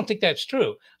 I don't think that's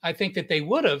true. I think that they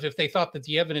would have if they thought that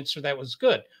the evidence for that was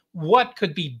good. What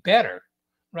could be better,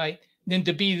 right, than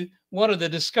to be one of the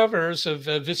discoverers of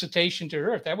visitation to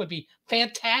Earth? That would be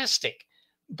fantastic.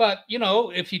 But, you know,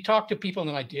 if you talk to people,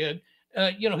 and I did,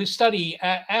 you know, who study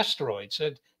asteroids,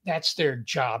 that's their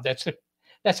job. That's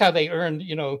how they earn,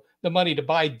 you know, the money to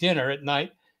buy dinner at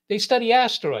night. They study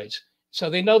asteroids. So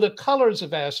they know the colors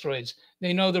of asteroids.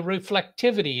 They know the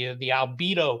reflectivity, the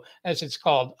albedo, as it's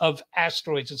called, of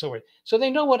asteroids and so forth. So they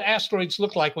know what asteroids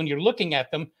look like when you're looking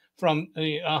at them from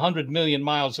 100 million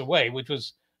miles away, which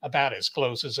was about as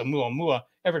close as Oumuamua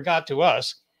ever got to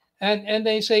us. And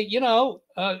they say, you know,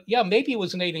 yeah, maybe it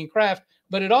was an alien craft,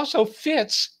 but it also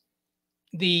fits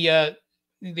the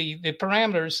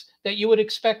parameters that you would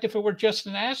expect if it were just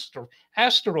an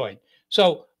asteroid.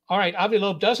 So, all right, Avi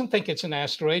Loeb doesn't think it's an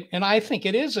asteroid, and I think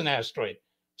it is an asteroid.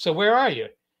 So where are you?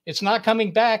 It's not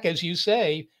coming back, as you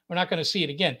say. We're not going to see it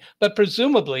again. But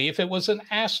presumably, if it was an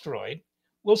asteroid,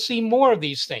 we'll see more of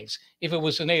these things. If it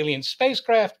was an alien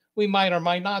spacecraft, we might or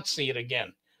might not see it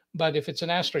again. But if it's an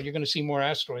asteroid, you're going to see more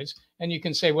asteroids. And you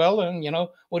can say, well, you know,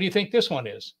 what do you think this one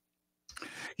is?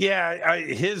 Yeah,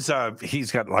 he's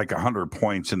got like 100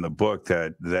 points in the book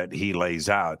that he lays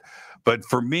out. But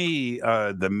for me,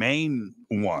 the main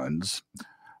ones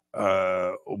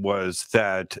was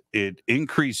that it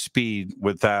increased speed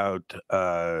without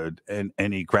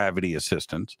any gravity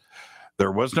assistance.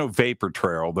 There was no vapor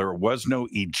trail. There was no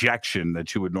ejection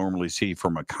that you would normally see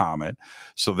from a comet.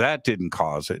 So that didn't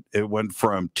cause it. It went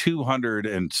from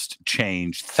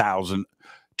 200,000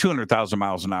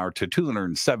 miles an hour to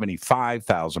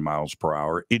 275,000 miles per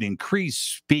hour. It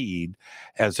increased speed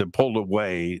as it pulled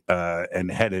away and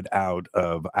headed out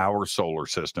of our solar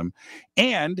system.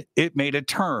 And it made a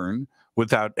turn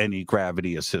without any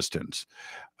gravity assistance.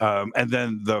 And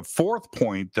then the fourth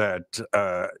point that,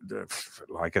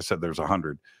 like I said, there's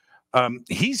 100.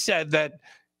 He said that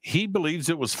he believes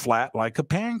it was flat like a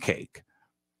pancake,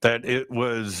 that it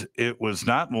was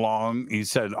not long. He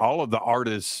said all of the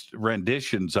artists'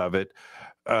 renditions of it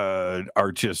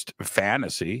are just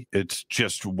fantasy. It's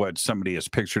just what somebody has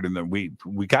pictured, and then we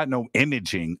got no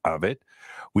imaging of it.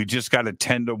 We just got a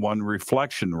 10-to-1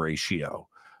 reflection ratio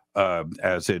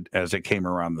as it came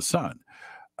around the sun.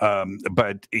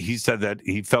 But he said that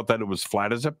he felt that it was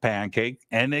flat as a pancake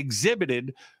and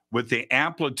exhibited, with the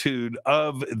amplitude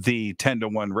of the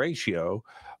 10-to-1 ratio,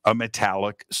 a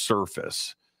metallic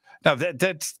surface. Now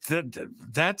that's data.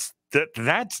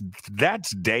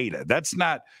 That's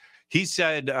not. He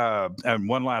said, and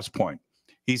one last point.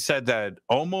 He said that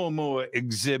Oumuamua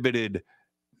exhibited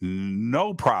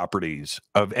no properties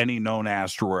of any known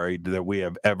asteroid that we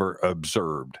have ever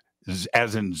observed,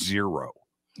 as in zero.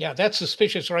 Yeah, that's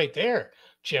suspicious right there,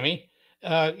 Jimmy.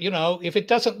 You know, if it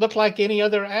doesn't look like any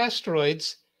other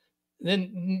asteroids,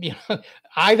 then, you know,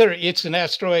 either it's an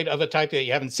asteroid of a type that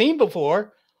you haven't seen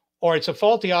before, or it's a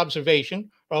faulty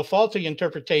observation, or a faulty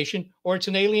interpretation, or it's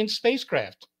an alien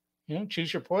spacecraft. You know,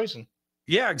 choose your poison.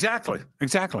 Yeah, exactly.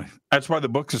 That's why the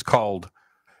book is called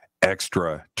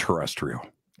Extraterrestrial.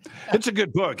 It's a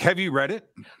good book. Have you read it?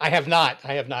 I have not.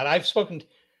 I've spoken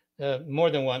more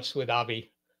than once with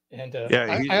Avi, And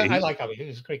I he, like him.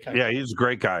 He's a great guy. yeah, he's a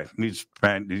great guy. He's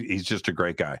just a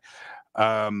great guy.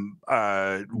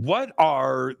 What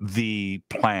are the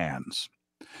plans?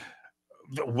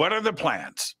 What are the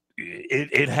plans?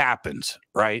 It happens,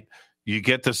 right? You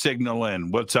get the signal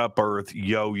in. What's up, Earth?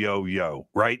 Yo, yo, yo,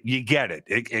 right? You get it.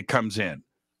 It comes in.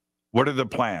 What are the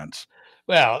plans?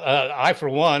 Well, I, for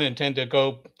one, intend to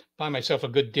go buy myself a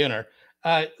good dinner.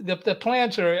 The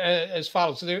plans are as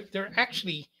follows. There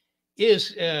actually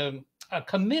is a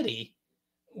committee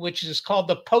which is called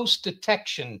the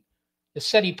the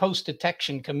SETI Post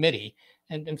Detection Committee.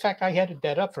 And in fact, I headed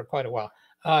that up for quite a while.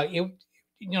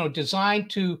 Designed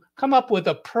to come up with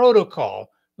a protocol,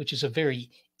 which is a very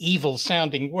evil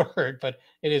sounding word, but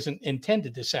it isn't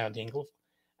intended to sound evil.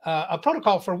 A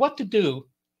protocol for what to do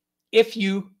if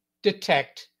you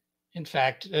detect, in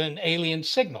fact, an alien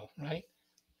signal, right?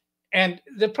 And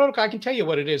the protocol, I can tell you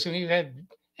what it is. And we've had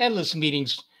endless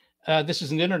meetings. This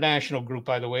is an international group,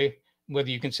 by the way, whether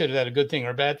you consider that a good thing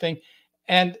or a bad thing.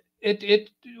 And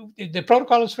the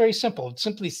protocol is very simple. It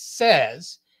simply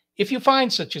says, if you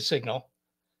find such a signal,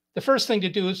 the first thing to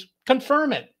do is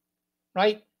confirm it,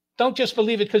 right? Don't just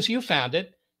believe it because you found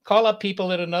it. Call up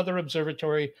people at another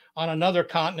observatory on another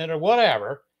continent or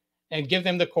whatever, and give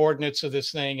them the coordinates of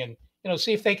this thing, and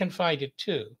see if they can find it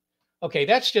too. Okay,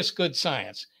 that's just good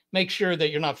science. Make sure that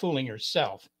you're not fooling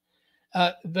yourself.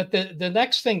 But the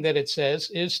next thing that it says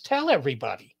is tell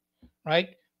everybody, right?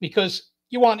 Because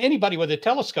you want anybody with a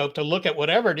telescope to look at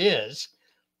whatever it is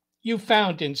you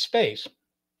found in space.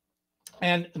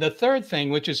 And the third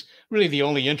thing, which is really the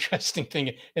only interesting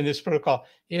thing in this protocol,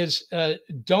 is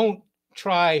don't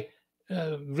try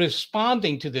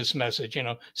responding to this message,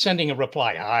 sending a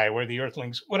reply, hi, we're the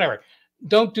Earthlings, whatever.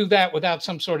 Don't do that without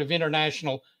some sort of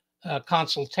international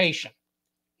consultation.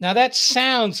 Now, that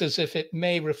sounds as if it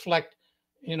may reflect,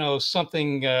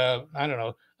 something, I don't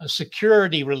know, a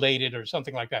security related or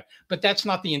something like that. But that's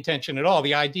not the intention at all.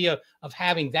 The idea of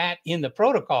having that in the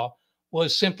protocol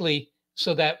was simply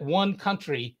so that one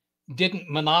country didn't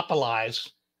monopolize,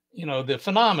 the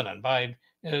phenomenon by,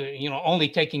 only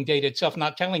taking data itself,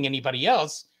 not telling anybody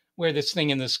else where this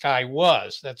thing in the sky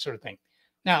was, that sort of thing.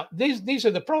 Now, these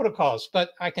are the protocols,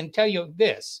 but I can tell you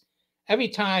this. Every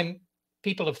time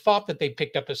people have thought that they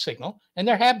picked up a signal, and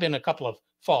there have been a couple of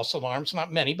false alarms,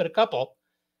 not many, but a couple,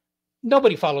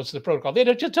 nobody follows the protocol. They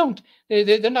just don't.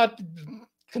 They're not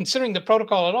considering the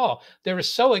protocol at all. They're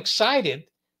so excited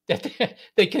that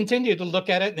they continue to look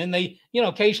at it, and they,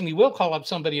 occasionally will call up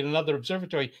somebody at another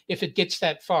observatory if it gets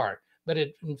that far. But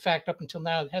in fact, up until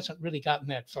now, it hasn't really gotten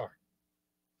that far.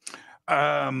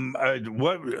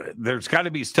 There's got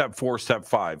to be step 4, step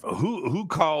 5. Who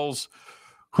calls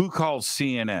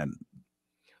CNN?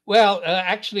 Well,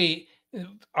 actually,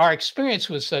 our experience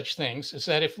with such things is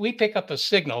that if we pick up a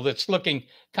signal that's looking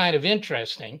kind of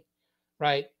interesting,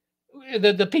 right,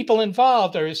 the people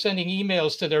involved are sending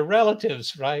emails to their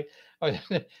relatives, right? Or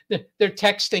they're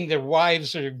texting their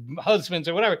wives or husbands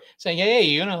or whatever, saying,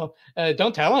 hey,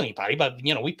 don't tell anybody, but,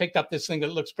 we picked up this thing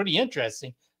that looks pretty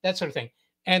interesting, that sort of thing.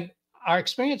 And our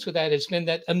experience with that has been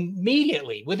that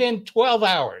immediately, within 12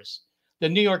 hours, the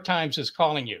New York Times is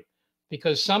calling you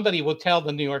because somebody will tell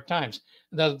the New York Times.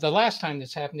 The last time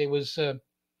this happened, it was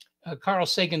Carl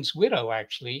Sagan's widow,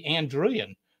 actually, Ann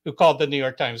Druyan, who called the New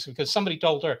York Times because somebody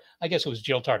told her, I guess it was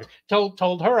Jill Tarter,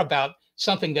 told her about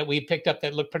something that we picked up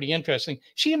that looked pretty interesting.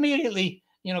 She immediately,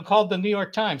 called the New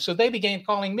York Times. So they began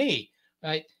calling me,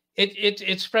 right?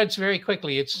 It spreads very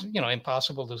quickly. It's,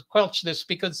 impossible to quench this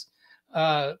because,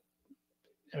 or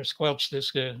squelch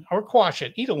this or quash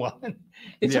it, either one.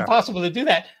 It's impossible to do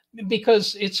that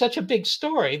because it's such a big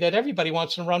story that everybody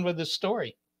wants to run with this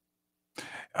story.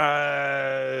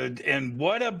 And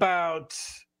what about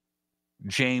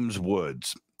James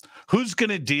Woods? Who's going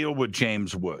to deal with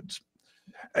James Woods?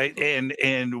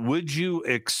 And would you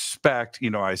expect,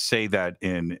 I say that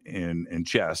in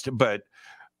jest, but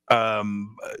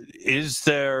is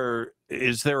there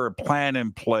a plan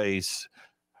in place?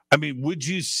 I mean, would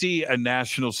you see a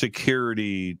national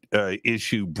security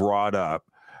issue brought up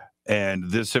and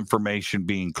this information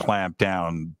being clamped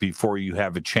down before you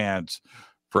have a chance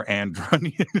for Ann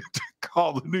Druyan to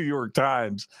call the New York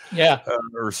Times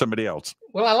or somebody else?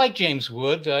 Well, I like James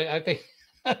Woods. I think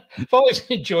I've always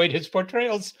enjoyed his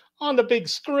portrayals on the big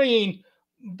screen.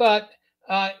 But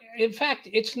in fact,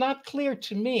 it's not clear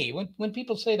to me when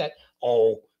people say that,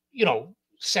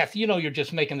 Seth, you're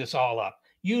just making this all up.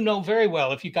 You know very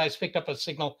well if you guys picked up a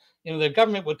signal, the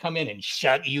government would come in and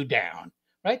shut you down,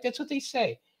 right? That's what they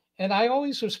say. And I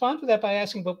always respond to that by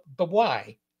asking, but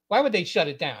why? Why would they shut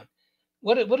it down?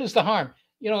 What is the harm?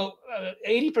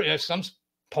 80%, some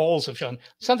polls have shown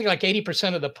something like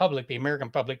 80% of the public, the American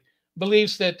public,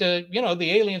 believes that the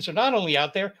aliens are not only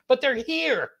out there, but they're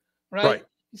here, right? Right.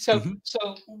 So,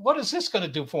 so what is this going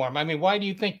to do for them? I mean, why do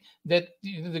you think that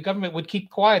the government would keep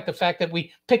quiet the fact that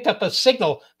we picked up a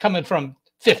signal coming from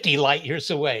 50 light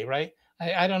years away, right?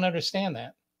 I don't understand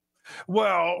that.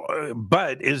 Well,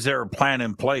 but is there a plan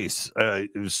in place?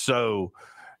 So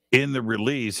in the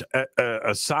release,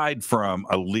 aside from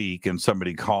a leak and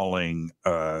somebody calling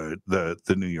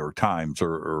the New York Times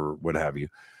or what have you,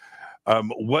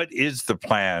 what is the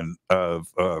plan of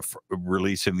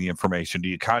releasing the information? Do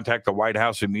you contact the White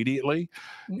House immediately?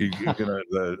 You're gonna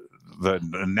the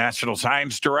National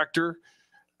Science Director?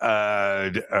 You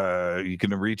going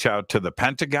to reach out to the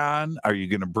Pentagon? Are you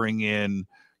going to bring in?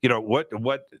 What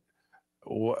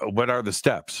are the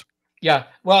steps? Yeah,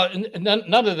 well,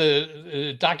 none of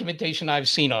the documentation I've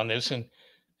seen on this, and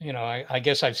I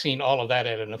guess I've seen all of that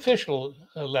at an official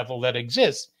level that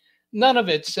exists. None of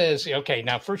it says, okay,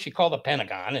 now first you call the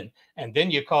Pentagon, and then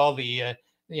you call the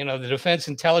the Defense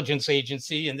Intelligence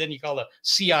Agency, and then you call the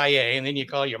CIA, and then you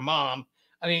call your mom.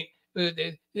 I mean,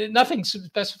 nothing's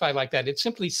specified like that. It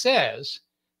simply says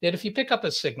that if you pick up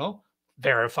a signal,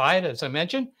 verify it, as I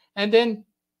mentioned, and then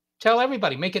tell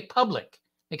everybody, make it public.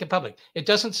 Make it public. It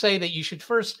doesn't say that you should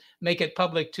first make it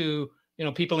public to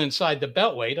people inside the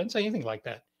Beltway. It doesn't say anything like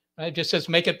that. Right? It just says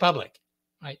make it public,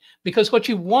 right? Because what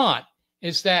you want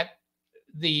is that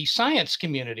the science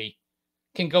community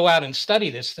can go out and study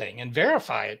this thing and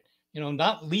verify it.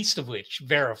 Not least of which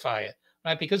verify it,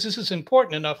 right? Because this is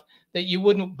important enough that you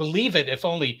wouldn't believe it if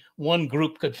only one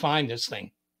group could find this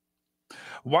thing.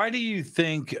 Why do you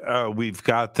think we've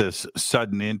got this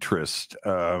sudden interest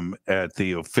at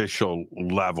the official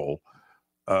level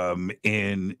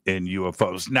in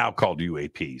UFOs, now called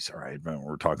UAPs? All right,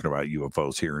 we're talking about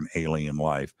UFOs here in alien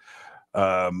life.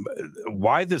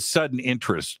 Why this sudden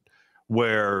interest?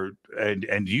 Where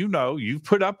and you've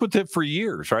put up with it for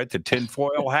years, right? The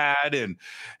tinfoil hat,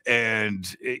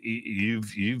 and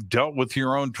you've dealt with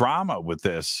your own drama with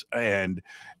this, and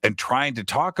trying to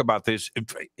talk about this.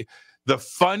 The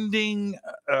funding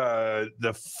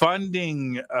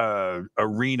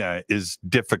arena is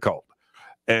difficult,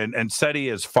 and SETI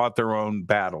has fought their own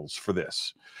battles for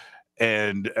this,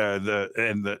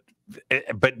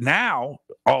 but now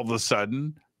all of a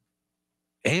sudden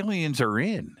aliens are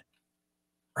in,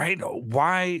 right?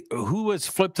 Why? Who has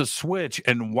flipped the switch,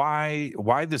 and why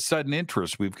the sudden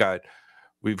interest? We've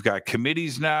got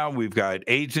committees now. We've got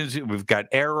agencies. We've got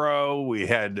Arrow. We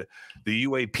had the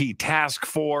UAP task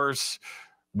force.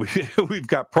 We've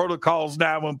got protocols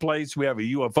now in place. We have a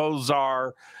UFO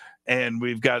czar, and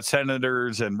we've got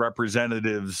senators and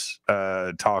representatives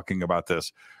talking about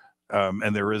this.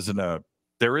 And there isn't a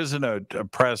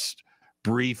press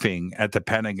briefing at the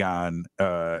Pentagon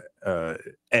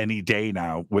any day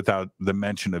now without the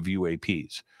mention of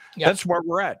UAPs. Yep. That's where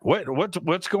we're at.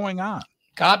 What's going on?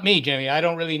 Got me, Jimmy. I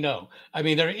don't really know. I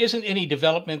mean, there isn't any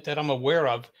development that I'm aware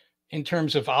of in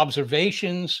terms of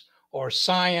observations or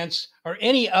science or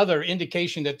any other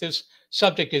indication that this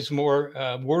subject is more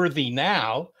worthy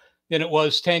now than it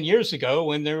was 10 years ago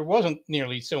when there wasn't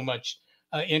nearly so much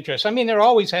interest. I mean, there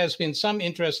always has been some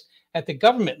interest at the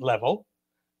government level,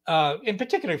 in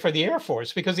particular for the Air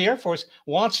Force, because the Air Force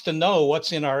wants to know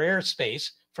what's in our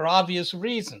airspace for obvious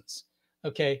reasons.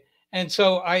 Okay. And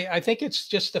so I think it's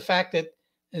just the fact that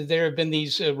there have been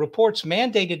these reports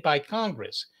mandated by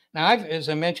Congress. Now, as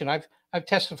I mentioned, I've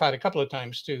testified a couple of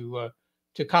times to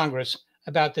Congress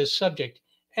about this subject,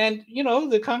 and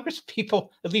the Congress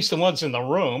people, at least the ones in the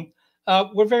room,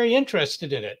 were very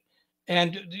interested in it.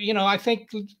 And I think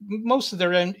most of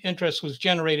their interest was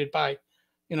generated by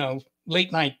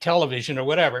late night television or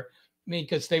whatever,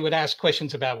 because they would ask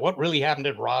questions about what really happened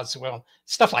at Roswell,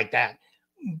 stuff like that.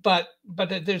 But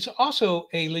there's also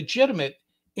a legitimate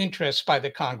interest by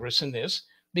the Congress in this,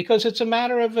 because it's a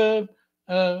matter of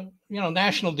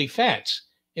national defense.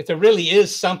 If there really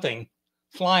is something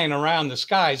flying around the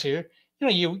skies here,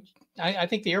 I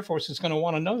think the Air Force is going to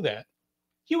want to know that.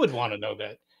 You would want to know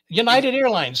that. United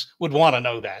Airlines would want to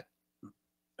know that.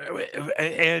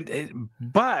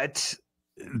 But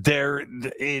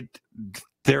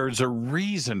there's a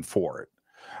reason for it.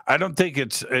 I don't think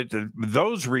it's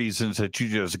those reasons that you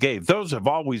just gave. Those have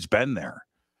always been there.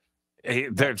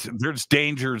 There's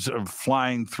dangers of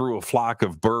flying through a flock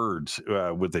of birds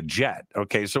with a jet.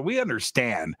 Okay, so we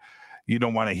understand you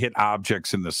don't want to hit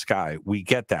objects in the sky. We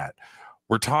get that.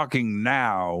 We're talking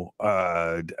now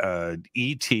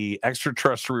ET,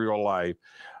 extraterrestrial life,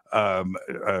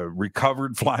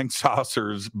 recovered flying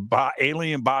saucers,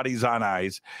 alien bodies on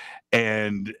ice,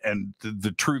 and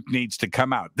the truth needs to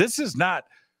come out. This is not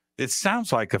It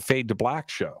sounds like a Fade to Black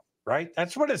show, right?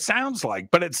 That's what it sounds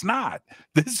like, but it's not.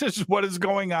 This is what is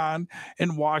going on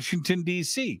in Washington,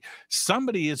 D.C.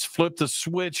 Somebody has flipped the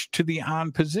switch to the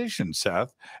on position,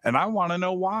 Seth, and I want to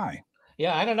know why.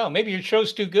 Yeah, I don't know. Maybe your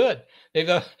show's too good.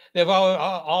 They've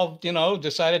all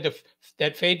decided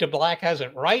that Fade to Black has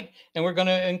it right, and we're going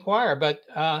to inquire. But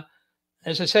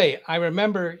as I say, I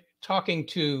remember talking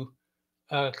to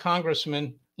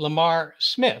Congressman Lamar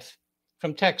Smith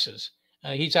from Texas.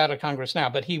 He's out of Congress now,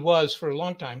 but he was for a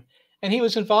long time, and he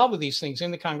was involved with these things in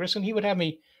the Congress. And he would have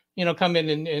me, come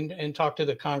in and talk to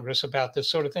the Congress about this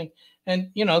sort of thing.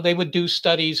 And they would do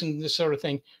studies and this sort of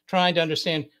thing, trying to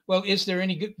understand. Well, is there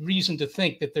any good reason to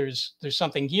think that there's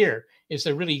something here? Is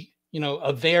there really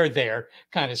a there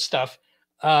kind of stuff?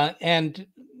 And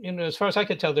as far as I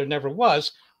could tell, there never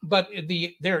was. But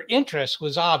their interest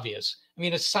was obvious. I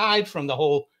mean, aside from the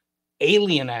whole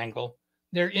alien angle,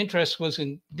 their interest was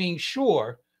in being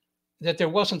sure that there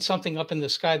wasn't something up in the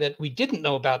sky that we didn't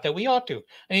know about that we ought to.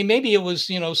 I mean, maybe it was,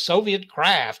 Soviet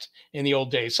craft in the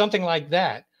old days, something like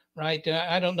that, right?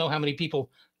 I don't know how many people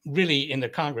really in the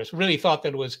Congress really thought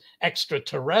that it was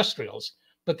extraterrestrials,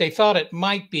 but they thought it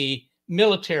might be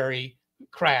military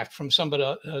craft from some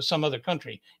other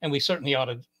country, and we certainly ought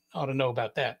to know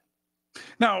about that.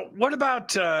 Now, what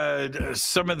about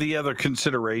some of the other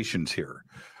considerations here?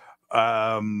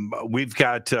 We've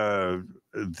got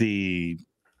the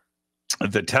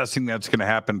testing that's going to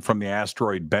happen from the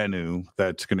asteroid Bennu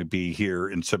that's going to be here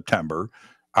in September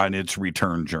on its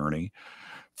return journey.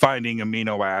 Finding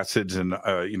amino acids and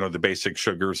the basic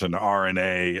sugars and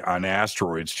RNA on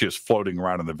asteroids just floating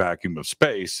around in the vacuum of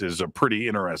space is a pretty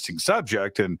interesting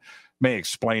subject and may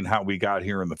explain how we got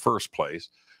here in the first place.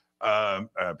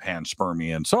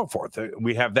 Panspermia and so forth.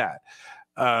 We have that.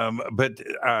 But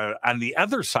on the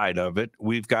other side of it,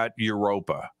 we've got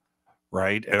Europa,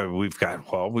 right? We've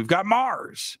got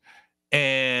Mars,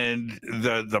 and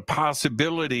the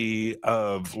possibility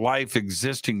of life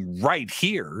existing right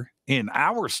here in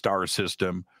our star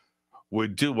system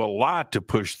would do a lot to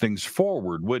push things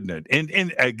forward, wouldn't it?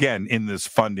 And again, in this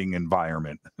funding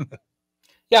environment.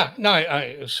 Yeah, no,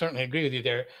 I certainly agree with you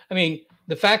there. I mean,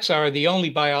 the facts are the only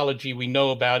biology we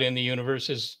know about in the universe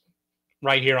is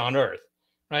right here on Earth,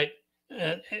 right?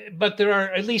 But there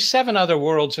are at least 7 other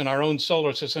worlds in our own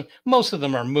solar system. Most of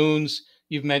them are moons.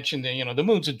 You've mentioned, the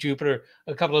moons of Jupiter,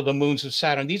 a couple of the moons of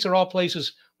Saturn. These are all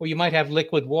places where you might have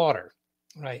liquid water,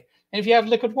 right? And if you have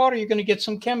liquid water, you're going to get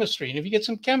some chemistry. And if you get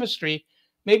some chemistry,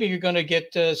 maybe you're going to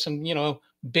get some,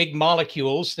 big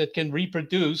molecules that can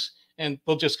reproduce, and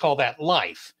we'll just call that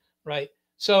life, right?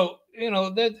 So,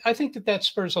 I think that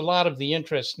spurs a lot of the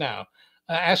interest now.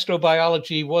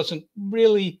 Astrobiology wasn't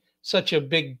really such a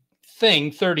big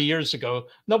thing 30 years ago.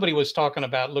 Nobody was talking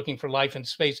about looking for life in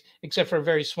space, except for a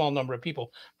very small number of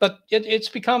people. But it's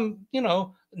become,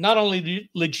 not only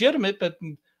legitimate, but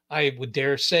I would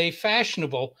dare say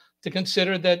fashionable to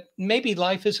consider that maybe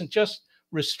life isn't just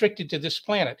restricted to this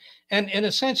planet. And in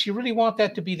a sense, you really want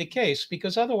that to be the case,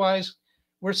 because otherwise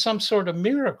we're some sort of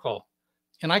miracle.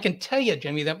 And I can tell you,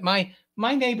 Jimmy, that my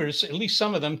neighbors, at least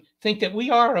some of them, think that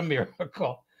we are a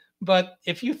miracle. But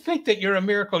if you think that you're a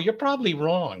miracle, you're probably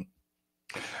wrong.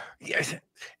 Yes.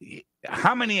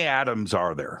 How many atoms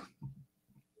are there?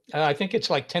 I think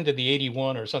it's like 10 to the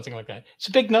 81 or something like that. It's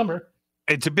a big number.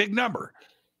 It's a big number.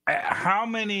 How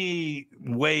many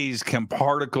ways can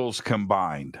particles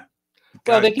combined?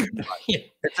 Well, they can. Yeah.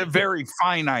 It's a very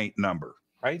finite number,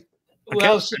 right? Okay.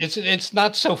 Well, it's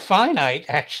not so finite,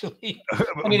 actually.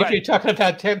 I mean, if you're talking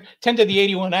about 10 to the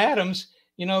 81 atoms,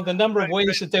 the number of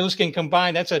ways that those can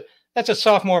combine, that's a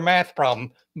sophomore math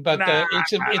problem. But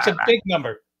it's a big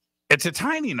number. It's a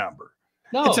tiny number.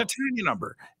 No, it's a tiny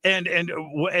number. And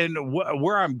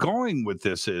where I'm going with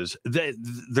this is that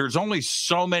there's only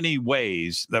so many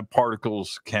ways that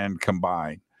particles can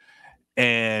combine.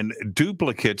 And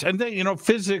duplicates, and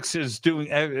physics is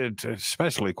doing,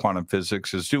 especially quantum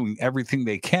physics, is doing everything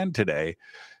they can today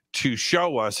to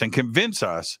show us and convince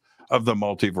us of the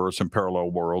multiverse and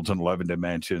parallel worlds and 11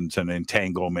 dimensions and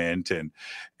entanglement and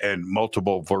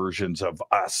multiple versions of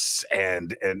us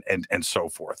and so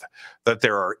forth. That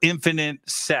there are infinite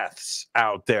Seths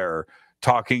out there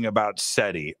talking about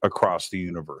SETI across the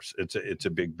universe. It's a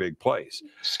big place.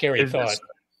 Scary thought.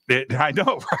 I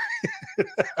know,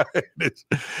 right?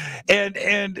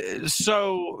 and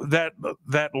so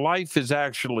that life is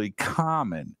actually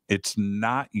common. It's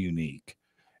not unique.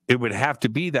 It would have to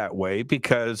be that way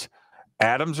because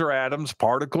atoms are atoms,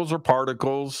 particles are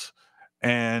particles,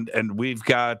 and we've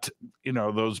got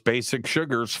those basic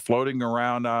sugars floating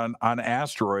around on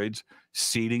asteroids,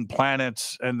 seeding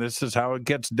planets, and this is how it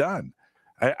gets done.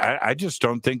 I just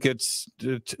don't think it's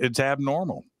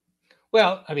abnormal.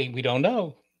 Well, I mean, we don't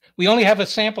know. We only have a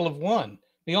sample of one.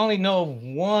 We only know of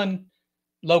one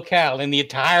locale in the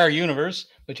entire universe,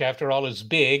 which after all is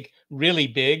big, really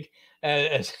big,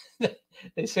 as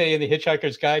they say in the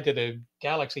Hitchhiker's Guide to the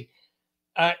Galaxy.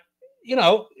 You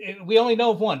know, we only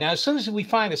know of one. Now, as soon as we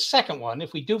find a second one,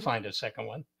 if we do find a second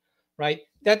one, right,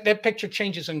 that picture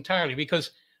changes entirely,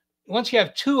 because once you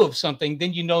have two of something,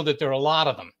 then you know that there are a lot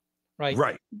of them, right?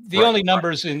 Right. The only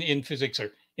numbers in physics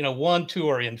are, you know, 1, 2,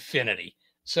 or infinity.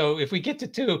 So if we get to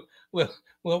 2,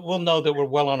 we'll know that we're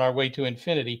well on our way to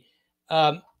infinity.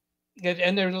 And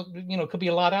there, you know, could be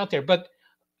a lot out there. But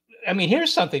I mean,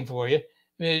 here's something for you.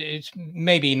 It's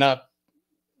maybe not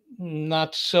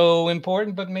so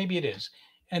important, but maybe it is.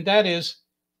 And that is,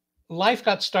 life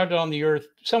got started on the Earth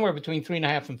somewhere between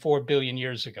 3.5 and 4 billion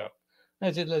years ago.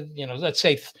 You know, let's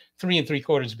say 3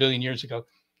 3/4 billion years ago.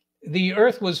 The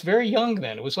Earth was very young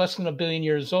then. It was less than 1 billion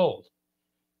years old.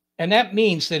 And that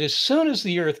means that as soon as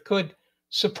the Earth could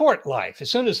support life,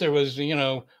 as soon as there was, you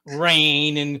know,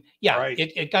 rain and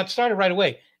it got started right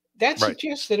away. That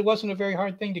suggests that it wasn't a very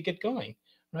hard thing to get going,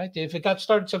 right? If it got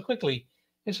started so quickly,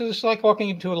 it's just like walking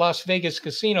into a Las Vegas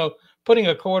casino, putting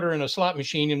a quarter in a slot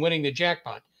machine and winning the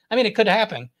jackpot. I mean, it could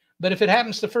happen, but if it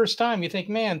happens the first time, you think,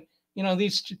 man, you know,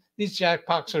 these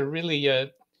jackpots are really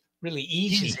really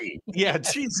easy. Yeah,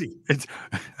 it's easy.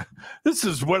 This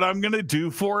is what I'm going to do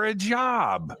for a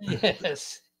job.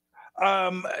 Yes.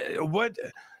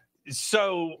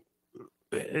 So,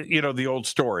 you know, the old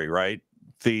story, right?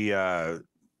 The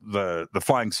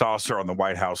flying saucer on the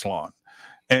White House lawn,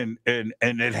 and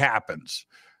it happens.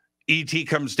 ET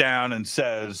comes down and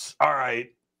says, "All right,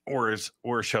 where's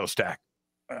Shostak?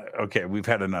 Okay, we've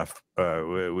had enough.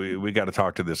 We got to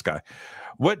talk to this guy.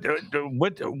 What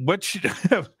should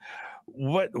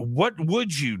what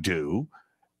would you do,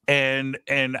 and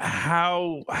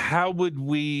how would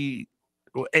we,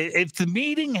 if the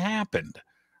meeting happened,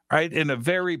 right, in a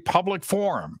very public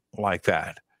forum like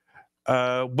that?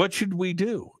 What should we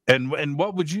do, and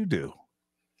what would you do?"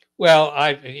 Well,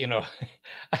 I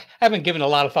haven't given a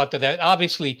lot of thought to that.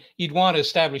 Obviously, you'd want to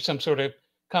establish some sort of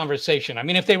conversation. I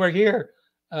mean, if they were here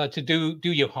to do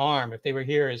you harm, if they were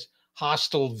here as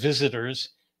hostile visitors,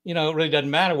 you know, it really doesn't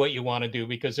matter what you want to do,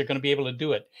 because they're going to be able to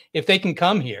do it. If they can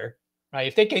come here, right?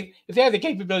 If they have the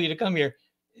capability to come here,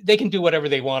 they can do whatever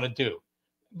they want to do.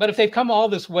 But if they've come all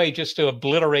this way just to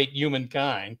obliterate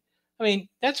humankind, I mean,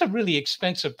 that's a really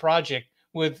expensive project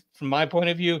with, from my point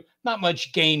of view, not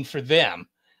much gain for them.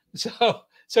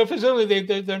 So presumably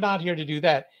they're not here to do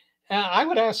that. I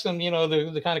would ask them, you know,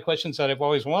 the kind of questions that I've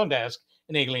always wanted to ask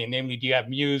an alien, namely, do you have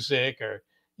music, or,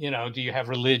 you know, do you have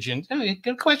religion? I mean,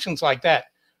 questions like that.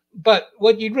 But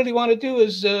what you'd really want to do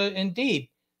is indeed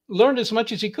learn as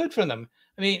much as you could from them.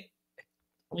 I mean,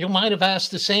 you might have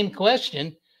asked the same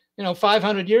question, you know,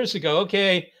 500 years ago.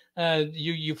 Okay,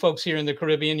 you folks here in the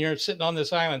Caribbean, you're sitting on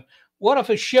this island. What if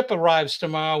a ship arrives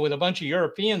tomorrow with a bunch of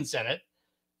Europeans in it?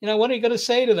 You know, what are you going to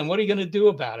say to them? What are you going to do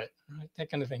about it? Right?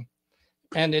 That kind of thing.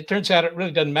 And it turns out it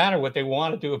really doesn't matter what they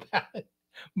want to do about it.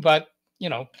 But, you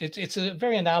know, it's a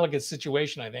very analogous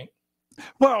situation, I think.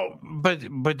 Well,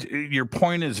 but your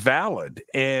point is valid.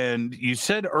 And you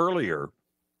said earlier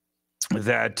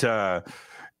that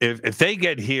if they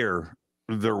get here,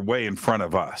 they're way in front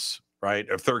of us, right?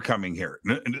 If they're coming here,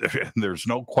 there's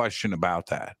no question about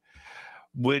that.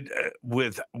 With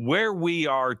where we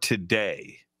are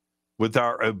today, with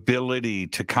our ability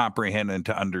to comprehend and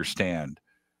to understand,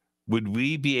 would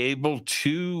we be able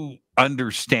to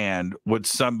understand what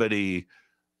somebody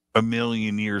a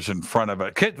million years in front of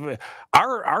us?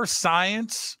 Our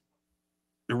science,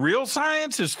 real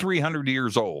science, is 300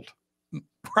 years old,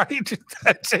 right?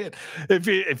 That's it.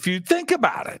 If you think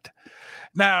about it.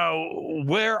 Now,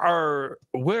 where are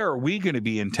we going to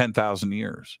be in 10,000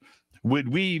 years? Would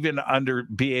we even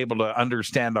be able to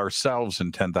understand ourselves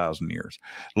in 10,000 years,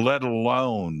 let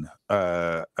alone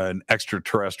an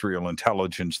extraterrestrial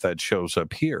intelligence that shows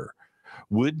up here?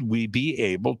 Would we be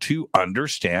able to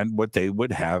understand what they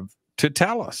would have to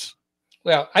tell us?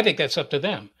 Well, I think that's up to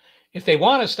them. If they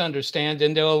want us to understand,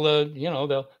 then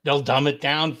they'll dumb it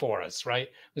down for us, right?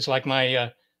 It's like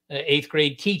my 8th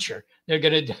grade teacher.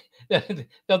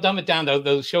 They'll dumb it down.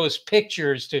 They'll show us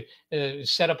pictures to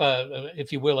set up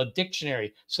if you will, a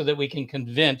dictionary, so that we can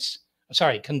converse,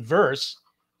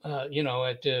 at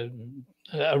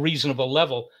a reasonable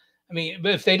level. I mean,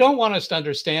 but if they don't want us to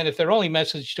understand, if their only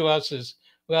message to us is,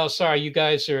 well, sorry, you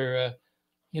guys are,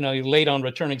 you're late on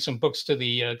returning some books to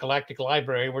the Galactic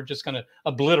Library. We're just going to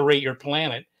obliterate your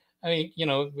planet. I mean,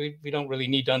 we don't really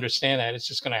need to understand that. It's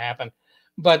just going to happen.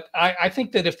 But I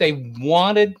think that if they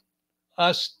wanted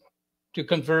us to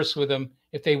converse with them,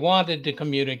 if they wanted to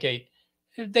communicate,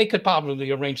 they could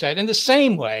probably arrange that in the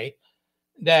same way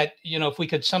that, if we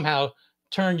could somehow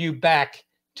turn you back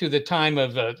to the time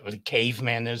of the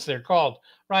cavemen, as they're called,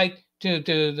 right? To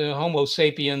the Homo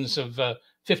sapiens of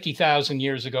 50,000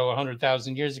 years ago,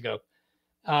 100,000 years ago.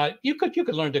 You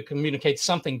could learn to communicate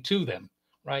something to them,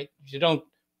 right? You don't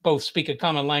both speak a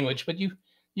common language, but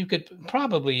you could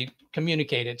probably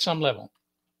communicate at some level.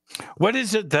 What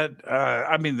is it that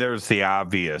I mean? There's the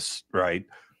obvious, right?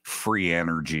 Free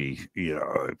energy,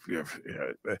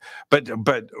 but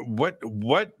what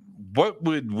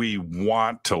would we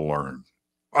want to learn?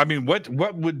 I mean, what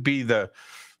would be the?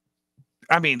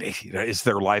 I mean, is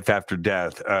there life after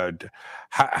death?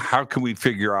 How can we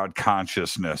figure out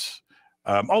consciousness?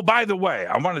 Oh, by the way,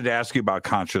 I wanted to ask you about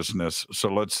consciousness, so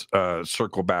let's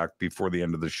circle back before the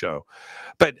end of the show.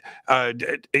 But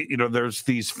there's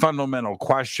these fundamental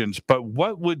questions. But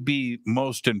what would be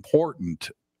most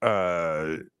important,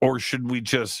 or should we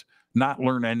just not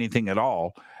learn anything at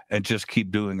all and just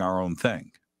keep doing our own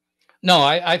thing? No,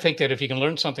 I think that if you can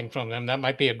learn something from them, that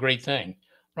might be a great thing,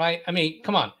 right? I mean,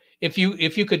 come on. If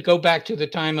you could go back to the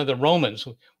time of the Romans,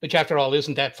 which after all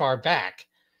isn't that far back,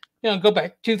 go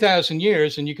back 2,000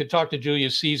 years and you could talk to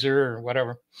Julius Caesar or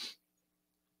whatever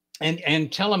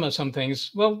and tell him some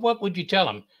things. Well, what would you tell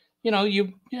him?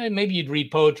 Maybe you'd read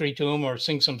poetry to him or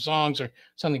sing some songs or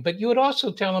something, but you would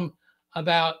also tell him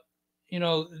about,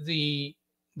 the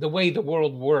way the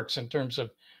world works in terms of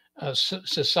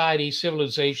society,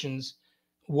 civilizations,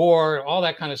 war, all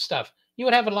that kind of stuff. You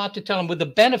would have a lot to tell him with the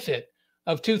benefit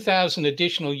of 2,000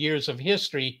 additional years of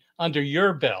history under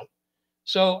your belt.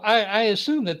 So I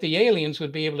assume that the aliens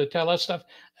would be able to tell us stuff,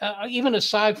 even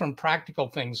aside from practical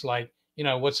things like,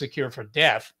 what's the cure for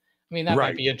death? I mean, that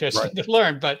might be interesting to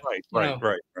learn, but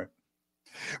right.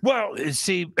 Well,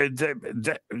 see,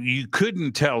 you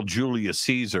couldn't tell Julius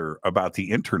Caesar about the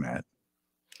internet.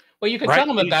 Well, you could tell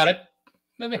him about it.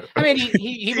 I mean,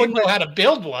 he wouldn't know how to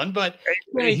build one, but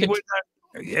he would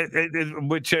not,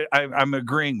 which I'm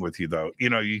agreeing with you, though.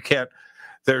 You can't.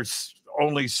 There's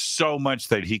only so much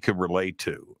that he could relate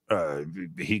to.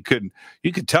 You could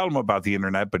tell him about the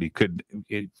internet, but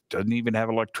it doesn't even have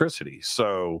electricity.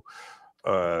 So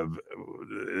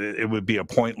it would be a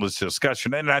pointless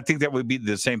discussion. And I think that would be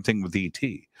the same thing with ET.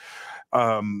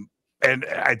 And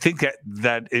I think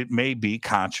that it may be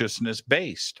consciousness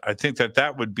based. I think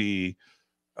that would be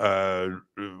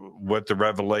what the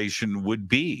revelation would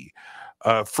be.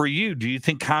 For you, do you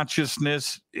think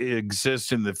consciousness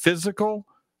exists in the physical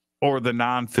or the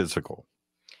non-physical?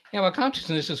 Yeah, well,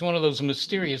 consciousness is one of those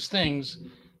mysterious things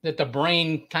that the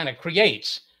brain kind of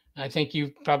creates. I think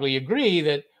you probably agree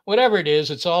that whatever it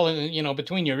is, it's all in,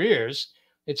 between your ears.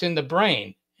 It's in the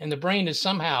brain, and the brain has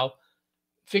somehow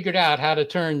figured out how to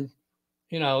turn,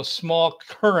 small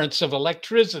currents of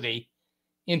electricity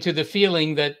into the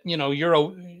feeling that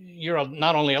you're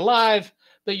not only alive,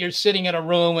 but you're sitting in a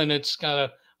room and it's got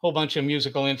a whole bunch of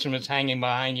musical instruments hanging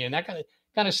behind you and that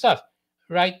kind of stuff.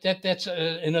 Right, that's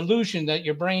an illusion that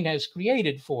your brain has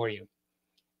created for you,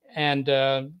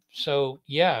 and so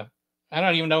yeah, I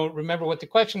don't even remember what the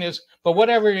question is, but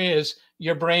whatever it is,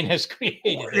 your brain has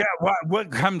created. Yeah,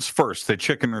 what comes first, the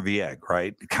chicken or the egg?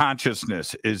 Right,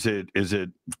 consciousness is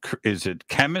it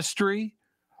chemistry,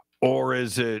 or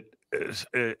is it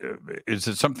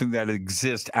something that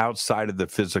exists outside of the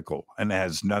physical and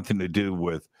has nothing to do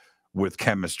with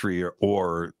chemistry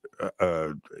or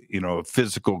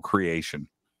physical creation?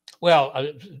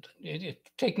 Well,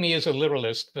 take me as a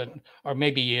literalist, or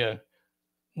maybe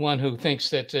one who thinks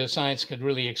that science could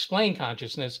really explain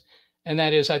consciousness, and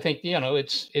that is, I think,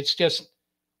 it's just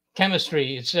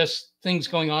chemistry. It's just things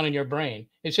going on in your brain.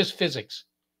 It's just physics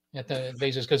at the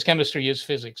basis, because chemistry is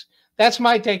physics. That's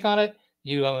my take on it.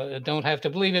 You don't have to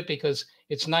believe it, because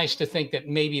it's nice to think that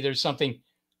maybe there's something,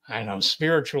 I don't know,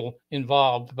 spiritual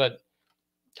involved, but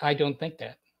I don't think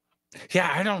that.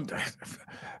 Yeah, I don't.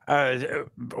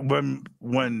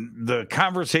 When the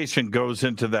conversation goes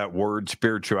into that word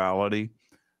spirituality,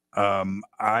 I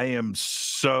am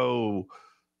so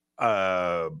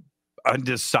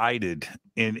undecided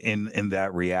in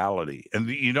that reality. And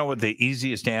you know what the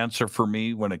easiest answer for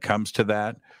me when it comes to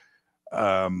that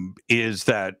is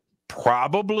that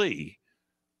probably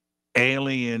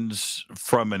aliens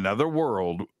from another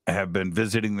world have been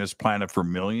visiting this planet for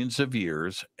millions of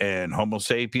years, and Homo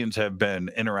sapiens have been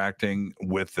interacting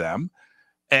with them,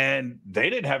 and they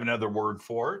didn't have another word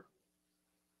for it,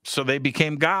 so they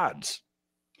became gods.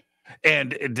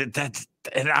 And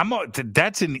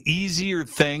that's an easier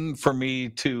thing for me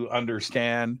to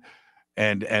understand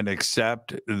and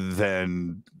accept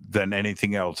than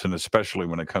anything else, and especially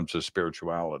when it comes to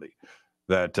spirituality.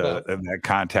 That and that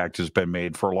contact has been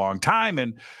made for a long time,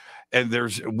 and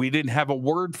we didn't have a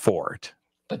word for it.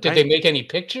 But did they make any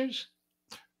pictures?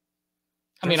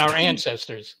 I mean, our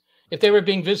ancestors, if they were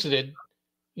being visited,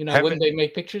 wouldn't they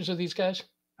make pictures of these guys?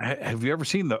 Have you ever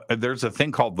seen there's a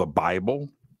thing called the Bible?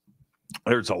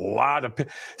 There's a lot of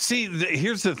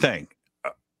here's the thing.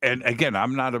 And again,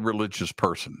 I'm not a religious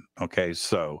person. Okay.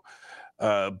 So,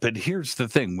 but here's the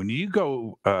thing. When you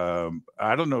go,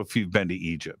 I don't know if you've been to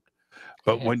Egypt,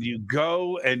 but when you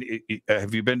go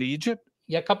have you been to Egypt?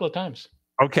 Yeah, a couple of times.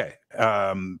 Okay.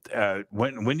 When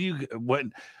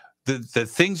the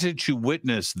things that you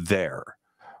witness there,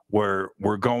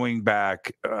 we're going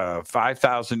back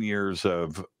 5,000 years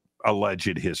of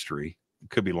alleged history. It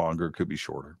could be longer, it could be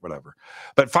shorter, whatever.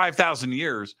 But 5,000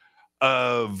 years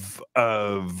of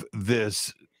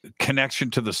this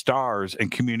connection to the stars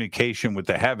and communication with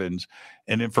the heavens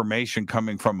and information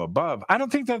coming from above. I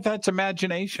don't think that that's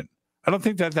imagination. I don't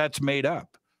think that that's made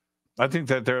up. I think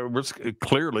that there was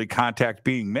clearly contact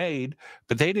being made,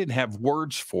 but they didn't have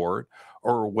words for it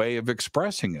or a way of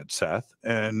expressing it, Seth.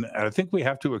 And I think we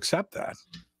have to accept that.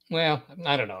 Well,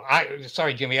 I don't know.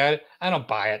 Sorry, Jimmy, I don't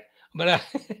buy it. But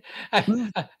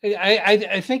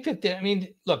I think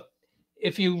that, look,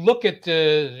 if you look at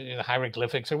the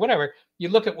hieroglyphics or whatever, you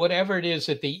look at whatever it is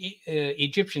that the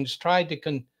Egyptians tried to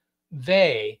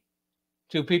convey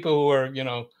to people who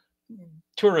are,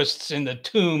 tourists in the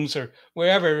tombs or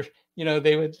wherever,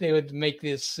 they would make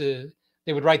this,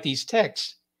 they would write these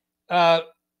texts.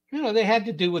 They had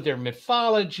to do with their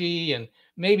mythology and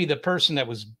maybe the person that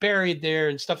was buried there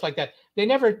and stuff like that. They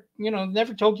never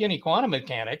told you any quantum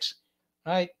mechanics,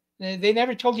 right? They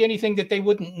never told you anything that they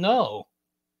wouldn't know.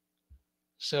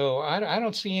 So I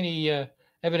don't see any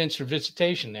evidence for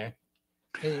visitation there.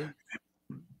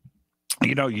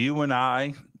 You and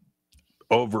I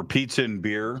over pizza and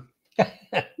beer,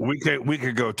 we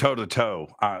could go toe to toe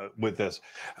with this,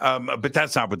 but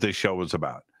that's not what this show was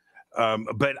about.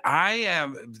 But I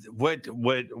am what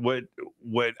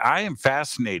I am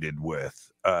fascinated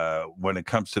with when it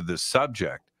comes to this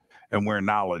subject and where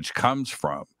knowledge comes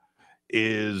from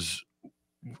is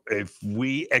if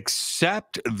we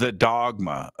accept the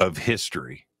dogma of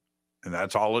history, and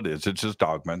that's all it is, it's just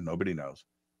dogma. Nobody knows.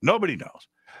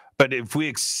 But if we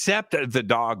accept the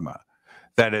dogma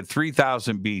that at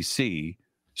 3000 BC,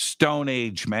 Stone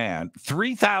Age man,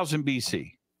 3000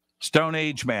 BC, Stone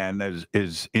Age man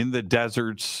is in the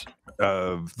deserts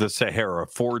of the Sahara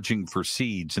foraging for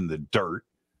seeds in the dirt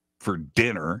for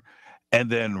dinner, and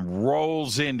then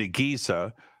rolls into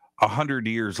Giza 100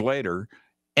 years later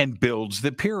and builds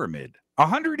the pyramid.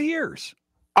 100 years.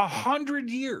 100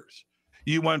 years.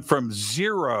 You went from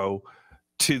zero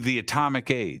to the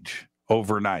atomic age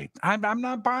overnight. I'm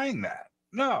not buying that.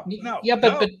 No. Yeah,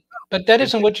 but that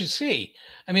isn't what you see.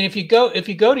 I mean, if you go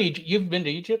to Egypt, you've been to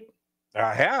Egypt?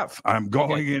 I have. I'm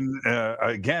going in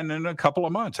again in a couple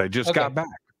of months. I just got back.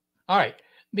 All right.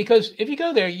 Because if you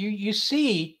go there, you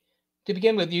see, to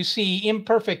begin with, you see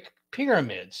imperfect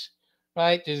pyramids,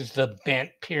 right? There's the bent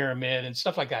pyramid and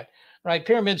stuff like that, right?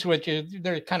 Pyramids, which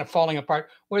they're kind of falling apart,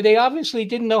 where they obviously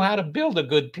didn't know how to build a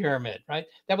good pyramid, right?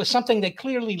 That was something they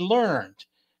clearly learned.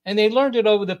 And they learned it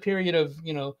over the period of,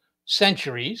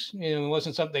 centuries. It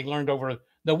wasn't something they learned over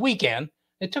the weekend.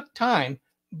 It took time,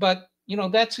 but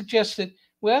that suggests that,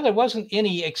 well, there wasn't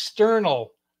any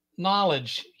external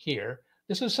knowledge here.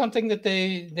 This was something that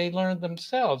they learned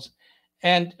themselves.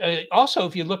 And also,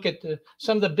 if you look at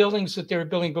some of the buildings that they were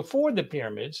building before the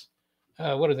pyramids,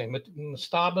 what are they,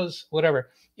 mastabas, whatever,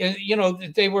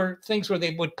 they were things where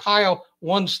they would pile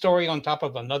one story on top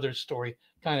of another story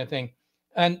kind of thing.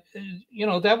 And,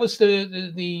 that was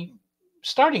the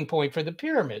starting point for the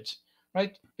pyramids,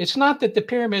 right? It's not that the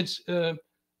pyramids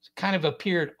kind of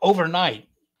appeared overnight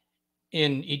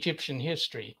in Egyptian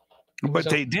history. But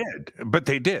they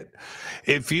did.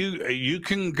 If you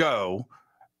can go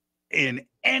in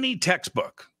any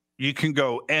textbook, you can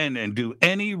go in and do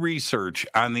any research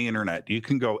on the internet. You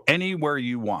can go anywhere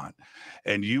you want,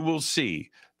 and you will see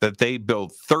that they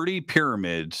built 30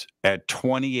 pyramids at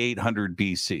 2800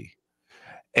 BC.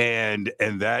 And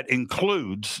that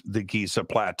includes the Giza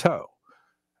Plateau.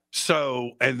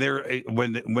 So, and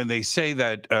when they say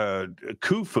that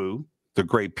Khufu, the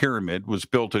Great Pyramid, was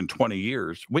built in 20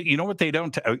 years, you know what they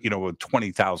don't, with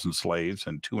 20,000 slaves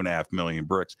and 2.5 million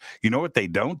bricks, you know what they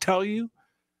don't tell you?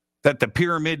 That the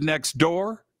pyramid next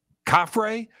door,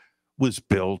 Khafre, was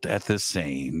built at the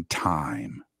same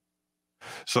time.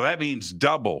 So that means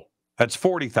double. That's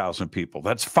 40,000 people.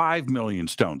 That's 5 million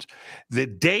stones. The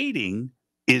dating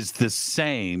is the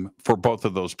same for both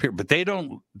of those periods. But they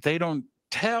don't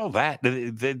tell that.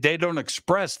 They don't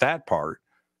express that part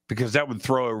because that would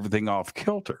throw everything off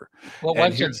kilter. Well,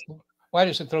 why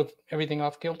does it throw everything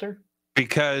off kilter?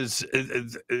 Because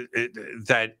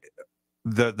that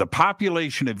the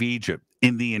population of Egypt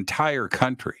in the entire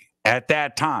country at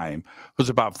that time was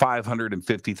about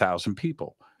 550,000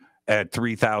 people at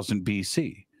 3000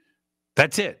 BC.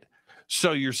 That's it.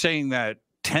 So you're saying that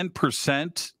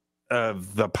 10%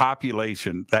 of the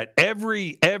population, that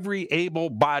every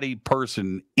able-bodied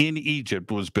person in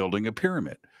Egypt was building a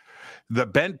pyramid. The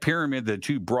bent pyramid that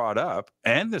you brought up,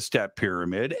 and the step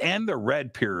pyramid, and the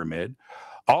red pyramid,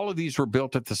 all of these were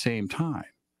built at the same time.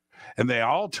 And they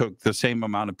all took the same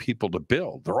amount of people to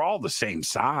build. They're all the same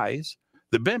size.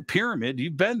 The bent pyramid,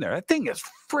 you've been there. That thing is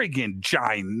friggin'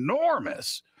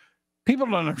 ginormous. People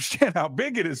don't understand how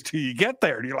big it is till you get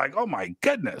there. And you're like, oh my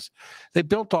goodness. They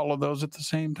built all of those at the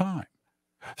same time.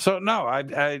 So no,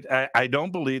 I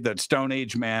don't believe that Stone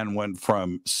Age man went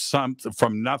from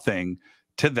nothing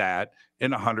to that in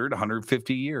 100,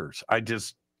 150 years.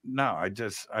 No.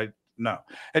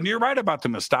 And you're right about the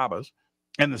mastabas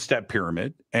and the step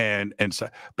pyramid and so,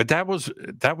 but that was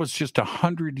just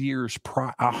 100 years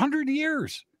prior. 100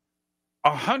 years.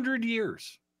 100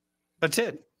 years. That's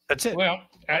it. Well,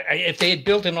 if they had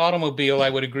built an automobile, I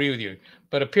would agree with you.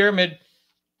 But a pyramid,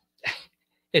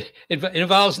 it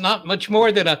involves not much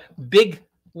more than a big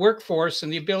workforce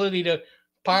and the ability to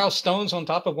pile stones on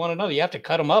top of one another. You have to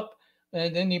cut them up,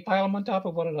 and then you pile them on top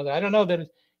of one another. I don't know that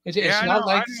it's not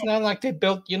like they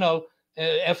built,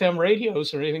 FM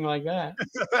radios or anything like that.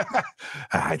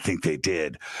 I think they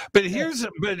did. But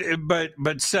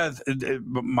but Seth,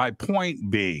 my point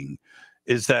being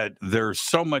is that there's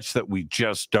so much that we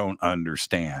just don't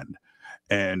understand.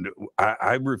 And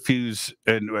I refuse,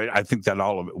 and I think that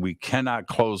all of it, we cannot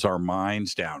close our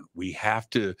minds down. We have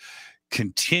to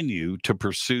continue to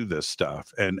pursue this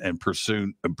stuff and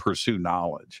pursue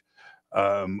knowledge.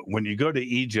 When you go to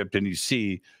Egypt and you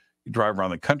drive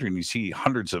around the country and you see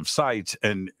hundreds of sites,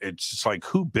 and it's just like,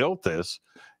 who built this?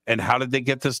 And how did they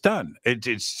get this done? It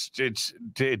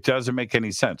doesn't make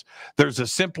any sense. There's a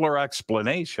simpler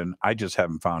explanation. I just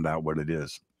haven't found out what it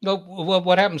is. Well,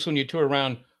 what happens when you tour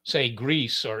around, say,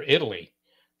 Greece or Italy?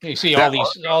 You see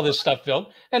all this stuff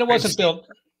built, and it wasn't built.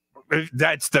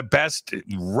 That's the best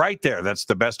right there. That's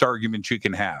the best argument you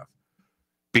can have,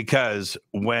 because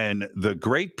when the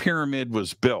Great Pyramid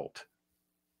was built,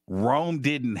 Rome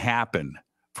didn't happen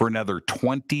for another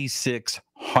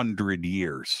 2,600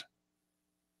 years.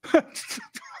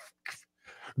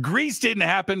 Greece didn't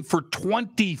happen for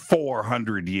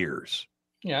 2,400 years.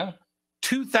 Yeah.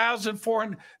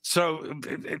 2,400. So,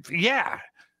 yeah.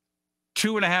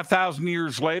 2,500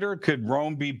 years later, could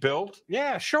Rome be built?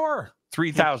 Yeah, sure.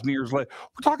 3,000 years later.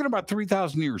 We're talking about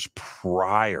 3,000 years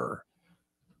prior.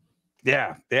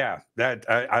 Yeah. That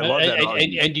I love that.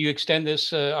 And do you extend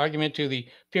this argument to the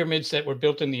pyramids that were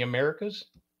built in the Americas?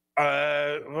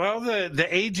 Well, the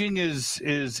aging is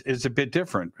a bit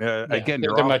different. Again,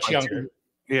 they're much younger.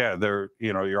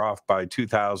 You're off by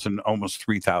 2,000, almost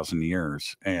 3,000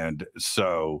 years, and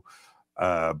so,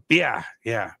 I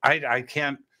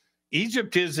can't.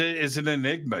 Egypt is an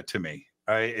enigma to me.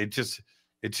 It just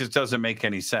doesn't make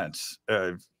any sense.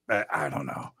 I don't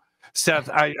know. Seth,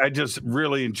 I just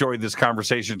really enjoyed this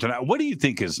conversation tonight. What do you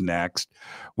think is next?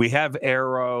 We have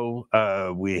Arrow.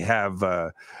 We have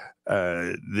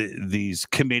these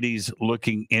committees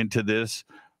looking into this.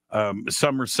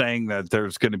 Some are saying that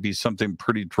there's going to be something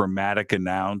pretty dramatic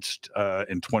announced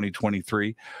in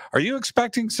 2023. Are you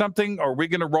expecting something? Or are we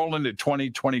going to roll into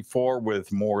 2024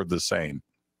 with more of the same?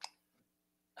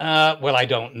 Well, I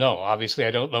don't know. Obviously,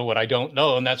 I don't know what I don't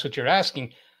know, and that's what you're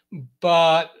asking.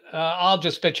 But I'll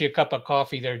just bet you a cup of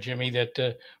coffee there, Jimmy,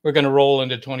 that we're going to roll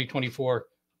into 2024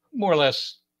 more or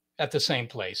less at the same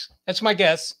place. That's my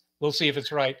guess. We'll see if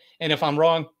it's right. And if I'm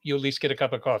wrong, you at least get a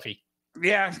cup of coffee.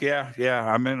 Yeah.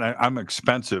 I mean, I'm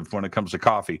expensive when it comes to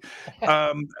coffee.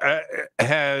 Have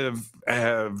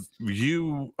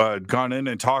you gone in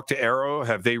and talked to Arrow?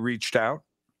 Have they reached out?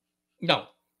 No,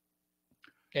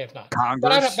 they have not.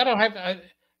 Congress? But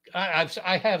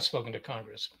I have spoken to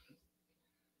Congress.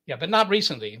 Yeah, but not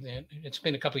recently. It's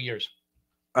been a couple of years.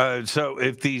 So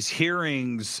if these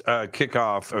hearings kick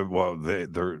off,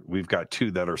 we've got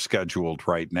two that are scheduled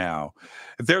right now.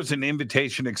 If there's an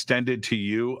invitation extended to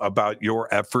you about your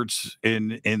efforts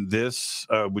in this,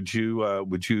 would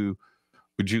you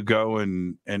go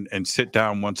and sit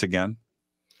down once again?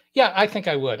 Yeah, I think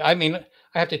I would. I mean,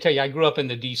 I have to tell you, I grew up in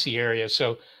the DC area,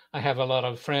 so I have a lot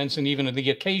of friends and even the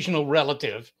occasional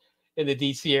relative in the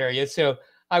DC area. So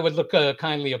I would look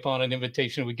kindly upon an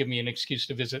invitation. It would give me an excuse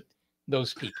to visit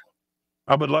those people.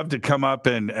 I would love to come up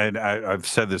and I've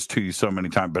said this to you so many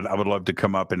times, but I would love to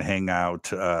come up and hang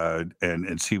out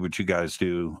and see what you guys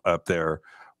do up there.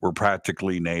 We're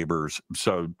practically neighbors.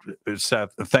 So,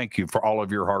 Seth, thank you for all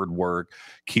of your hard work.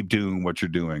 Keep doing what you're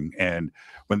doing. And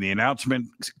when the announcement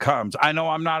comes, I know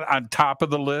I'm not on top of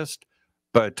the list,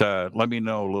 but let me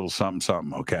know a little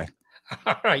something, okay?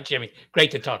 All right, Jimmy.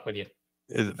 Great to talk with you.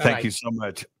 Thank you so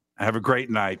much. Have a great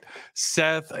night.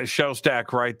 Seth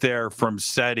Shostak right there from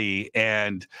SETI.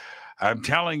 And I'm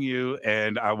telling you,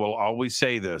 and I will always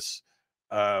say this,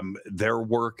 their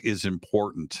work is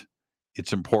important.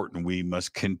 It's important. We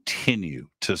must continue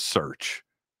to search.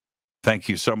 Thank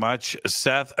you so much,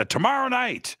 Seth. Tomorrow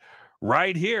night,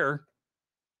 right here,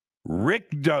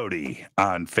 Rick Doty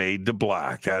on Fade to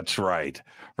Black. That's right.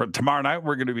 Tomorrow night,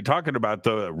 we're going to be talking about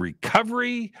the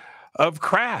recovery of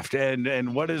craft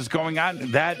and what is going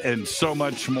on, that and so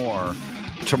much more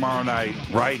tomorrow night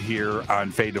right here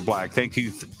on Fade to Black. Thank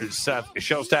you, Seth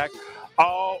Shostak.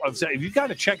 You've got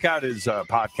to check out his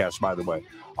podcast, by the way.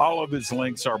 All of his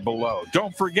links are below.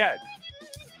 Don't forget,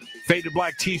 Fade to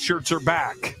Black T-shirts are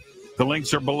back. The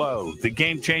links are below. The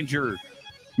Game Changer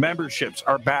memberships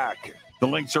are back. The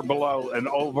links are below and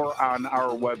over on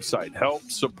our website. Help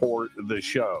support the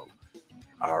show.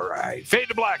 All right. Fade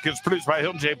to Black is produced by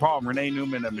Hilton J. Palm, Renee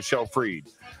Newman, and Michelle Freed.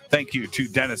 Thank you to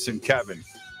Dennis and Kevin.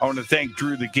 I want to thank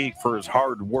Drew the Geek for his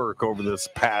hard work over this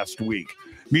past week.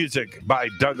 Music by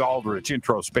Doug Aldrich.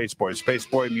 Intro, Spaceboy,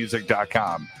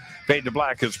 spaceboymusic.com. Fade to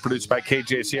Black is produced by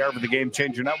KJCR for the Game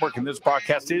Changer Network, and this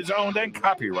podcast is owned and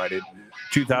copyrighted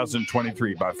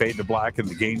 2023 by Fade to Black and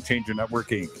the Game Changer Network,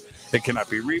 Inc. It cannot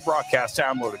be rebroadcast,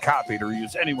 downloaded, copied, or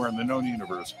used anywhere in the known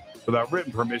universe without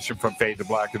written permission from Fade to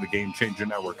Black and the Game Changer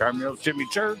Network. I'm your host, Jimmy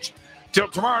Church. Till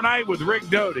tomorrow night with Rick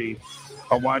Doty,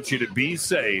 I want you to be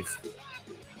safe.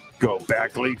 Go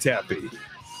Backley Tappy.